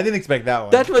 Yeah, I didn't expect that one.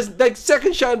 That was like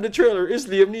second shot of the trailer is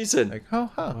Liam Neeson. Like,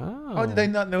 how Wow. did I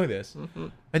not know this?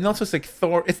 And also, it's like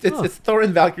Thor. It's Thor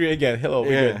and Valkyrie again. Hello,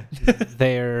 we're Yeah. good.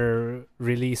 They're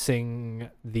releasing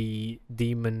the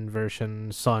demon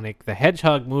version Sonic the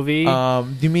Hedgehog movie. Do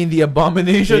you mean the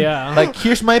Abomination? Yeah. Like,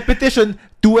 here's my petition: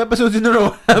 2 episodes in a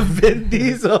row have Vin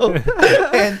Diesel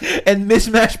and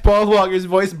mismatch Paul Walker's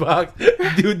voice box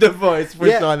do the voice for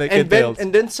Sonic and Tails.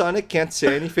 And then Sonic can't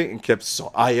say anything and kept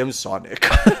I am Sonic.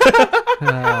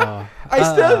 Oh. I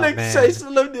still Oh, man. I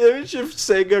still love the image of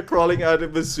Sega crawling out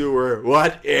of the sewer.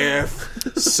 What if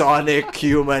Sonic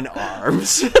human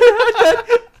arms?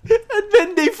 And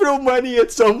then they throw money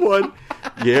at someone.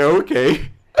 Yeah, okay.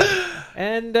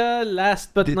 And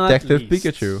last but Detective not least,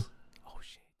 Pikachu. Oh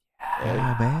shit!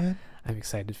 Oh man. I'm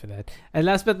excited for that. And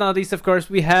last but not least, of course,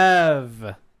 we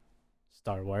have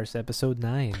Star Wars Episode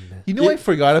 9. You know, I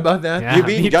forgot about that. Yeah. You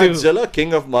mean me too. Godzilla,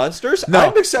 King of Monsters? No.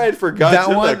 I'm excited for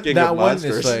Godzilla, King that of one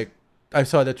Monsters. is like, I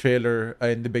saw the trailer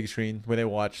in the big screen when I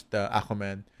watched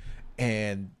Aquaman,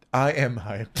 and I am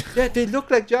hyped. yeah, they look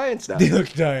like giants now. They look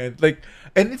giant. Like,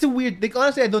 and it's a weird. Like,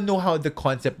 honestly, I don't know how the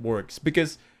concept works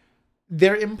because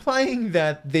they're implying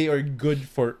that they are good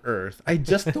for Earth. I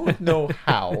just don't know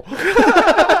how.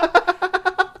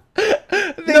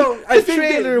 No, I the think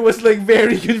trailer was like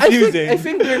very confusing. I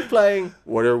think they're implying,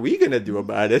 what are we gonna do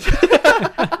about it?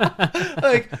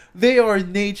 Like, they are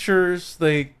nature's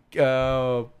like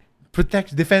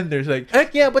protect defenders. Like,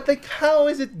 yeah, but like, how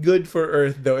is it good for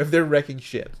Earth though if they're wrecking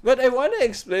shit? What I want to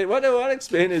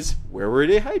explain is, where were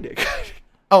they hiding?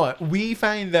 Oh, we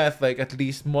find that like at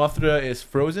least Mothra is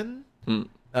frozen, in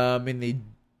a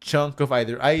chunk of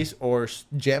either ice or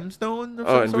gemstone. Of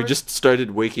some And we sort. just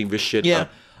started waking this shit Yeah.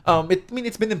 up.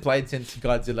 It's been implied since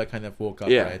Godzilla kind of woke up,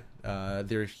 Yeah. right?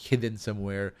 They're hidden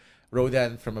somewhere.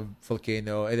 Rodan from a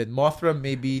volcano, and then Mothra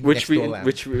maybe Which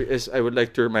is, I would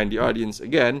like to remind the audience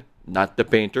again, not the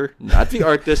painter, not the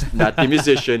artist, not the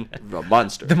musician, the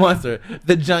monster. the monster,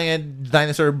 the giant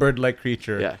dinosaur bird-like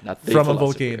creature, Yeah, not the from a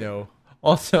philosopher. volcano.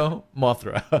 Also,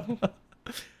 Mothra.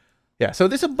 Yeah, so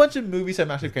there's a bunch of movies I'm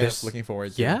actually kind of looking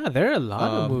forward to. Yeah, there are a lot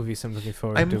of movies I'm looking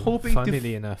forward I'm to. hoping to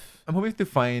funnily enough. I'm hoping to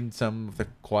find some of the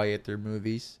quieter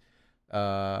movies.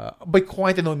 By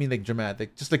quiet, I don't mean like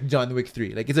dramatic. Just like John Wick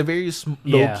 3. Like, it's a very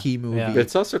low-key movie. yeah.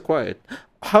 It's also quiet.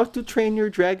 How to Train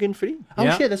Your Dragon 3. Oh,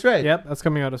 Yeah. shit, that's right. Yep, that's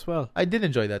coming out as well. I did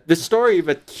enjoy that. The story,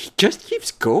 but just keeps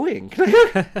going.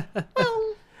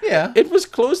 Well, yeah. It was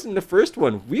closed in the first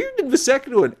one, weird in the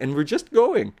second one, and we're just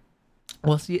going.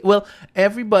 We'll see. Well,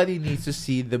 everybody needs to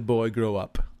see the boy grow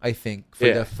up. I think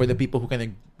for the people who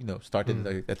kind of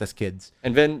started as kids.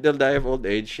 And then they'll die of old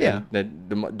age. Yeah. And then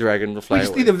the dragon will We fly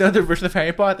just away. need another version of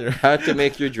Harry Potter. How to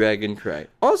Make Your Dragon Cry.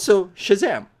 Also,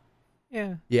 Shazam.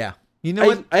 Yeah. Yeah. You know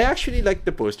what? I actually like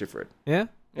the poster for it. Yeah?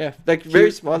 Yeah, like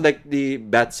very small, like the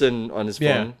Batson on his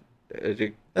Yeah. phone.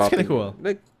 That's kinda cool.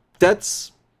 Like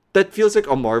that feels like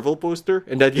a Marvel poster,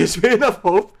 and that gives me enough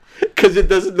hope because it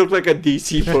doesn't look like a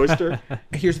DC poster.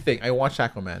 Here's the thing. I watched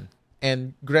Aquaman,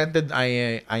 and granted,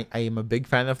 I am a big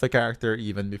fan of the character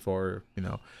even before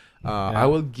I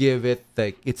will give it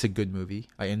like it's a good movie.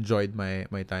 I enjoyed my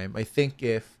time. I think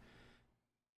if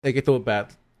like I told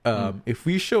Pat, if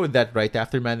we showed that right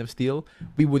after Man of Steel,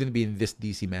 we wouldn't be in this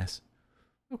DC mess.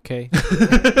 Okay.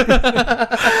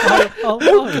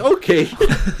 Okay.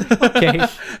 Okay.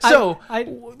 So, I-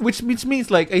 which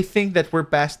means like I think that we're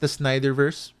past the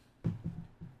Snyderverse.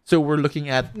 So we're looking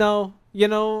at. No,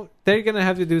 they're gonna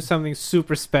have to do something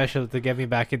super special to get me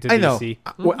back into I know. DC.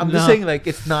 I'm just saying like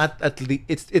it's not at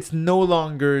least it's no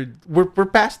longer we're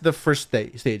past the first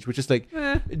stage, which is like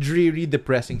dreary,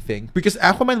 depressing thing because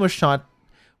Aquaman was shot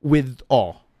with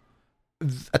awe.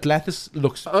 Atlantis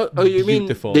looks You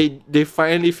beautiful. mean they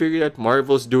finally figured out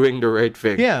Marvel's doing the right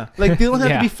thing? Yeah, like they don't have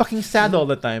Yeah. to be fucking sad all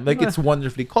the time. Like it's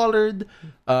wonderfully colored.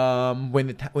 When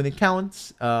it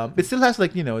counts, it still has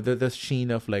like the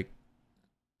sheen of like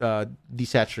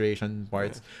desaturation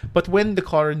parts. But when the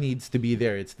color needs to be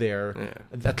there, it's there.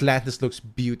 Yeah. Atlantis looks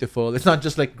beautiful. It's not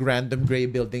just like random gray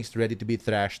buildings ready to be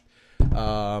thrashed.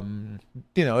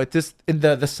 It just in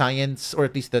the science, or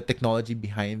at least the technology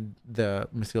behind the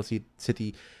Mystical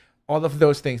City, all of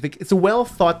those things. Like, it's a well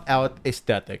thought out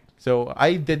aesthetic. So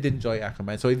I did enjoy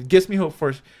Aquaman. So it gives me hope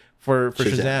for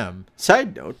Shazam.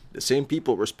 Side note: the same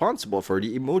people responsible for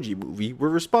the Emoji Movie were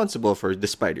responsible for the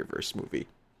Spider-Verse movie.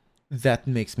 That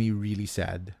makes me really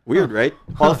sad. Weird, right?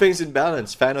 All things in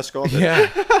balance. Thanos called it. Yeah.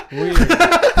 Weird.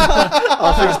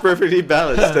 All things perfectly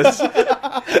balanced. That's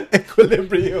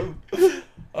Equilibrium.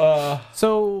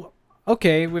 So,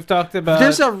 okay, we've talked about...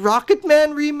 There's a Rocket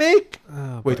Man remake.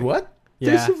 Oh, Wait, boy. what?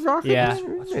 Yeah. There's a Rocket Yeah. Man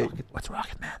remake. What's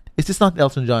Rocket Man? Is this not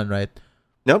Elton John, right?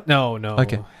 Nope. No.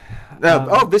 Okay.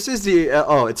 This is the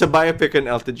it's a biopic on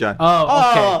Elton John. Oh,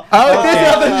 okay. Oh, it is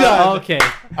Elton John. Okay.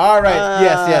 All right.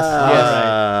 Yes.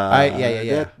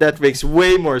 Yeah. That makes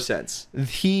way more sense.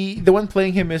 The one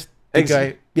playing him is the Eggsy.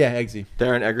 guy. Yeah, Eggsy.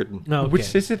 Darren Egerton. No, okay.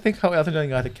 Which is, I think, how Elton John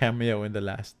got a cameo in the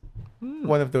last.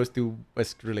 One of those two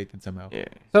was related somehow. Yeah.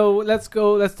 So let's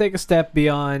take a step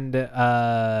beyond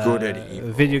Good and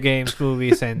evil. video games,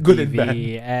 movies, and Good and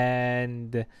TV,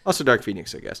 and Also Dark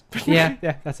Phoenix, I guess. yeah,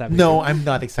 that's happening. No, I'm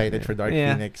not excited for Dark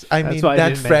Yeah. Phoenix. I That's mean, why I that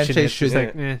didn't mention franchise it. should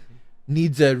It's like,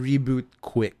 needs a reboot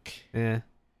quick. yeah.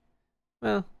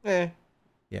 Well, I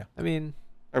I mean,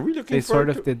 Are we looking they sort forward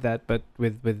of to... did that, but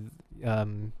with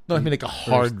No, I mean like a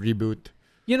hard reboot.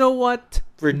 You know what?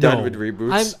 We're done with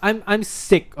reboots. I'm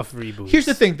sick of reboots. Here's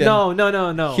the thing, then.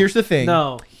 No. Here's the thing.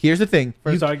 No. Here's the thing.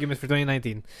 First argument for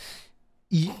 2019.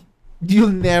 You'll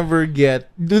never get.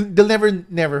 They'll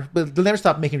never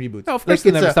stop making reboots. No, of course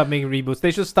they'll never stop making reboots.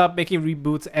 They should stop making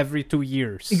reboots every 2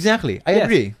 years. Exactly. I Yes.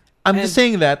 agree. I'm just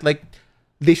saying that, like,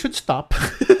 they should stop.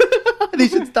 They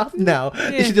should stop now.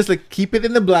 They should just, like, keep it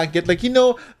in the blanket. Like,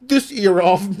 this era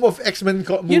of X-Men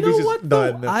movies You know what? is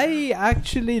Though? done. I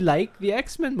actually like the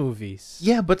X-Men movies.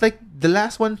 Yeah, but, like, the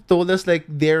last one told us, like,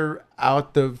 they're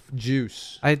out of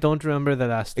juice. I don't remember the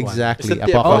last one. Exactly. Is it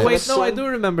the Oh Apocalypse. wait, no, I do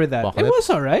remember that. Apocalypse? It was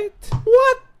alright.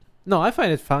 What? No, I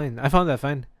find it fine. I found that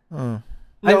fine. Oh.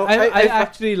 No, I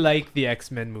actually like the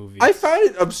X-Men movies. I find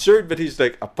it absurd that he's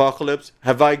like, Apocalypse,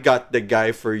 have I got the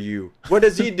guy for you? What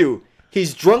does he do?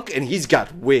 He's drunk and he's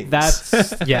got wings. That's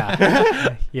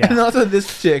yeah. And also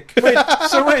this chick. Wait,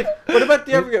 what about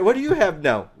the other guy? What do you have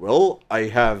now? Well, I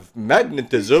have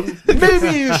magnetism.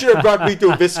 Maybe you should have brought me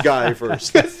to this guy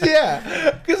first.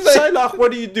 Yeah. Because, like, Psylocke,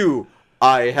 what do?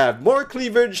 I have more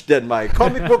cleavage than my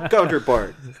comic book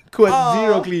counterpart.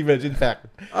 zero cleavage, in fact.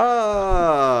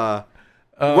 Why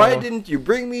didn't you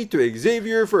bring me to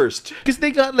Xavier first? Because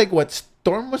they got, like, what?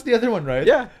 Storm was the other one, right?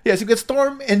 Yeah. Yeah, so you got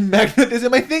Storm and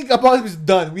Magnetism. I think Apocalypse is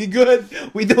done. We good.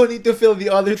 We don't need to fill the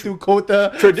other two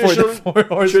quota for the Four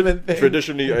Horsemen thing.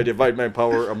 Traditionally, I divide my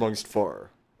power amongst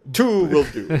 4. 2 will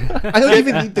do. I don't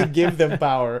even need to give them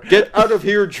power. Get out of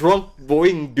here, drunk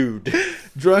boing dude.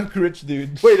 Drunk rich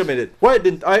dude. Wait a minute. Why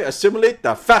didn't I assimilate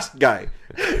the fast guy?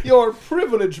 You're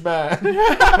privileged, man.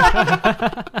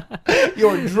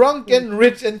 You're drunk and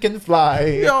rich and can fly.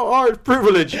 You are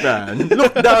privileged, man.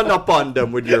 Look down upon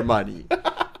them with your money.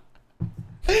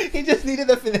 He just needed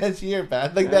a financier,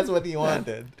 man. Like, that's what he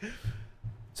wanted.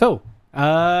 So,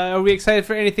 are we excited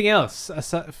for anything else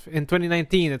in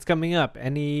 2019 that's coming up?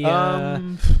 Any?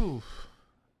 Downton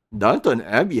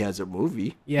Abbey has a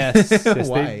movie. Yes, yes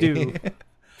Why? they do.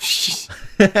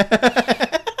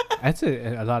 That's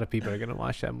a lot of people are gonna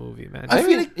watch that movie, man. I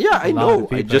feel like, yeah, I A lot know. of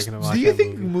people I are just gonna watch do you that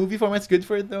think movie. movie format's good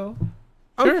for it, though?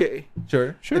 okay.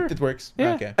 Sure. Sure. It works.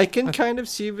 Yeah. Okay. I can kind of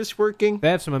see this working. They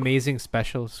have some amazing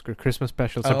specials, Christmas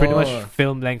specials. So pretty much Oh.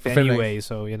 film length Film length. anyway.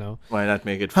 So Why not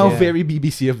make it How full? very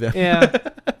BBC of them. yeah.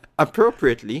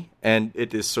 Appropriately, and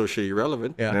it is socially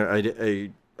relevant. Yeah.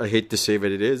 I hate to say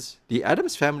that it is. The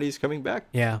Addams Family is coming back.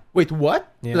 Yeah. Wait,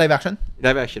 what? Yeah. Live action?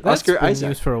 Live action. That's Oscar been Isaac.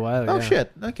 news for a while. Oh yeah.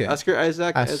 shit. Okay. Oscar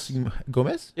Isaac as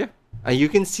Gomez? yeah. And you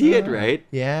can see it, right?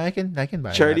 Yeah, I can buy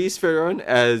Charlize Theron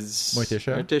as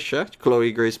Morticia.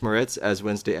 Chloe Grace Moretz as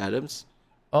Wednesday Addams.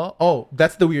 that. Oh,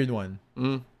 that's the weird one.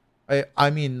 Mm. I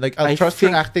mean, like, I'll I trust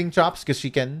think- her acting chops because she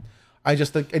can. I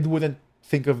just, like, I wouldn't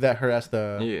think of her as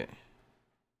the Yeah.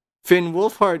 Finn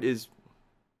Wolfhard is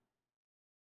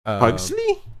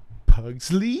Pugsley?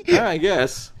 Pugsley. Yeah, I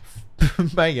guess.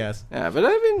 I guess. Yeah, but I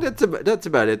mean that's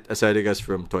about it. Aside, I guess,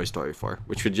 from Toy Story 4,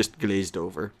 which was just glazed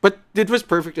over. But it was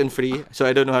perfect and free, so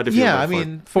I don't know how to feel. Yeah, I about 4.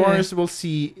 mean, 4 we'll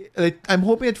see. Like, I'm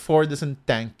hoping that 4 doesn't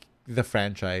tank the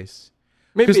franchise.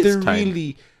 maybe Because it's time.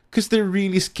 they're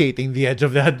really skating the edge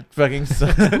of that fucking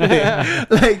thing.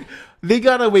 Like, they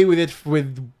got away with it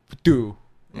with 2.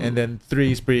 and then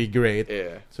 3 is pretty great.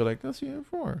 Yeah. So like, let's see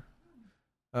 4.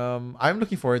 I'm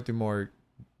looking forward to more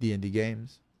D&D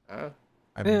games. I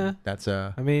mean, Yeah. that's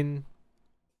I mean,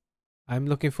 I'm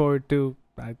looking forward to.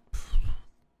 I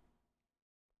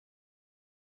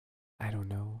don't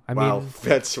know. I Wow, mean,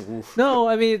 that's oof. no.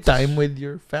 I mean, it's, time with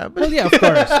your family. well, yeah, of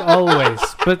course, always.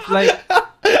 But like,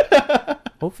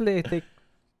 hopefully, I take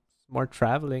more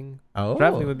traveling. Oh,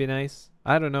 Traveling would be nice.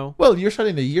 I don't know. well, you're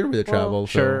starting the year with the travel. Well,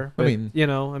 so, sure. I But, mean,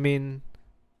 I mean,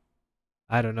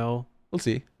 I don't know. we'll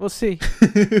see. We'll see.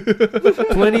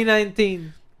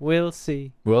 2019. We'll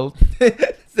see. Well,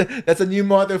 that's a new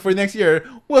motto for next year.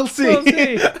 We'll see. We'll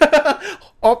see.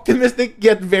 Optimistic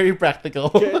yet very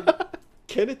practical.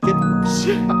 Can it get worse?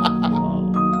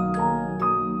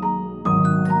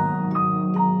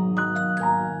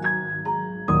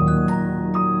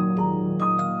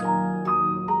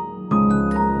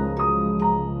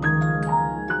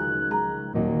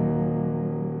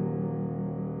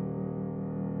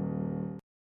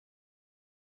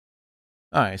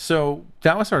 All right, so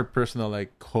that was our personal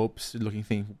like hopes, looking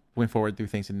forward to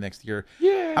things in the next year.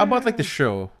 Yeah. How about like the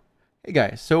show? Hey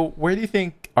guys, so where do you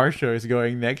think our show is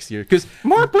going next year? Because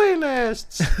More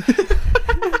playlists.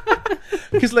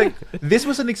 like this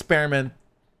was an experiment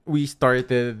we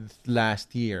started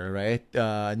last year, right?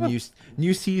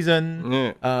 New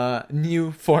season, Yeah.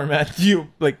 new format, new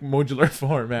like modular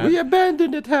format. We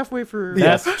abandoned it halfway through.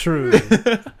 That's true.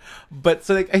 But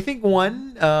so like I think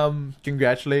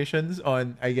congratulations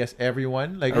on I guess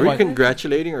everyone. Like Are we one-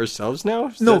 congratulating ourselves now?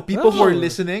 Is no that- people who are Oh.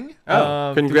 listening.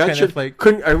 Oh, to kind of, like,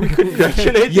 are we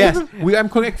congratulating? yes, them? I'm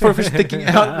correct for sticking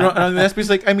out on this because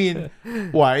like I mean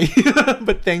why?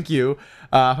 But thank you.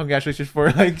 Congratulations for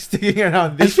like sticking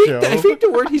around this show. I think the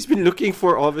word he's been looking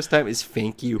for all this time is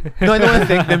thank you. No, I don't want to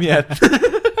thank them yet.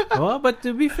 Well, but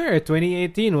to be fair,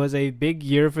 2018 was a big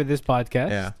year for this podcast.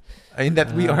 Yeah. In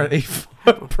that we are a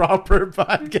proper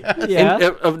podcast. Yeah. And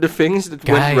of the things that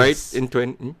went right Guys. in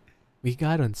 20... We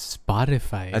got on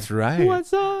Spotify. That's right.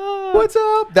 What's up? What's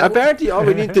up? Apparently, all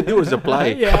we need to do is apply.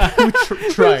 Yeah. We're We're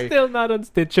try. still not on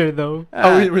Stitcher though.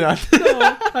 Oh, we're not.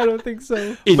 No, I don't think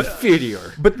so.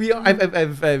 Inferior. But we are,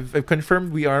 I've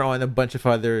confirmed we are on a bunch of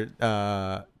other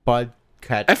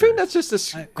podcatchers. I think that's just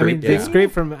a I mean, scrape. they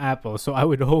scraped from Apple, so I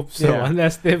would hope so, Yeah.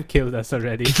 unless they've killed us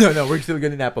already. no, we're still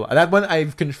good in Apple. That one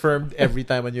I've confirmed every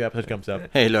time a new episode comes up.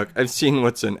 Hey, look, I've seen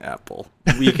what's in Apple.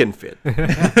 We can fit.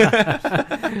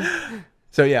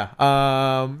 So yeah,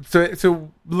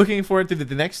 so looking forward to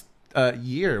the next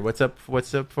year. What's up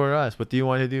for us? What do you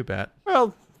want to do, Pat?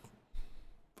 Well,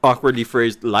 awkwardly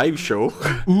phrased live show.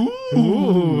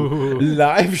 Ooh.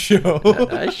 Live show.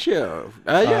 Live show.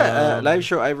 Live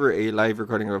show, either a live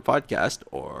recording of a podcast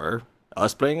or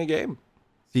us playing a game.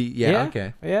 See, yeah,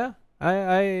 okay. Yeah.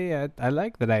 I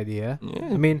like that idea. Yeah.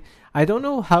 I mean, I don't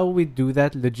know how we do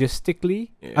that logistically,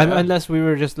 Yeah. unless we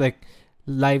were just like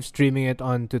live streaming it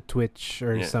onto Twitch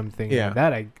or Yeah. something Yeah.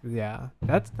 like that.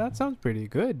 That sounds pretty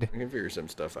good. We can figure some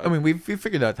stuff out. I mean, we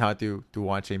figured out how to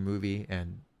watch a movie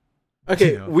and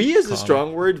okay, you know, we is a calm.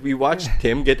 strong word. We watched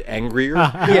Tim get angrier.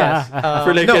 yes,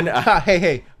 For like no, an-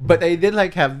 hey, but I did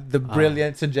like have the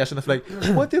brilliant suggestion of like,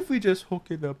 what if we just hook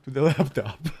it up to the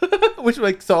laptop, which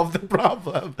like solve the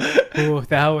problem. Oh,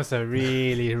 that was a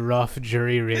really rough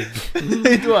jury rig.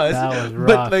 It was, That was but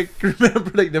rough. like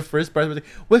remember like the first part was like,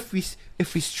 well,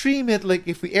 if we stream it, like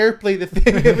if we airplay the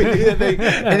thing, if we do the thing,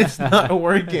 and it's not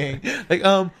working, like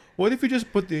what if we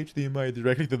just put the HDMI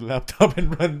directly to the laptop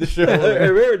and run the show? I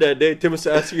remember that day Tim was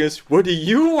asking us, what do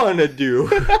you want to do?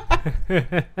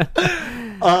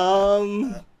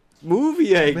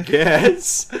 Movie, I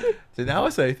guess. So that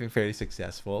was, I think, fairly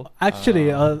successful.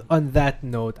 Actually, on that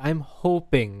note, I'm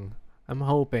thinking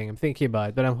about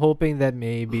it, but I'm hoping that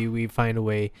maybe we find a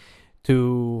way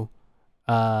to,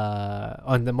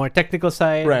 on the more technical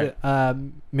side, Right.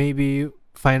 maybe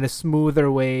find a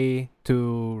smoother way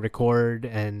to record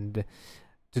and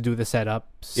to do the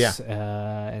setups, Yeah.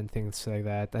 and things like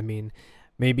that. I mean,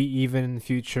 maybe even in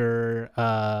future,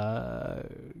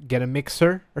 get a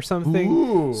mixer or something.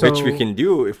 Ooh. So- Which we can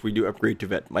do if we do upgrade to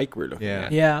that mic we're looking Yeah.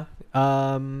 at. Yeah.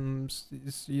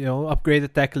 Upgrade the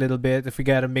tech a little bit. If we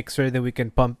got a mixer, then we can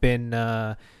pump in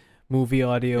movie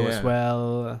audio as Yeah.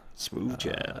 well. Smooth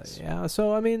jazz. Yeah.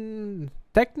 So I mean,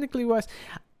 technically wise,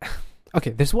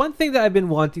 okay. There's one thing that I've been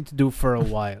wanting to do for a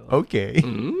while. Okay.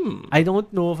 Mm. I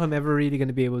don't know if I'm ever really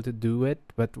gonna be able to do it,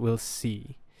 but we'll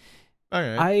see. All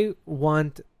right. I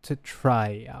want to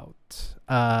try out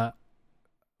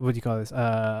what do you call this?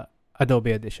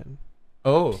 Adobe Audition.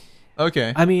 Oh,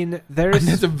 Okay. I mean, there's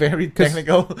That's a very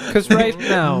technical, because right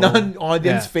now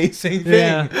non-audience facing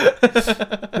thing.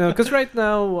 Yeah. No, because right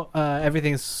now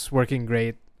everything's working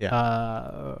great.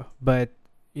 Yeah. But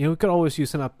we could always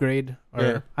use an upgrade, or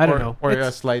Yeah. I don't know, or a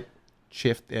It's- slight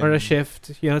shift, or a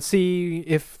shift. See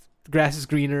if the grass is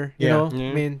greener. You Yeah. know, Yeah.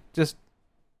 I mean, just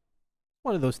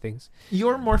one of those things.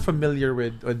 You're more familiar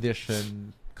with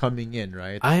Audition coming in,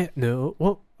 right? I know.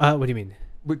 Well, what do you mean?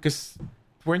 Because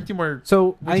weren't you more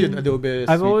So with your Adobe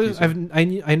I've Suite always user?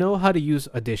 I know how to use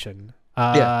Audition.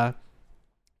 Yeah.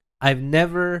 I've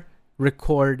never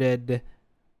recorded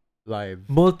live?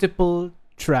 multiple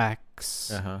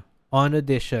tracks on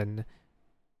Audition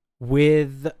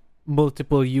with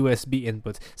multiple USB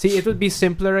inputs. See, it would be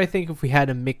simpler, I think, if we had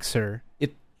a mixer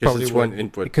Because Probably it's would. one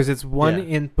input. because it's one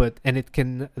Yeah. input and it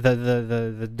can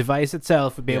the device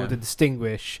itself would be able Yeah. to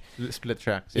distinguish. Split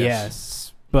tracks.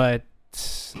 Yes, but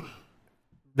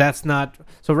that's not.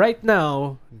 So right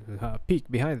now, peek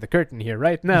behind the curtain here.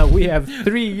 Right now, we have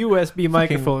 3 USB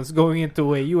microphones going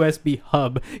into a USB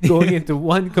hub, going into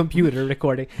one computer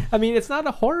recording. I mean, it's not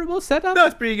a horrible setup. No,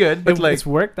 it's pretty good. But It's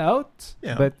worked out.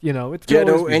 Yeah. But it can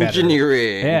Ghetto always be better.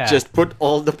 engineering. Yeah. Just put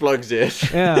all the plugs in.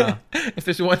 Yeah, if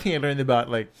there's one thing I learned about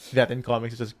like that in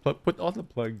comics, it's just put all the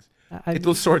plugs. I- It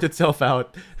will sort itself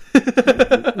out.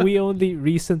 we only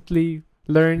recently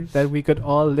learned that we could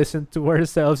all listen to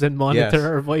ourselves and monitor Yes.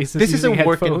 our voices. This is a using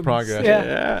work in headphones. progress.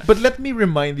 Yeah. But let me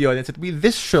remind the audience that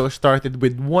this show started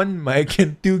with one mic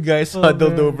and 2 guys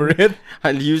huddled man. over it.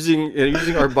 And using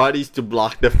our bodies to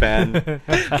block the fan.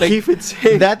 Keep it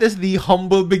safe. That is the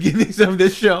humble beginnings of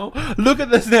this show. Look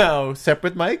at us now.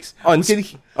 Separate mics. on, we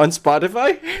can on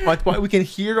Spotify? we can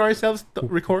hear ourselves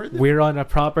record. We're on a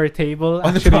proper table,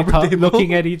 On a actually proper table?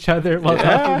 looking at each other while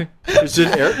talking. There's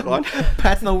an aircon.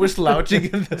 Pat and I were slouching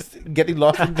and getting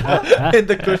lost in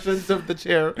the cushions of the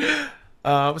chair.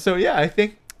 So yeah, I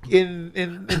think in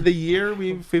the year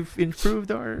we've improved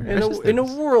our In a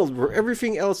systems. world where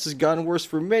everything else has gotten worse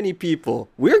for many people,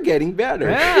 we're getting better.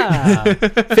 Yeah.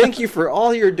 Thank you for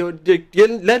all your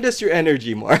lend us your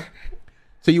energy, Mar.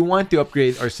 So you want to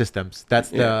upgrade our systems? That's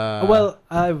the Well,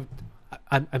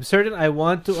 I'm certain I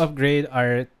want to upgrade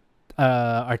our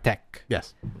tech.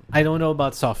 yes. I don't know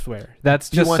about software.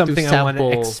 That's You just want to something I want to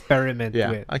sample- experiment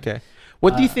Yeah. with. Okay.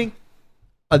 What do you think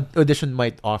Audition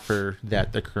might offer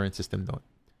that the current system don't?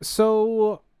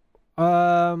 So,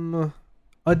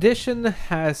 Audition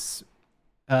has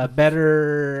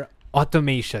better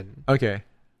automation. Okay.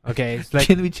 Okay, it's like,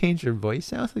 Can we change your voice?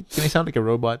 Can I sound like a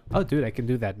robot? oh, dude, I can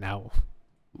do that now.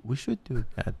 We should do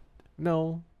that.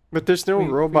 No. But there's no We-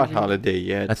 robot we- holiday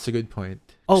yet. That's a good point.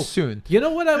 Oh. Soon. You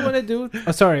know what I want to do?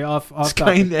 Oh, sorry, off topic.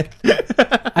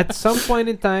 Skynet. At some point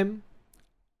in time,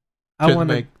 I want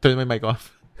to. turn my mic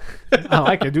off. Oh,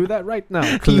 I can do that right now.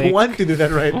 You Click. want to do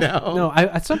that right now? No,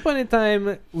 at some point in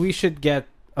time, we should get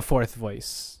a fourth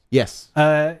voice. Yes.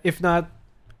 If not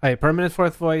a permanent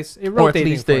fourth voice, a Or at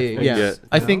rotating least fourth a voice. yes. Yeah.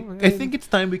 I No, think it's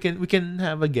time we can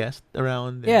have a guest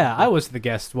around. Yeah, I was the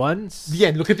guest once.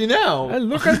 Yeah, look at you now. And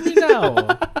look at me now.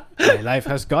 My life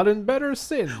has gotten better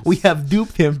since. We have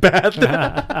duped him, Pat.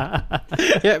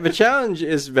 Yeah, the challenge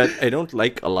is that I don't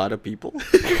like a lot of people.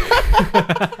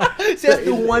 That's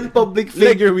the one public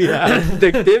figure we have.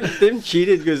 Like Tim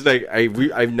cheated because like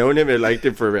I've known him and liked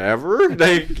him forever.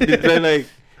 Like then like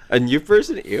a new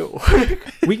person, ew.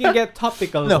 We can get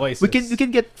topical No, voices. we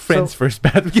can get friends first,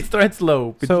 Pat. We can start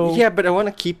slow. So Yeah, but I want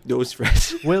to keep those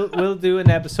friends. we'll do an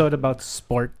episode about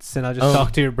sports, and I'll just Oh.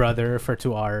 talk to your brother for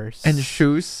 2 hours. and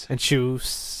shoes. and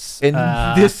shoes. In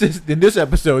this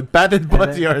episode, Pat and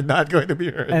Bugsy then- are not going to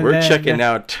be heard. and We're then- checking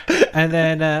out. And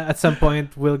then at some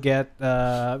point we'll get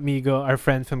Migo, our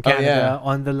friend from Canada, yeah.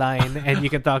 on the line, and you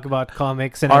can talk about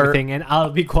comics and Our- everything, and I'll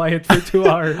be quiet for 2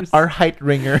 hours. Our height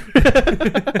ringer.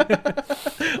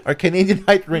 Our Canadian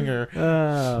height ringer.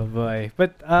 Oh boy!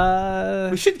 But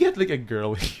We should get like a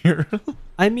girl here.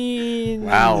 I mean,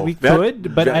 Wow, we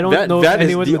could, but I don't know if that is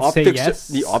anyone the would say optics. yes.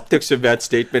 The optics of that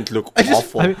statement look I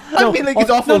just- awful. I mean, like, it's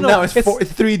awful now.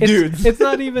 It's 3 dudes. It's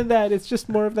not even that. It's just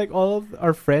more of like all of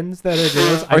our friends that are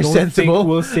girls. I Are don't sensible. think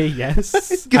will say yes.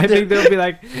 Good I think they'll be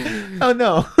like, Oh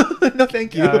no, no,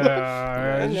 thank you.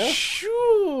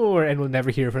 sure, and we'll never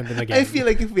hear from them again. I feel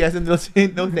like if we ask them, they'll say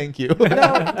no, thank you.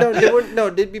 no, they wouldn't. No,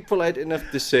 they'd be polite enough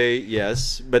to say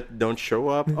yes, but don't show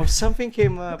up. Oh, something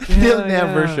came up. They'll Yeah,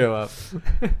 never yeah. show up.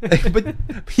 But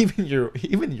even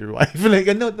your wife, like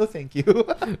no, thank you.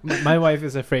 My wife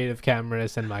is afraid of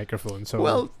cameras and microphones. So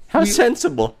Well, How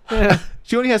sensible. yeah.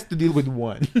 she only has to deal with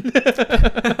one.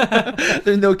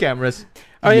 There's no cameras.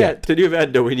 Oh yeah, to do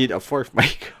that though, we need a fourth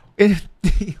mic.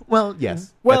 Well,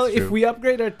 yes. Well, that's if true. we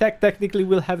upgrade our tech, technically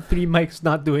we'll have 3 mics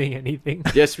not doing anything.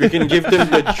 Yes, we can give them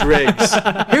the dregs.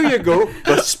 Here you go,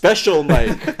 the special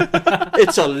mic.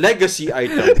 It's a legacy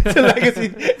item. It's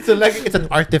a legacy. It's an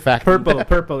artifact.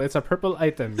 Purple. It's a purple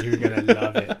item. You're gonna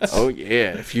love it. Oh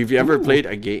yeah, if you've ever played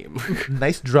a game.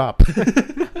 Nice drop.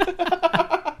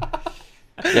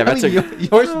 Yeah, that's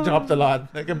yours dropped a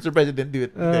lot. Like, I'm surprised you didn't do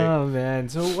it today. Oh man.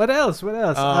 So what else?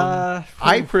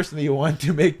 I personally want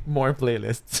to make more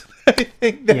playlists. I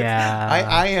think that Yeah.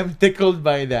 I am tickled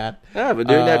by that. Yeah, we're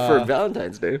doing that for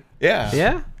Valentine's Day.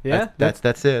 Yeah. Yeah.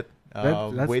 That's it.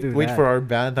 let's do Wait that. for our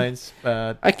Valentine's.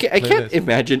 I can't playlist.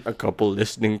 imagine a couple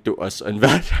listening to us on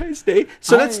Valentine's Day.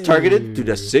 So let's target it to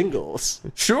the singles.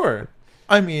 Sure.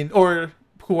 I mean, or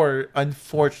who are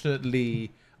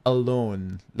unfortunately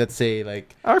alone. Let's say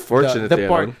like Unfortunately,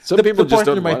 part- some the, people the just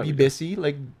partner don't might want be to. busy,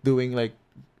 like doing like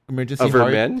emergency Other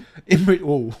heart. men?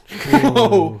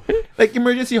 Oh. Like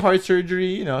emergency heart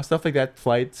surgery, stuff like that.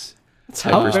 Flights. It's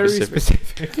How hyper very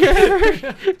specific.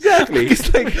 specific. Exactly.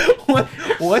 It's like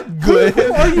what good?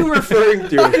 Who are you referring I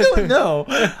to? don't know.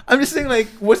 I'm just saying, like,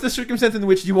 what's the circumstance in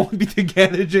which you won't be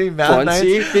together during Valentine's?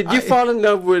 Fonzie, did you fall in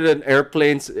love with an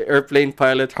airplane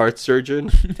pilot heart surgeon?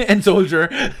 And soldier?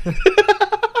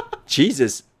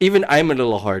 Jesus, even I'm a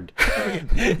little hard.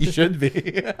 You should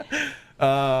be.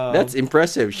 That's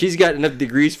impressive. She's got enough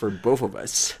degrees for both of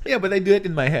us. Yeah, but I do it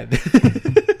in my head.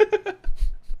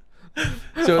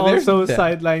 So there's Also, that.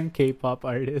 sideline K-pop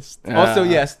artist. Also,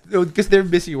 yes, because they're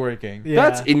busy working. Yeah.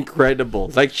 That's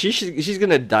incredible. Like she's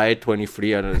gonna die at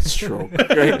 23 out of a stroke.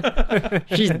 Right?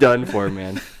 She's done for,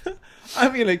 man. I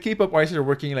mean, like, K-pop artists are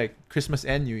working like Christmas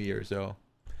and New Year, so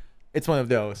it's one of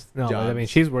those. No, but I jobs. mean,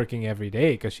 she's working every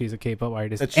day because she's a K-pop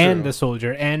artist That's and true. a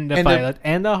soldier and a And a- pilot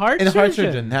and a heart and a surgeon.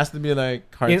 heart surgeon has to be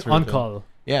like heart surgeon. On call.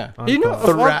 Yeah, On You know, call.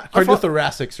 of all-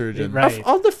 cardiothoracic surgeon. Right. Of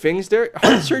all the things there,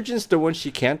 heart surgeon's the one she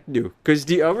can't do. Because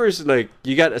the others, like,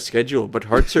 you got a schedule, but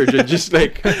heart surgeon just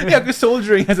like... Yeah, because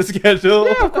soldiering has a schedule.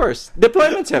 Yeah, of course.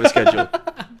 Deployments have a schedule.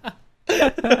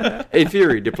 In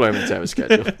theory, deployments have a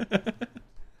schedule.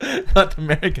 Not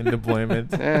American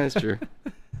deployment. Yeah, that's true.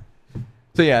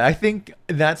 So yeah, I think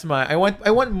that's I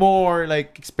want more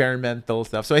like experimental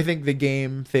stuff. So I think the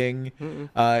game thing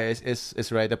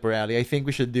is right up our alley. I think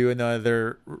we should do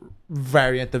another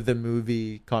variant of the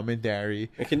movie commentary.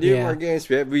 I can do Yeah. more games.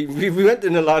 We went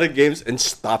in a lot of games and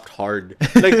stopped hard.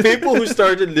 Like, people who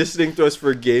started listening to us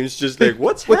for games just like,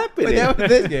 what's happening? What happened with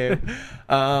this game?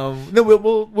 No,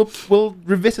 we'll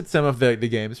revisit some of the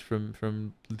games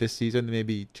from this season.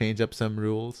 Maybe change up some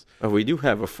rules. Oh, we do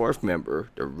have a fourth member,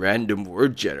 the random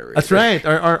word generator. That's right.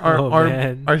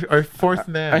 man. Our fourth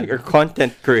man, Our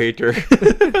content creator.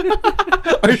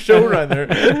 our showrunner,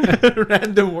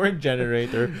 random word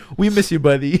generator. We miss you,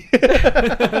 buddy.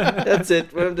 That's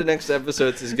it. One of the next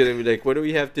episodes is going to be like, what do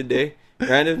we have today?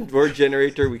 Random word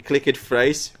generator. We click it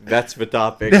thrice. That's the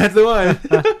topic. That's the one.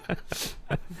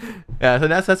 Yeah, so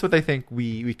that's what I think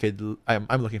we could. I'm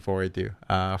looking forward to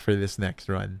for this next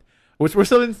run, which we're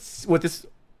still in what is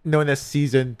known as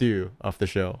season 2 of the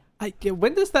show.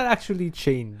 When does that actually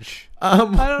change? I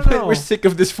don't know. We're sick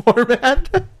of this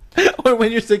format. Or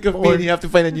when you're sick of me and you have to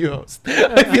find a new host.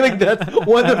 I feel like that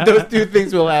one of those two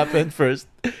things will happen first.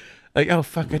 Like, oh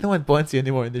fuck, I don't want Bonsi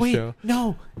anymore in this Wait, show.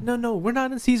 no, we're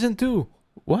not in season 2.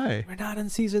 Why? We're not in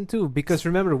season 2 because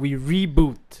remember we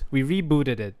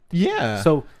rebooted it. Yeah.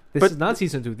 So this But- is not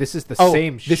season 2. This is the oh,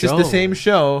 same show. this is the same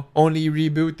show, only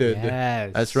rebooted.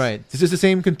 Yes, That's right. This is the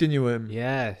same continuum.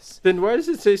 Yes. Then why does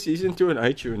it say season 2 on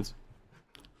iTunes?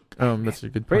 That's a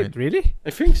good point. Wait, really?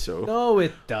 I think so. No,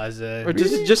 it doesn't. Or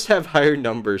does it just have higher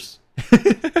numbers?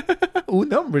 Ooh,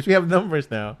 numbers. We have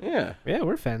numbers now. Yeah. Yeah,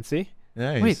 we're fancy.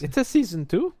 Nice. Wait, it says season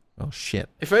 2? Oh shit.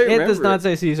 If I remember It does not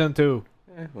say season 2.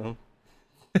 well.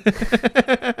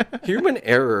 Human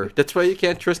error. That's why you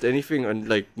can't trust anything on,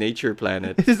 like, Nature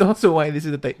Planet. This is also why this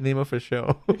is the name of a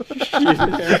show.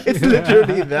 It's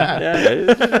literally that.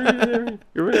 Yeah,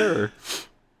 human error.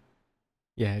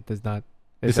 Yeah, it does not.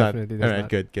 It It's not. definitely All does right, not.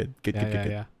 good.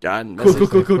 Yeah. John Cool,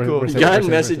 messages, cool. We're John safe.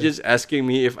 messages asking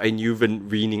me if I knew the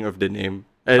meaning of the name.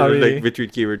 Oh, And really? like between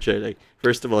keyword share, like,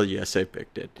 first of all, yes, I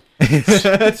picked it.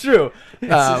 That's true.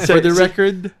 So- For the so-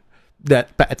 record,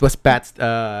 it was Pat's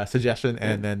suggestion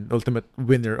and then ultimate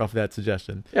winner of that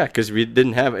suggestion. Yeah, because we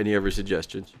didn't have any other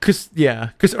suggestions.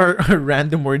 Because our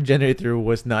random word generator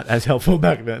was not as helpful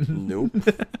back then. Nope.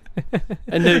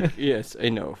 And then, yes, I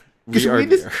know. Because We are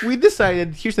there. we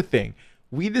decided, here's the thing.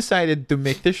 We decided to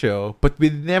make the show, but we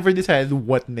never decided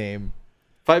what name.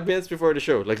 5 minutes before the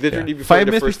show, like literally Yeah. before 5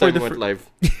 the minutes first before time the we went live.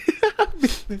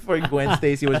 Before Gwen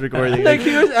Stacy was recording. Like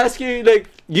he was asking, like,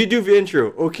 you do the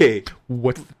intro, okay?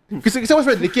 What? Because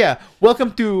someone's like, yeah,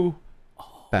 welcome to.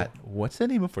 Pat, what's the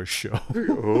name of our show?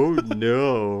 Oh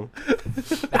no!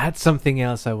 That's something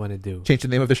else I want to do. Change the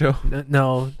name of the show.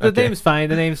 No, the Okay. name's fine.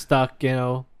 The name's stuck. You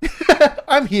know.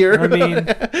 I'm here. I mean,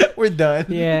 we're done.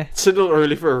 yeah. It's a little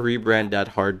early for a rebrand that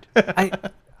hard.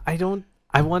 I don't.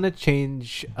 I want to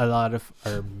change a lot of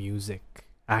our music.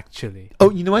 Actually, Oh,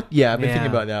 you know what? Yeah, I've been Yeah.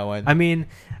 thinking about that one. I mean,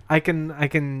 I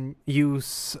can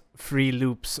use free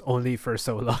loops only for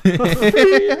so long.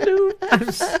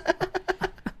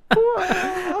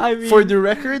 I mean, For the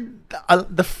record,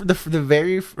 the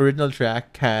very original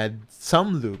track had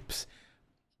some loops,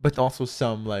 but also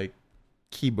some like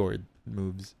keyboard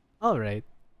moves. all right.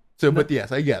 So, but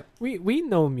yes, I get. We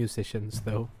know musicians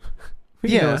though. We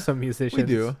Yeah, know some musicians. We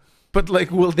do. But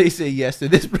like, will they say yes to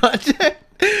this project?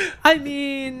 I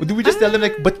mean, Do we just tell them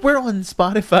like, but we're on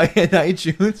Spotify and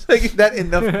iTunes? Like, is that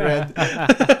enough cred?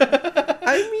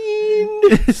 I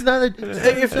mean, It's not a.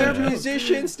 if they're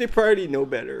musicians, they probably know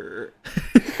better.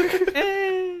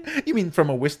 You mean from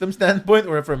a wisdom standpoint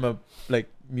or from a like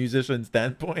musician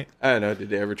standpoint? I don't know. Did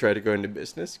they ever try to go into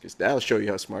business? Because that'll show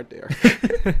you how smart they are.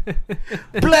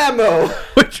 Blammo!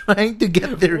 We're trying to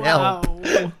get their help.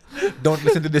 wow. Don't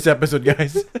listen to this episode,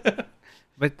 guys.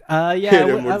 But Hit yeah,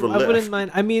 him with the I wouldn't left.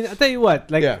 mind. I mean, I'll tell you what,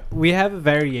 like Yeah. we have a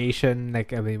variation.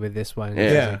 Like I mean, with this one, Yeah.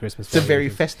 it's Yeah, a Christmas. it's a very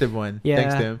variation. festive one. Yeah,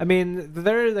 Thanks to him. I mean,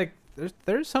 there are like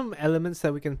there's some elements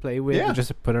that we can play with. Yeah. And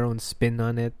just put our own spin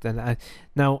on it. And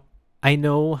I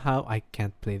know how I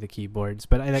can't play the keyboards,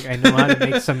 but I know how to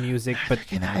make some music. But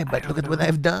Can I? But don't look at what know.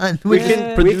 I've done. We Yeah.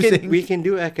 can producing. we can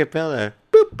do a cappella.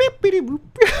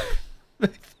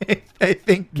 I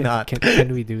think Can, not. can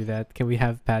we do that? Can we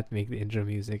have Pat make the intro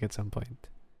music at some point?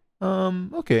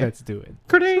 Okay. Let's do it.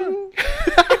 Ka-ding!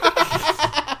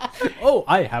 Oh,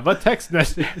 I have a text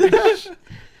message.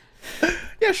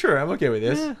 Yeah, sure. I'm okay with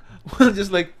this. Yeah. We'll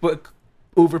just like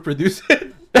overproduce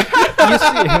it. You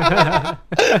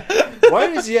see,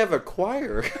 Why does he have a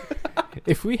choir?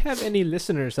 if we have any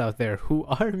listeners out there who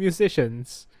are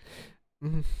musicians,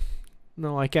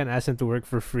 no, I can't ask them to work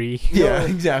for free. Yeah,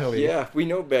 exactly. Yeah, we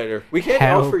know better. We can't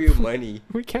Help. offer you money.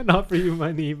 We can offer you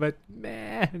money, but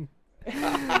man,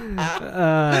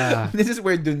 This is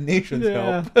where donations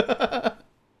Yeah. help.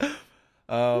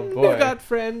 Oh boy. we've got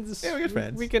friends. Yeah, we got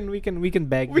friends. We can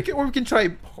beg. we can try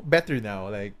better now.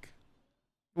 Like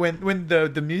when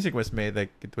the music was made,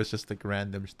 like it was just like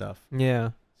random stuff.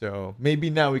 Yeah. So maybe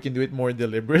now we can do it more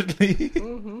deliberately.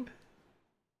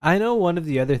 I know one of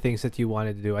the other things that you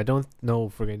wanted to do. I don't know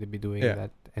if we're going to be doing Yeah.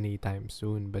 that anytime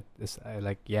soon, but it's a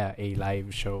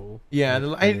live show. Yeah,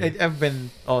 Like, I've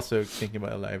been also thinking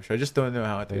about a live show. I just don't know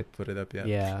how to put it up yet.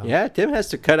 yeah. Yeah, Tim has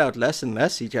to cut out less and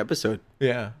less each episode.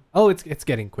 Yeah. Oh, it's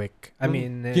getting quick. I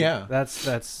mean, yeah. That's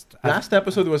Last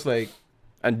episode was like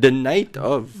And the night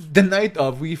of. the night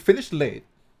of. We finished late,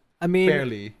 I mean,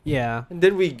 barely. yeah. And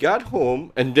then we got home,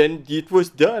 and then it was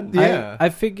done. Yeah. I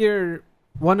figure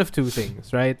one of two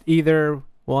things, right? Either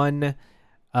one,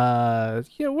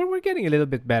 we're getting a little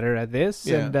bit better at this,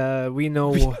 Yeah. and we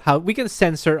know how we can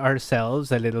censor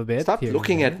ourselves a little bit. Stop here and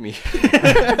looking there. at me.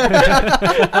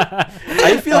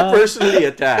 I feel personally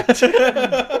attacked.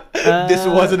 This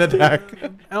was an attack.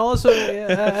 And also,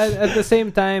 at the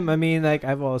same time, I mean, like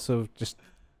I've also just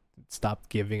stopped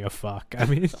giving a fuck. I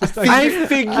mean, it's just like, I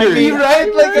figured. I mean, right?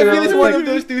 Like, I feel it's one Like- of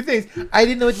those two things. I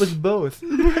didn't know it was both.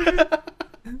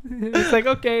 it's like,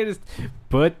 okay, just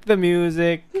put the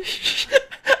music,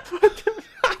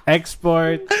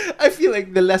 export. I feel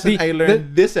like the lesson The- I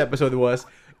learned this episode was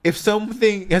if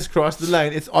something has crossed the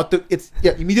line, it's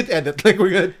immediate edit. Like we're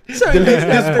gonna delete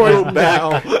this Go part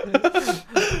back. now.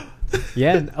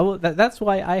 Yeah, and, that's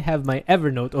why I have my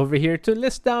Evernote over here to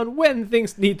list down when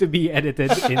things need to be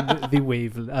edited in the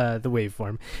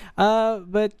waveform.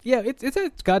 But yeah,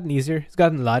 it's gotten easier. It's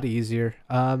gotten a lot easier.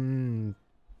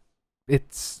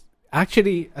 It's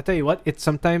actually, I tell you what, it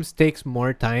sometimes takes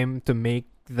more time to make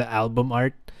the album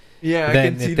art Yeah, I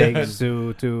than can see it takes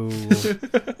that. to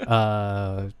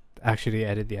actually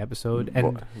edit the episode.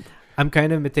 And I'm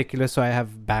kind of meticulous, so I have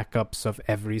backups of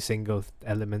every single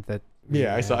element that.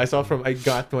 Yeah, I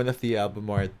got one of the album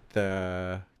art,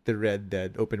 the Red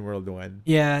Dead open world one.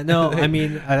 Yeah, no, I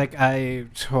mean,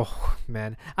 oh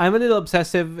man, I'm a little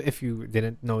obsessive. If you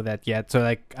didn't know that yet, so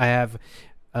like I have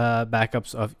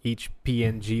backups of each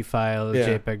PNG file,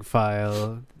 Yeah. JPEG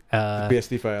file,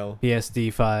 PSD file.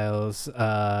 PSD files.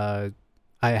 I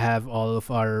have all of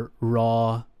our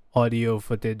raw audio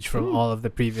footage from all of the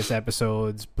previous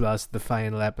episodes plus the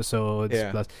final episodes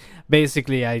Yeah. plus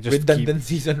basically I just keep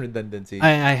redundancies and redundancies.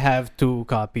 I have 2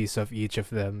 copies of each of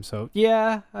them. So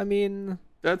yeah, I mean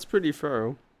That's pretty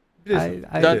thorough. It is.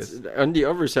 That's on the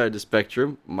other side of the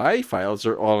spectrum. My files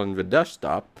are all on the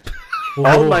desktop. whoa.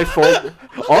 All my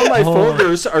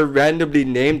folders are randomly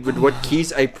named with what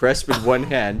keys I press with one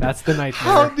hand. That's the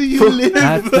How nightmare. do you live?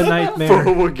 That's the nightmare.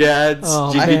 Fogads, Oh,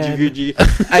 Jiggy man. Jiggy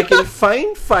Jiggy. I can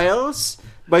find files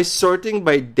by sorting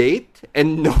by date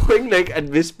and knowing like at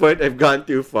this point I've gone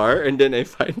too far, and then I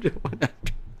find it one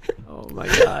after. Oh my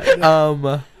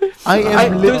god. I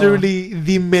am I- literally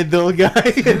the middle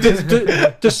guy.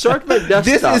 To sort my desktop.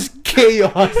 This is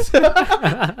chaos.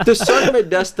 To sort my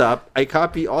desktop, I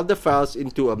copy all the files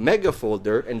into a mega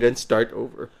folder and then start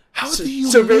over. How so, do you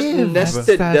so there's live?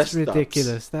 nested That's desktops.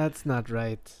 ridiculous. That's not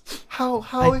right. How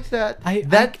is that? I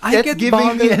that's get giving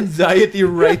me bothered. anxiety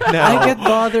right now. I get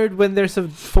bothered when there's a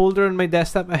folder on my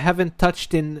desktop I haven't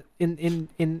touched in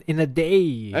a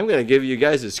day. I'm gonna give you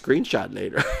guys a screenshot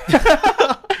later.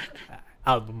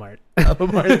 Album art.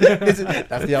 Album art. That's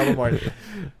the album art.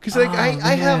 Because like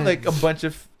I have man. like a bunch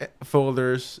of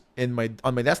folders on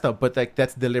my desktop, but like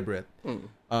that's deliberate.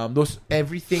 Those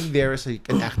everything there is like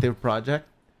an active project.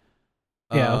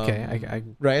 Yeah, okay. I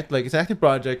Right, like it's an active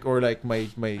project or like my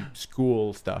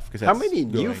school stuff. Cause How that's many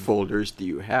new going. folders do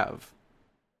you have?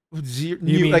 Zero,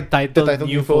 You mean like titled the title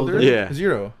new new folder? folder? Yeah.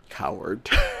 0. Coward.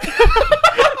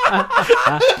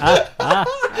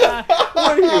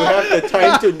 Why do you have the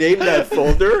time to name that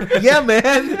folder? Yeah,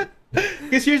 man.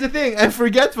 Because here's the thing, I'm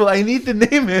forgetful. I need to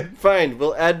name it. Fine,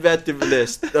 we'll add that to the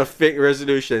list of fake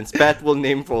resolutions. Pat will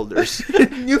name folders.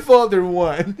 New folder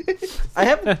 1. I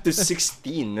have up to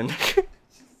 16. And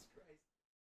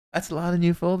That's a lot of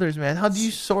new folders, man. How do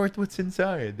you sort what's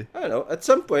inside? I don't know. At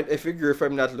some point, I figure if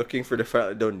I'm not looking for the file,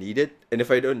 I don't need it. And if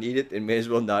I don't need it, it may as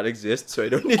well not exist. So I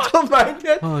don't need to find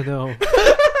it. Oh no.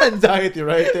 Anxiety,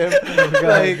 right, Tim? God.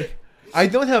 Like, I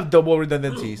don't have double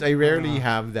redundancies. I rarely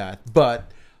have that. But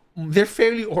they're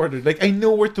fairly ordered. Like, I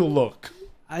know where to look.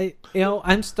 I'll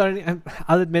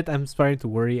admit I'm starting to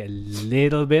worry a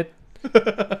little bit.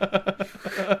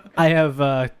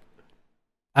 I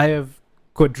have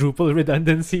quadruple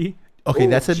redundancy. Okay, Oh,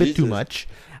 that's a bit too Jesus. much.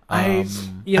 I'm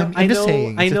I'm just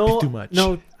saying, I it's a know, bit too much.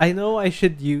 No, I know I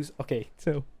should use. Okay,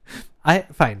 so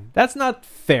fine. That's not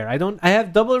fair. I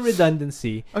have double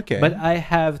redundancy, Okay. but I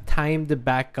have time to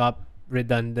back up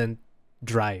redundant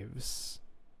drives,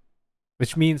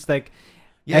 which means like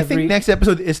Yeah, I think every- next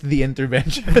episode is the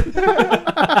intervention.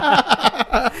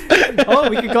 oh,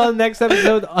 we could call next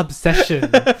episode obsession.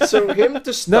 So him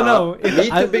to stop, no, me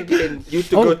to I- begin, you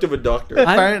to Oh. go to the doctor.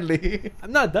 Apparently.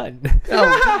 I'm not done.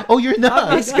 Oh, you're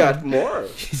not. He's got more.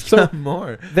 He's So- got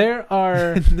more. There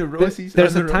are The Rosies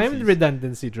there's are a the timed Rosies.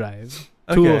 redundancy drive.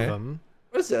 2 Okay. of them.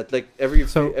 What's that? Like every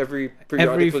So,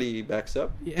 periodically backs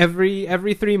up? Every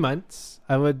 3 months,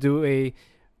 I would do a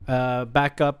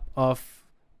backup of.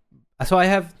 So I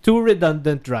have 2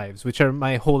 redundant drives, which are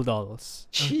my holdalls.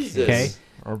 Jesus. Okay.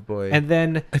 Oh boy. And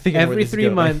then I think I know where every this is 3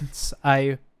 going. months,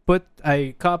 I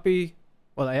update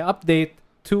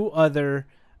 2 other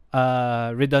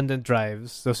redundant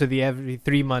drives. Those are the every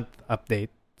 3-month update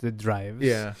the drives.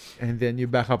 Yeah, and then you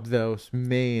back up those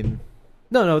main.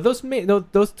 No, those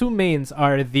those 2 mains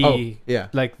are the Oh, yeah,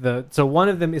 so one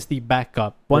of them is the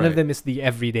backup, one of Right. them is the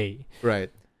everyday.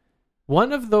 right.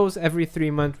 One of those every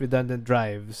 3-month redundant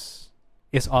drives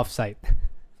is offsite.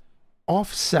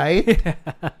 Offsite.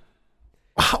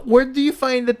 Where do you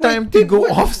find the time to go Do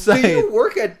you offsite?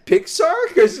 work at Pixar?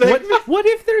 Because like, What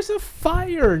if there's a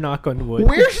fire? Knock on wood.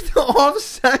 Where's the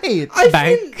offsite?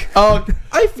 Bank? Oh,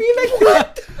 I feel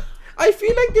like I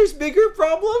feel like there's bigger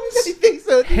problems. I think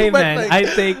so. Hey but man, like- I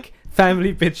take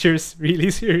family pictures really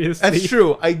seriously. that's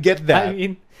true. I get that. I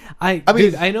mean, I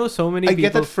dude, mean, I know so many I people.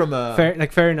 get that from a.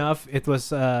 Fair enough. It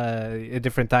was a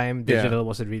different time. Yeah. Digital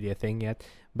wasn't really a thing yet.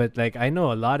 But like, I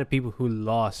know a lot of people who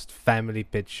lost family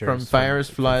pictures from fires,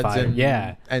 floods, fire. and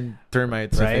Yeah. and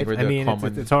termites. I Right. think were the I mean,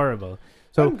 common. it's horrible.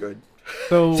 I'm So good.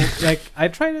 so like, I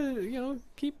try to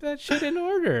keep that shit in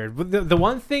order. But the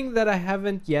one thing that I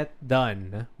haven't yet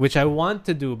done, which I want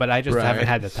to do, but I just Right. haven't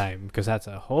had the time because that's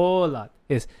a whole lot,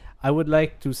 is I would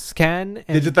like to scan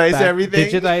and Digitize everything?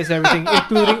 digitize everything,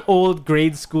 including old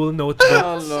grade school notebooks.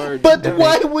 Oh Lord. But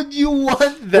why would you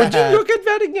want that? Would you look at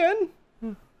that again?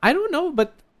 I don't know,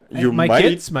 but You my might.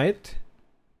 kids might.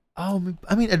 Oh,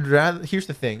 I mean, I'd rather. Here's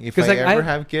the thing: if 'Cause, I like, ever I-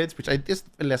 have kids, which is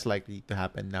less likely to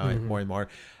happen now, and Mhm. more and more,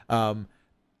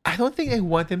 I don't think I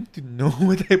want them to know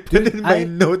what I put in my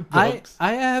notebooks.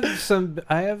 I have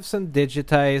some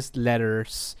digitized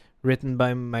letters written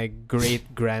by my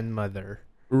great grandmother.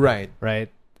 Right. right?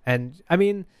 And I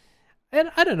mean,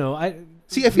 and I don't know. I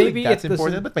See, I feel maybe like that's it doesn't-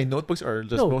 important, but my notebooks are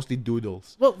just No. mostly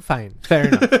doodles well, fine, fair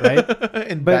enough, right?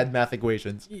 and But- bad math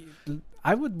equations.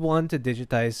 I would want to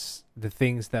digitize the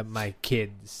things that my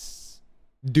kids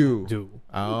Do.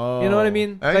 Oh. You know what I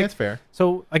mean? I think Like- that's fair.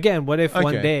 So again, what if one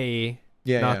Okay. day,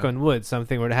 Yeah. knock on wood,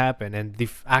 something were to happen and the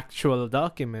actual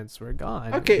documents were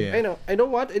gone? Okay, Yeah. I know. I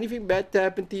don't want anything bad to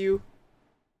happen to you.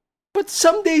 But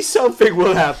someday something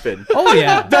will happen. Oh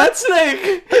yeah. That's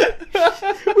like...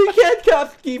 we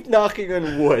can't keep knocking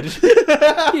on wood.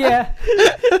 Yeah.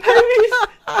 I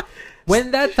mean,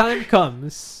 When that time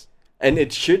comes, and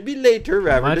it should be later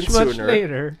rather much than much sooner.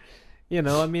 later, you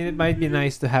know, I mean, it might be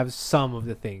nice to have some of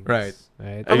the things. Right.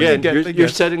 Right. I mean, Again, I you're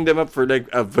guess. setting them up for like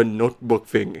a notebook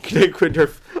thing. Like when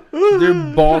they're...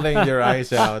 They're bawling their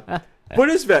eyes out. What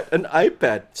is that? An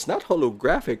iPad. It's not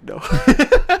holographic though.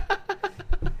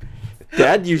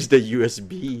 Dad used a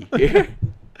USB.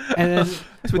 And then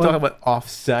As we talk about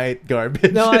off-site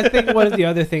garbage. no, I think one of the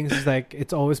other things is like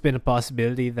it's always been a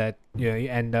possibility that you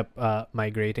end up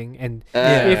migrating, and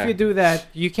if you do that,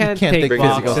 you can't can't take take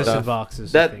physical boxes stuff. and boxes.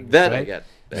 of that things, I right? get.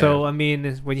 So I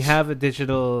mean, when you have a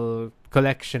digital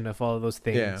collection of all those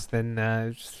things, Yeah. then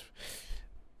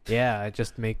it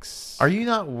just makes. Are you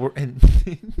not worried?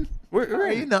 We're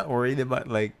Are you not worried about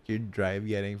like your drive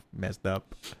getting messed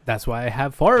up? That's why I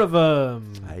have 4 of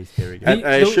them. There we go. I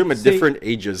Don't assume at say- different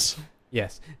ages.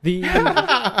 Yes.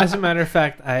 As a matter of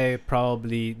fact, I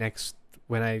probably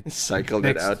Cycled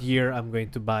it out. next year I'm going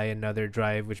to buy another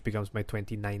drive, which becomes my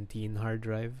 2019 hard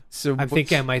drive. So I'm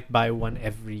thinking I might buy one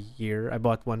every year. I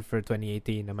bought one for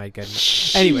 2018. I might get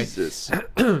anyway. Jesus.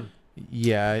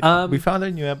 yeah, we found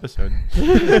a new episode.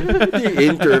 The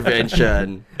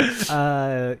intervention.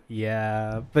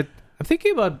 Yeah, but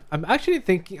I'm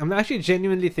actually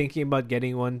genuinely thinking about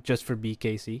getting one just for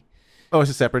BKC. Oh,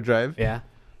 it's a separate drive. Yeah,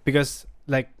 because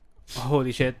like,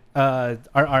 holy shit, our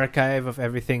archive of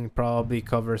everything probably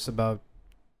covers about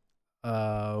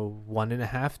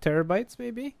 1.5 terabytes,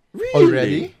 maybe. Really?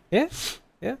 Already? Yeah.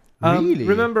 Really?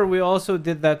 Remember, we also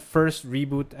did that first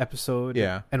reboot episode.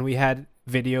 Yeah. And we had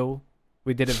video.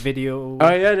 We did a video. Oh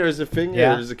yeah, there's a finger.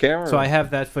 Yeah. There's a camera. So I have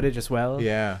that footage as well.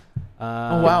 Yeah. Uh,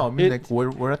 Oh wow! I mean, it- like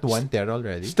we're at 1 tera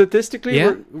already. Statistically,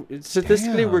 Yeah.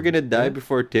 we're gonna die Yeah.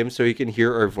 before Tim, so he can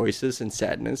hear our voices and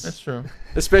sadness. That's true.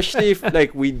 Especially if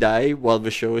like we die while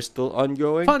the show is still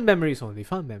ongoing. Fond memories only.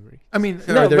 Fond memory. I mean,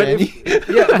 No, are there but any?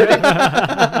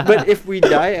 But if we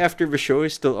die after the show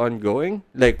is still ongoing,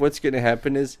 like what's gonna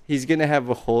happen is he's gonna have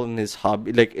a hole in his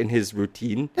hobby, like in his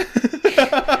routine,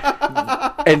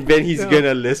 and then he's No.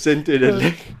 gonna listen to the.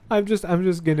 Like, I'm just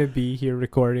gonna be here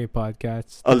recording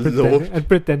podcasts Alone? and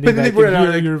pretending But then that I they were can around,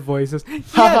 hear like, your voices. Yeah,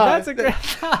 haha. that's a great.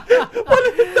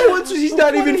 the ones he's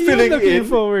not What even are you filling looking in.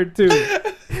 forward to.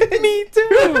 Me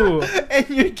too. And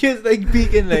your kids like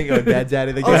peeking like, oh, dad's at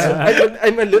it again. Also,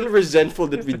 I'm a little resentful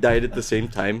that we died at the same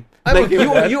time. I'm Like okay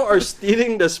with that. you are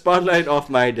stealing the spotlight off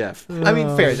my death. I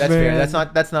mean, fair. That's fair. man.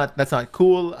 That's not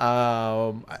cool.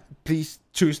 Please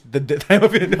choose the time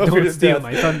of your Don't steal death.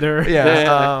 my thunder. Yeah.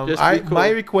 Yeah, just be cool. My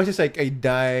request is like I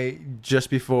die just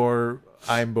before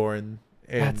I'm born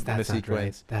in That's the not right.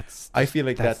 sequence. That's I feel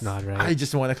like That's that's not right. I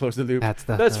just want to close the loop. that's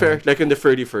not That's fair. right. Like on the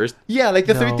 31st. Yeah, like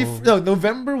the No. 30th. No,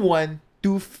 November 1,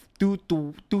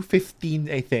 215,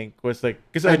 I think was like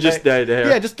because I just died there.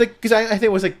 Yeah, just like because I think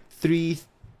it was like 3:20.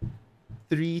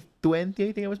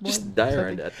 I think I was born. Just die something.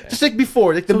 around that time. Just like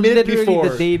before, like the So minute literally before.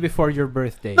 the day before your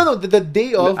birthday. No, the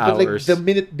day of, but like hours. the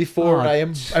minute before, Oh.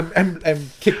 I'm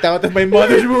kicked out of my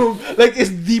mother's womb. Like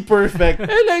it's the perfect.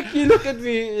 And like you look at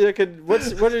me, look at what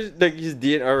is like his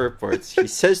DNR reports. He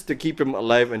says to keep him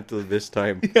alive until this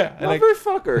time. Yeah, like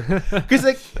Motherfucker. because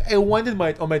like I wanted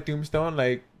on my tombstone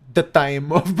like the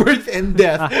time of birth and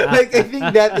death. Like I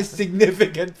think that is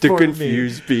significant To for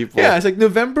confuse me. people. Yeah, it's like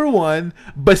November 1,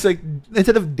 but it's like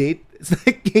instead of date, it's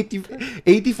like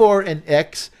 84 and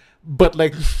X. But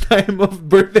like time of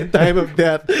birth and time of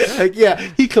death, like yeah,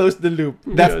 he closed the loop.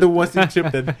 That's the one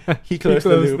encrypted. He closed,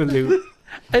 the loop.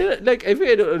 I think I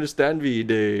don't understand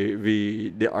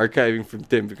the archiving from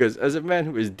Tim, because as a man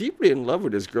who is deeply in love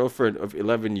with his girlfriend of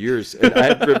 11 years, and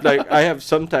I have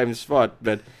sometimes thought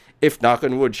that if knock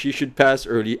on wood she should pass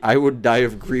early, I would die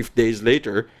of grief days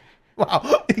later.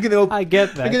 Wow, you're gonna I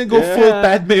get that. you're gonna go Yeah. full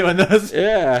Padme on us.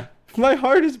 Yeah, my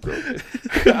heart is broken.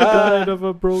 Died of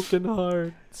a broken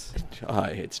heart. Wars. Oh,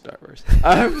 I hate Star Wars.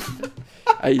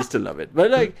 I used to love it, but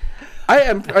like, I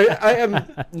am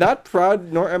not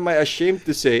proud nor am I ashamed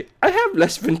to say I have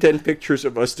less than 10 pictures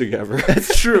of us together.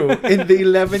 That's true. In the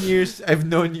 11 years I've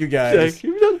known you guys, Like,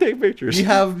 you don't take pictures. you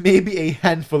have maybe a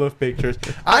handful of pictures.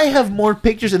 I have more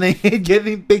pictures, and I hate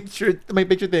getting my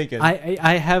picture taken.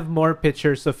 I have more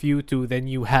pictures of you two than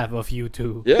you have of you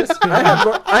two. Yes,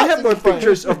 I have more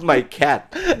pictures of my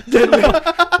cat than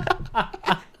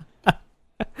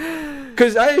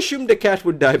because I assumed the cat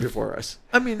would die before us.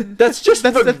 I mean, That's just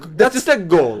That's that's the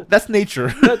goal. that's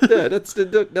nature. That's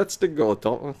the goal.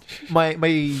 my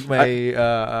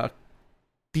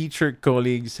teacher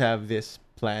colleagues have this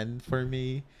plan for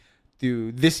me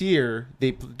to this year.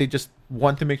 They just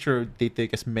want to make sure they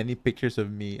take as many pictures of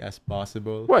me as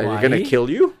possible. What? Why? You're gonna kill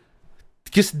you?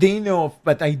 Because they know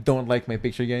that I don't like my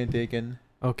picture getting taken.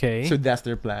 Okay. So that's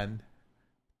their plan.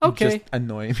 Okay. Just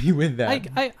annoy me with that.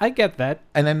 I get that.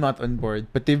 And I'm not on board,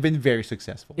 but they've been very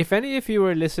successful. If any of you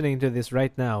are listening to this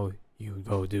right now, you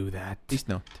go do that. Please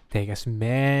no. Take as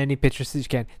many pictures as you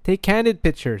can. Take candid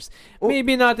pictures. Oh.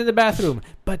 Maybe not in the bathroom,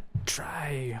 but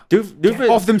try.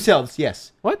 Of themselves,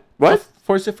 yes. What? What?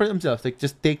 For themselves. Like,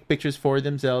 just take pictures for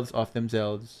themselves, of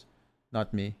themselves,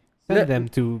 not me. Send them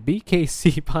to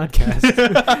BKC Podcast.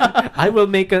 I will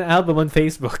make an album on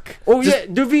Facebook. Oh yeah,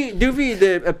 do we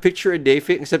a picture a day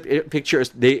thing, except a picture a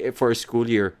day for a school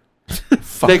year.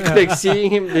 like seeing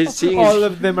him, seeing All his,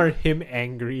 of them are him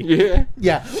angry. yeah.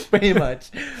 Yeah, pretty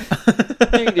much.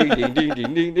 Ding, ding, ding, ding,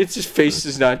 ding, ding. It's his face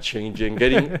is not changing,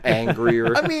 getting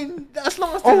angrier. I mean, as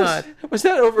long as they're not. Was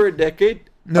that over a decade?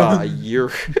 No. A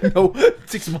year. No,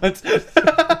 6 months.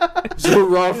 So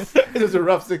rough. It was a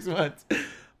rough 6 months.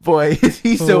 Boy, is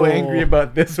he so Oh. angry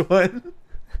about this one.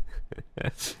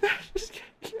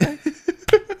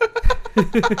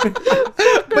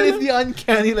 But it's the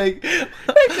uncanny, like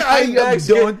I bags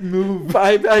don't move.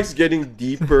 Five bags getting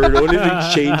deeper. The only thing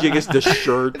changing is the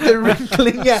shirt. The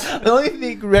wrinkling, yeah. The only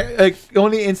thing,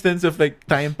 only instance of like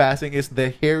time passing is the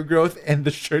hair growth and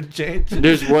the shirt change.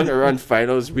 There's one around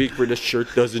finals week where the shirt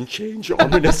doesn't change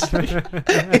ominously.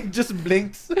 It just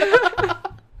blinks.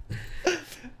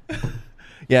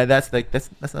 Yeah, that's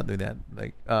let's not do that.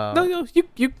 Like, No,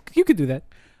 you could do that.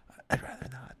 I'd rather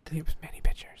not. Take many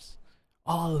pictures.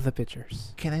 All of the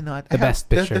pictures. Can I not? The best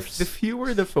pictures. The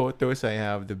fewer the photos I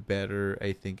have, the better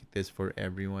I think it is for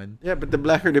everyone. Yeah, but the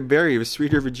blacker the berry, the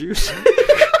sweeter the juice.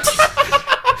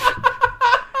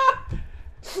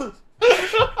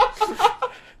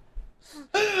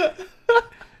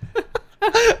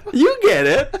 You get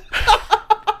it.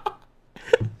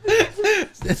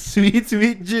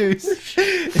 Sweet juice.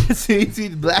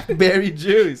 Sweet blackberry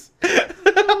juice.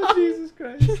 Oh, Jesus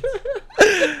Christ.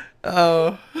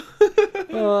 Oh.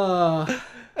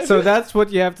 So that's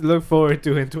what you have to look forward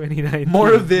to in 2019.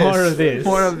 More of this.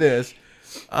 More of this.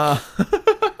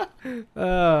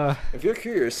 If you're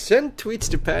curious, send tweets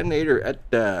to Patinator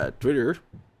at Twitter.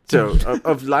 So,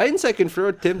 of lines I can throw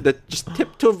at Tim that just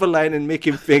tiptoe the line and make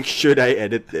him think, should I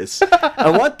edit this? I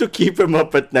want to keep him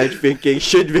up at night thinking,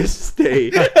 should this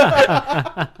stay?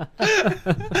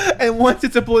 And once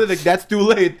it's uploaded, like, that's too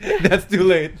late. That's too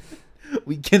late.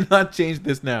 We cannot change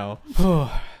this now. All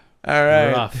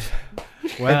right. Rough.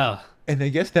 Well, And I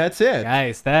guess that's it.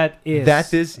 guys, that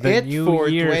is the it New for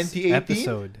Year's 2018.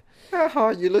 episode. Haha,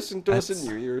 you listened to us That's-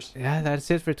 in New Year's. Yeah,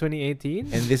 that's it for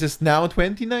 2018. And this is now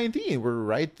 2019. We're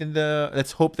right in the...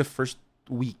 Let's hope the first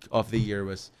week of the year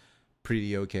was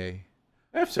pretty okay.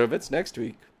 Yeah, so that's next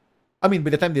week. I mean, by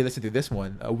the time they listen to this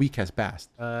one, a week has passed.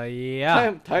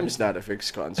 Yeah. Time's not a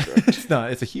fixed construct. It's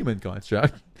not. It's a human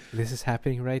construct. This is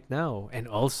happening right now and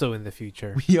also in the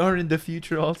future. We are in the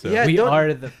future also. Yeah. We don't-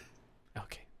 are the...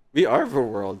 Okay. We are the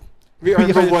world. We are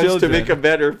We the are the ones to children. make a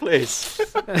better place.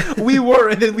 We were,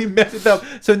 and then we messed it up.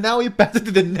 So now we pass it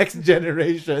to the next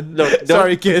generation. Look,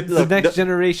 Sorry, kids. The next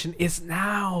generation is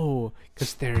now.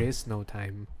 Because there is no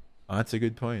time. Oh, that's a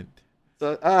good point.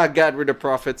 So, God, we're the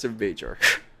prophets of Bajor.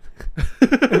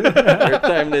 We're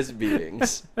timeless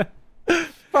beings.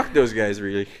 Fuck those guys,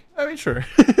 really. I mean, sure.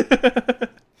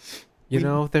 You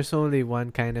know, there's only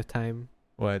one kind of time.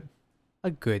 What? A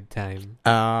good time.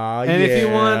 And if you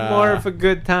want more of a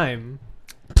good time,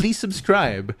 please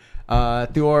subscribe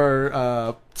to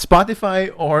our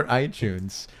Spotify or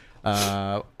iTunes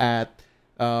at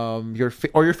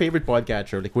your favorite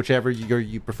podcatcher, like whichever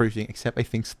you prefer using. Except I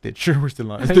think Stitcher. We're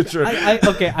still on Stitcher.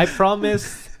 I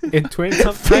promise in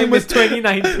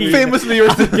 2019, Famously,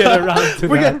 yours to get around to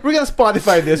we're that. gonna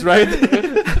Spotify this, right?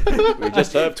 We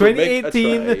just have to make a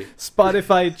 2018 try.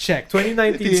 Spotify check.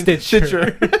 2019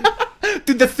 Stitcher.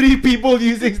 To the 3 people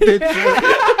using Stitcher.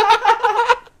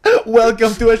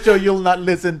 Welcome to a show you'll not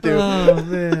listen to. Oh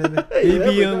man. Maybe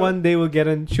never know. one day we'll get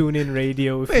on TuneIn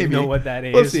Radio if you Maybe. know what that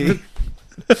is. We'll see.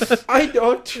 I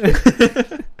don't.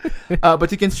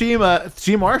 But you can stream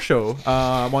our show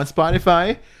on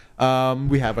Spotify.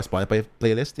 We have a Spotify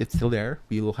playlist. It's still there.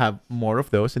 We will have more of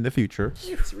those in the future.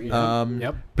 It's real.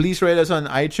 Yep. Please rate us on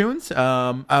iTunes.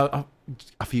 A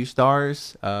few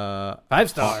stars. 5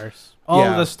 stars. All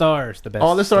Yeah. the stars. The best.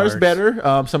 All the stars better.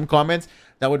 Some comments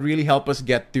that would really help us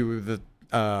get to the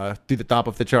top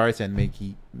of the charts and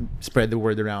spread the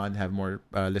word around, have more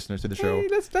listeners to the show. Hey,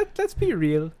 let's be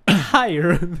real.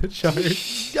 Higher on the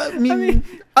charts. I mean,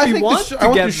 I we think want I to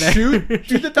want get to there.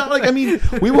 shoot the top. Like, I mean,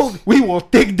 we will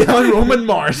take down Roman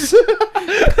Mars.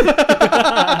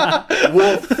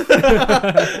 Wolf.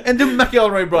 And the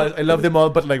McElroy brothers. I love them all,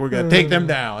 but like we're gonna take them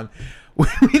down.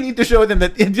 We need to show them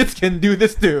that idiots can do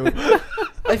this too.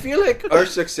 I feel like our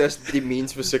success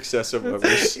demeans the success of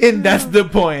others. And that's the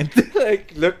point.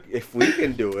 Like, look, if we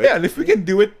can do it, Yeah, and if we can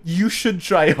do it, you should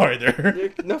try harder.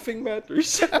 like, nothing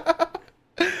matters.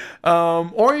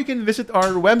 Or you can visit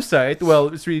our website. Well,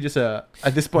 it's really just at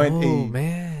this point Oh a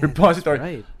man. repository.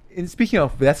 Right. And speaking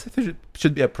of, that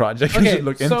should be a project we Okay, should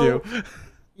look so- into.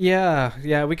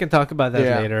 Yeah, we can talk about that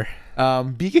Yeah. later.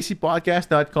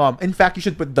 BKCpodcast.com. In fact, you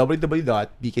should put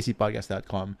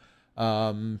www.bkcpodcast.com.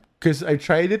 Because I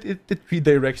tried it. It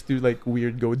redirects to like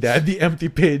weird GoDaddy empty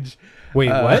page. Wait,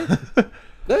 what?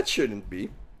 That shouldn't be.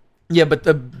 Yeah, but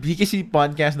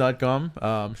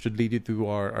bkcpodcast.com should lead you to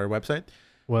our website.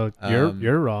 Well, Um,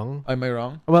 you're wrong. Am I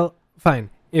wrong? Well, fine.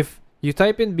 If you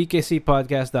type in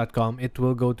bkcpodcast.com, it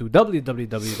will go to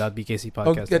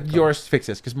www.bkcpodcast.com. Yours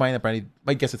fixes because mine apparently.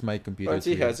 I guess it's my computer.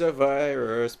 Ponzi has a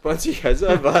virus. Ponzi has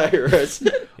a virus.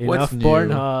 What's Enough new?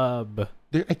 Pornhub.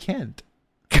 I can't.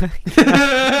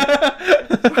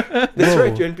 That's Whoa.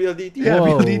 right, you're in PLDT. Yeah,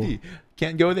 Whoa. BLDD.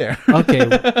 Can't go there. Okay,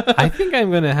 I think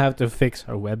I'm gonna have to fix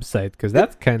our website because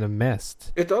that's kind of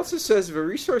messed. It also says the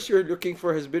resource you're looking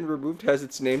for has been removed, has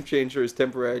its name changed, or is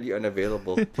temporarily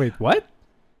unavailable. Wait, what?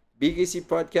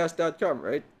 BKCpodcast.com,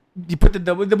 right? You put the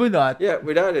double dot. Yeah,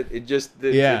 without it, it just...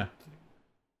 Yeah.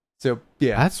 So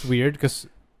yeah. That's weird because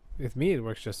with me it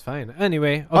works just fine.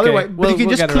 Anyway, okay. Otherwise, but you can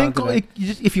we'll just get around click. to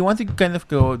that. If you want to kind of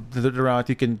go the route,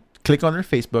 you can click on our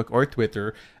Facebook or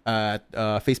Twitter at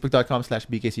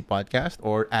facebook.com/BKC Podcast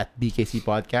or at BKC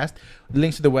Podcast.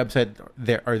 Links to the website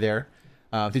are there.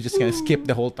 To just kind of skip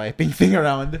the whole typing thing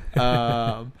around.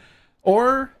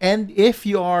 And if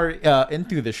you are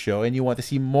into the show and you want to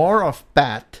see more of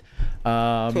Pat,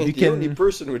 you the only can.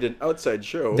 person with an outside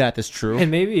show. That is true. And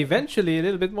maybe eventually a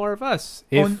little bit more of us.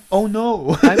 If Oh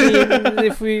no! I mean,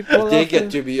 if we pull They off get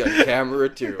the- to be on camera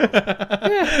too.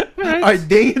 yeah, all right. Are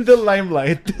they in the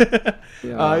limelight?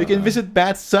 Yeah. You can visit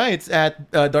Pat's sites at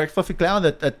Dark Fluffy Cloud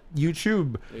at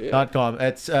YouTube.com.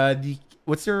 It's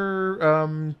what's your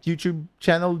YouTube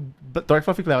channel? Dark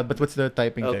Fluffy Cloud, but what's the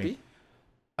typing LP? thing?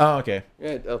 Oh, okay.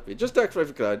 Yeah, LP. Just Dark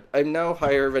Fluffy Cloud. I'm now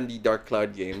higher than the Dark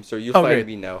Cloud game, so you'll Oh, find great.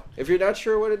 me now. If you're not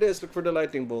sure what it is, look for the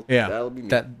lightning bolt. Yeah, That'll be me.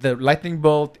 the lightning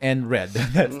bolt and red.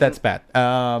 That's Pat.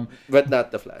 But not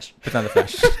the Flash. But not the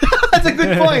Flash. That's a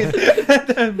good point.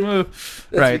 Let's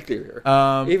Right. be clear here.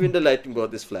 Even Even the lightning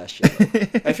bolt is Flash.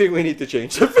 I think we need to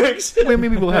change the fix. maybe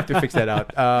we'll have to fix that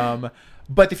out.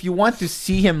 But if you want to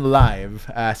see him live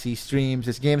as he streams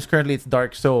his games, currently it's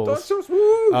Dark Souls. Dark Souls,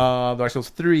 woo! Dark Souls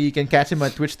 3. You can catch him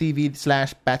on Twitch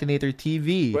TV/Patinator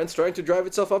TV. Gwen's trying to drive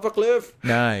itself off a cliff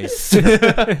Nice.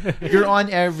 You're on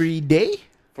every day?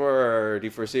 for the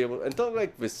foreseeable until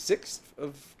like the 6th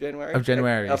of January. Of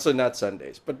January. Also not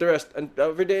Sundays, but the rest and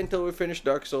every day until we finish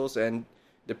Dark Souls. And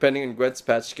depending on Gwen's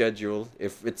patch schedule,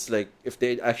 if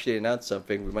they actually announce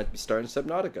something, we might be starting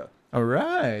Subnautica. All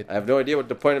right. I have no idea what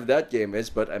the point of that game is,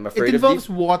 but I'm It afraid of involves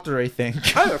deep. water, I think.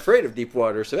 I'm afraid of deep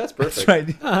water, so that's perfect. That's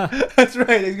right. That's right.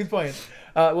 That's a good point.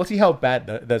 We'll see how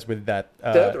bad does with that.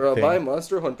 That or I'll thing. buy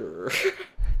Monster Hunter.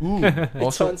 Ooh,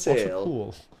 also, on sale. Also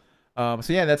cool.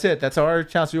 So yeah, that's it. That's our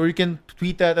chance. Or you can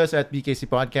tweet at us at BKC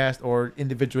Podcast or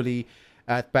individually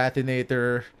at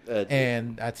Patinator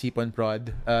and at Sipon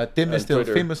Prod. Tim is On still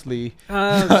Twitter. famously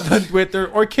not on Twitter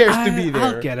or cares to be there.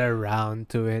 I'll get around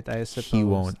to it, I suppose.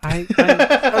 won't. I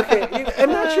Okay,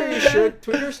 I'm not sure you should.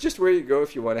 Twitter's just where you go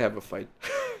if you want to have a fight.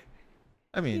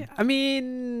 I mean, I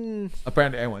mean,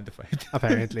 apparently I want to fight.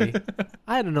 apparently.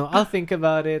 I don't know. I'll think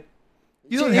about it.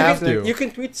 You don't See, have can, to. You can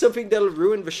tweet something that'll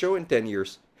ruin the show in 10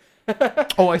 years.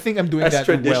 Oh, I think I'm doing That's that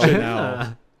well tradition.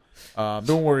 now.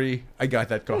 Don't worry, I got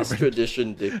that As covered.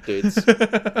 tradition dictates.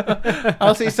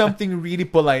 I'll say something really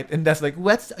polite, and that's like,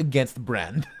 what's against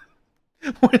brand?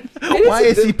 Why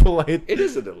is is he polite? It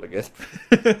is a little against.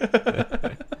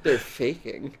 they're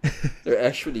faking. They're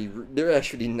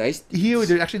actually nice. Ew,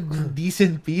 they're actually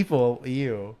decent people.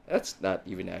 Ew. That's not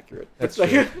even accurate. That's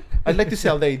It's true. I'd like to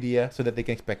sell the idea so that they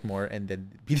can expect more and then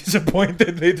be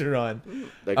disappointed later on.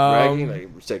 like bragging, like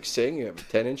it's like saying you have a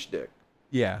 10-inch dick.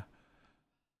 Yeah.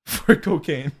 For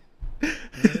cocaine.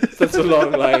 That's a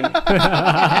long line.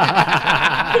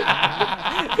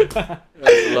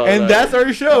 And that's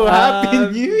our show. Happy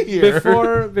New Year.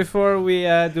 Before we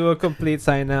do a complete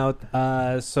sign out,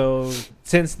 so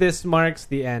since this marks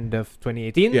the end of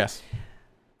 2018, Yes.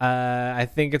 I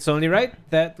think it's only right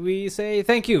that we say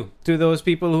thank you to those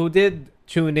people who did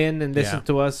tune in and listen Yeah.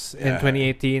 to us in Yeah.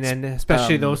 2018, and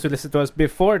especially those who listened to us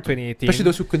before 2018. Especially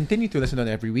those who continue to listen on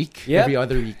every week. Yep. Every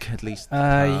other week, at least.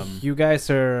 You guys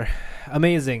are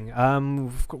amazing.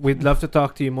 We'd love to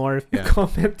talk to you more if you Yeah.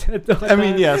 commented. I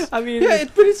mean, yes. I mean, Yeah,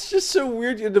 but it's just so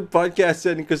weird in the podcast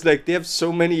setting because like they have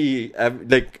so many.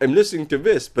 Like I'm listening to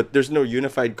this, but there's no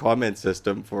unified comment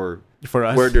system for For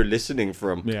us. where they're listening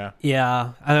from. Yeah.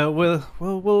 yeah.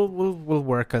 We'll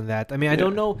work on that. I mean, I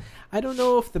don't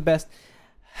know if the best.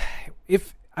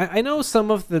 If I know some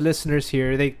of the listeners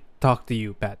here, they talk to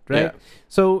you, Pat, right? Yeah.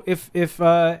 So if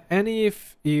any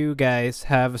of you guys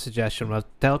have a suggestion, well,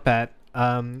 tell Pat.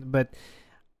 But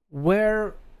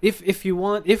where if you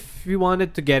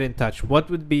wanted to get in touch, what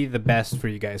would be the best for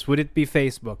you guys? Would it be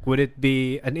Facebook? Would it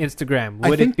be an Instagram? I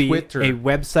Would think it be Twitter. a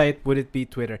website? Would it be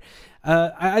Twitter?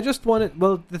 I just wanted.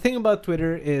 Well, the thing about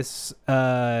Twitter is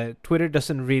Twitter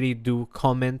doesn't really do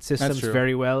comment systems true.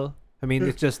 very well. I mean,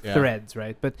 it's just Yeah. threads,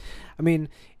 right? But I mean,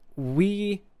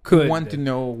 we could want to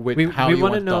know how we you wanna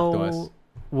want to talk to us.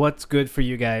 what's good for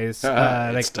you guys.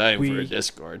 It's time for a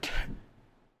Discord.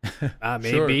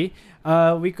 Maybe.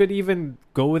 We could even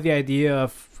go with the idea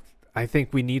of, I think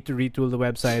we need to retool the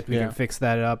website. We Yeah. can fix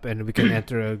that up, and we can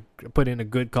put in a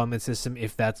good comment system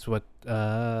if that's what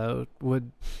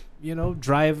would,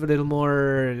 drive a little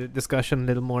more discussion, a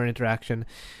little more interaction.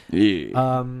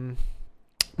 Yeah.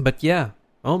 But yeah.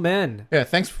 Oh man. Yeah,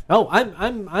 thanks. Oh,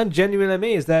 I'm genuinely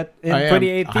amazed that in I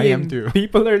 2018 am too.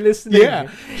 people are listening. Yeah.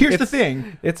 Here's the It's-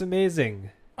 thing. It's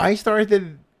amazing. I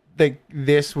started like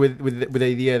this with the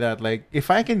idea that like if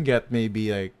I can get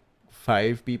maybe like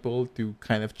 5 people to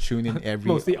kind of tune in every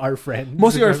Mostly our friends.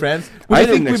 mostly our friends. I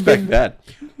think didn't expect that.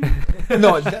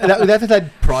 No, that's like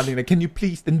prodding. Like, can you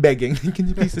please? And begging. Can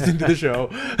you please listen to the show?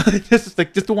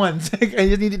 just once. I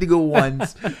just needed to go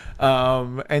once.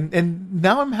 And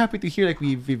now I'm happy to hear like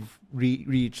we've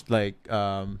reached like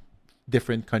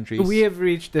different countries. We have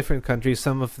reached different countries.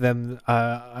 Some of them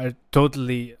are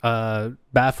totally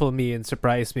baffle me and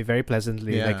surprise me very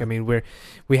pleasantly. Yeah. Like, I mean,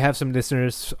 we have some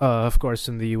listeners, of course,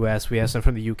 from the US. We have some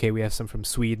from the UK. We have some from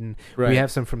Sweden. Right. We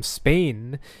have some from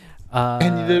Spain.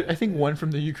 And I think one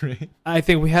from the Ukraine. I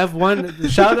think we have one.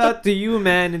 Shout out to you,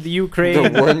 man, in the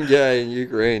Ukraine. The one guy in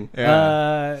Ukraine.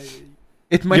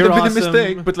 It might you're have been awesome. a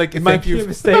mistake, but like It might thank be a you.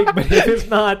 mistake, but if it's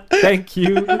not, thank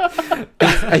you.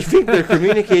 I think they're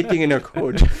communicating in a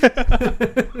code.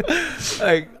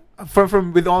 Like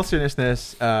from with all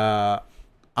seriousness,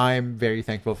 I'm very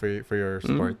thankful for your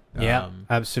support. Yeah,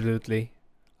 absolutely.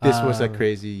 This was a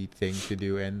crazy thing to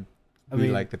do, and I we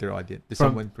mean, like that their audience. There's from-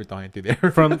 someone we're talking to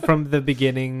there. from the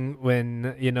beginning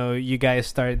when you guys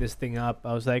started this thing up,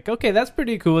 I was like, okay, that's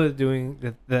pretty cool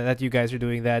doing that you guys are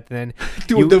doing that. And then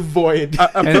to the void.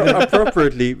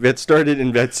 Appropriately, that started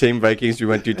in that same Vikings we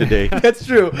went to today. That's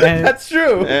true. And- That's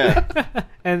true. Yeah.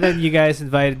 and then you guys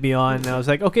invited me on, and I was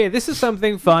like, okay, this is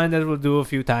something fun that we'll do a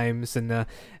few times, and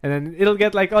then it'll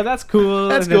get like, oh, that's cool.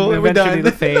 That's and then cool, we're eventually done.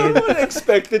 it'll fade. No one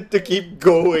expected to keep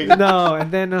going. No, and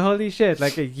then holy shit,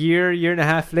 like a year and a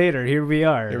half later, here we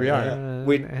are. Here we are.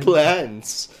 With and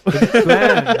plans.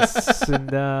 plans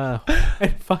and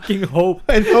fucking hope.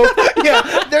 And hope. Yeah,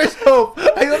 there's hope.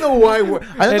 I don't know why.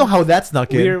 I don't know how that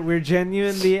snuck in. We're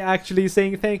genuinely actually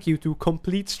saying thank you to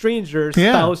complete strangers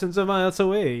Yeah. thousands of miles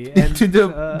away. And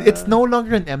It's no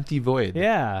longer an empty void.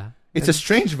 yeah. It's a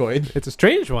strange void. It's a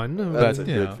strange one. That's But,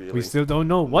 a you good know, feeling. We still don't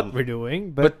know what we're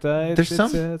doing, but there's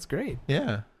it's great.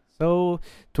 Yeah. So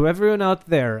to everyone out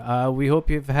there, we hope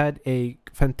you've had a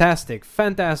fantastic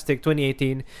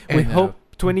 2018. We And, hope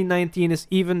 2019 is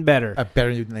even better. A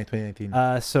better than 2019.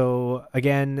 So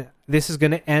again, this is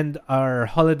gonna end our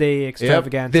holiday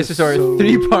extravaganza. This is our So-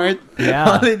 3-part Yeah.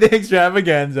 holiday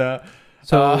extravaganza.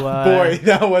 So boy,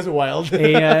 that was wild.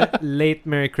 a late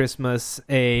Merry Christmas,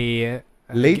 a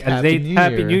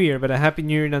Happy New Year, but a Happy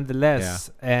New Year nonetheless.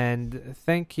 And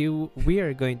thank you. We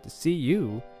are going to see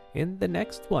you in the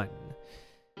next one.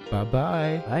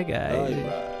 Bye-bye. Bye, guys.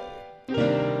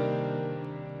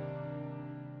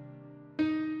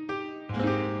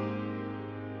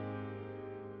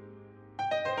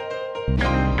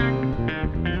 Bye-bye.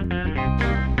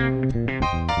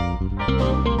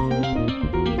 Bye.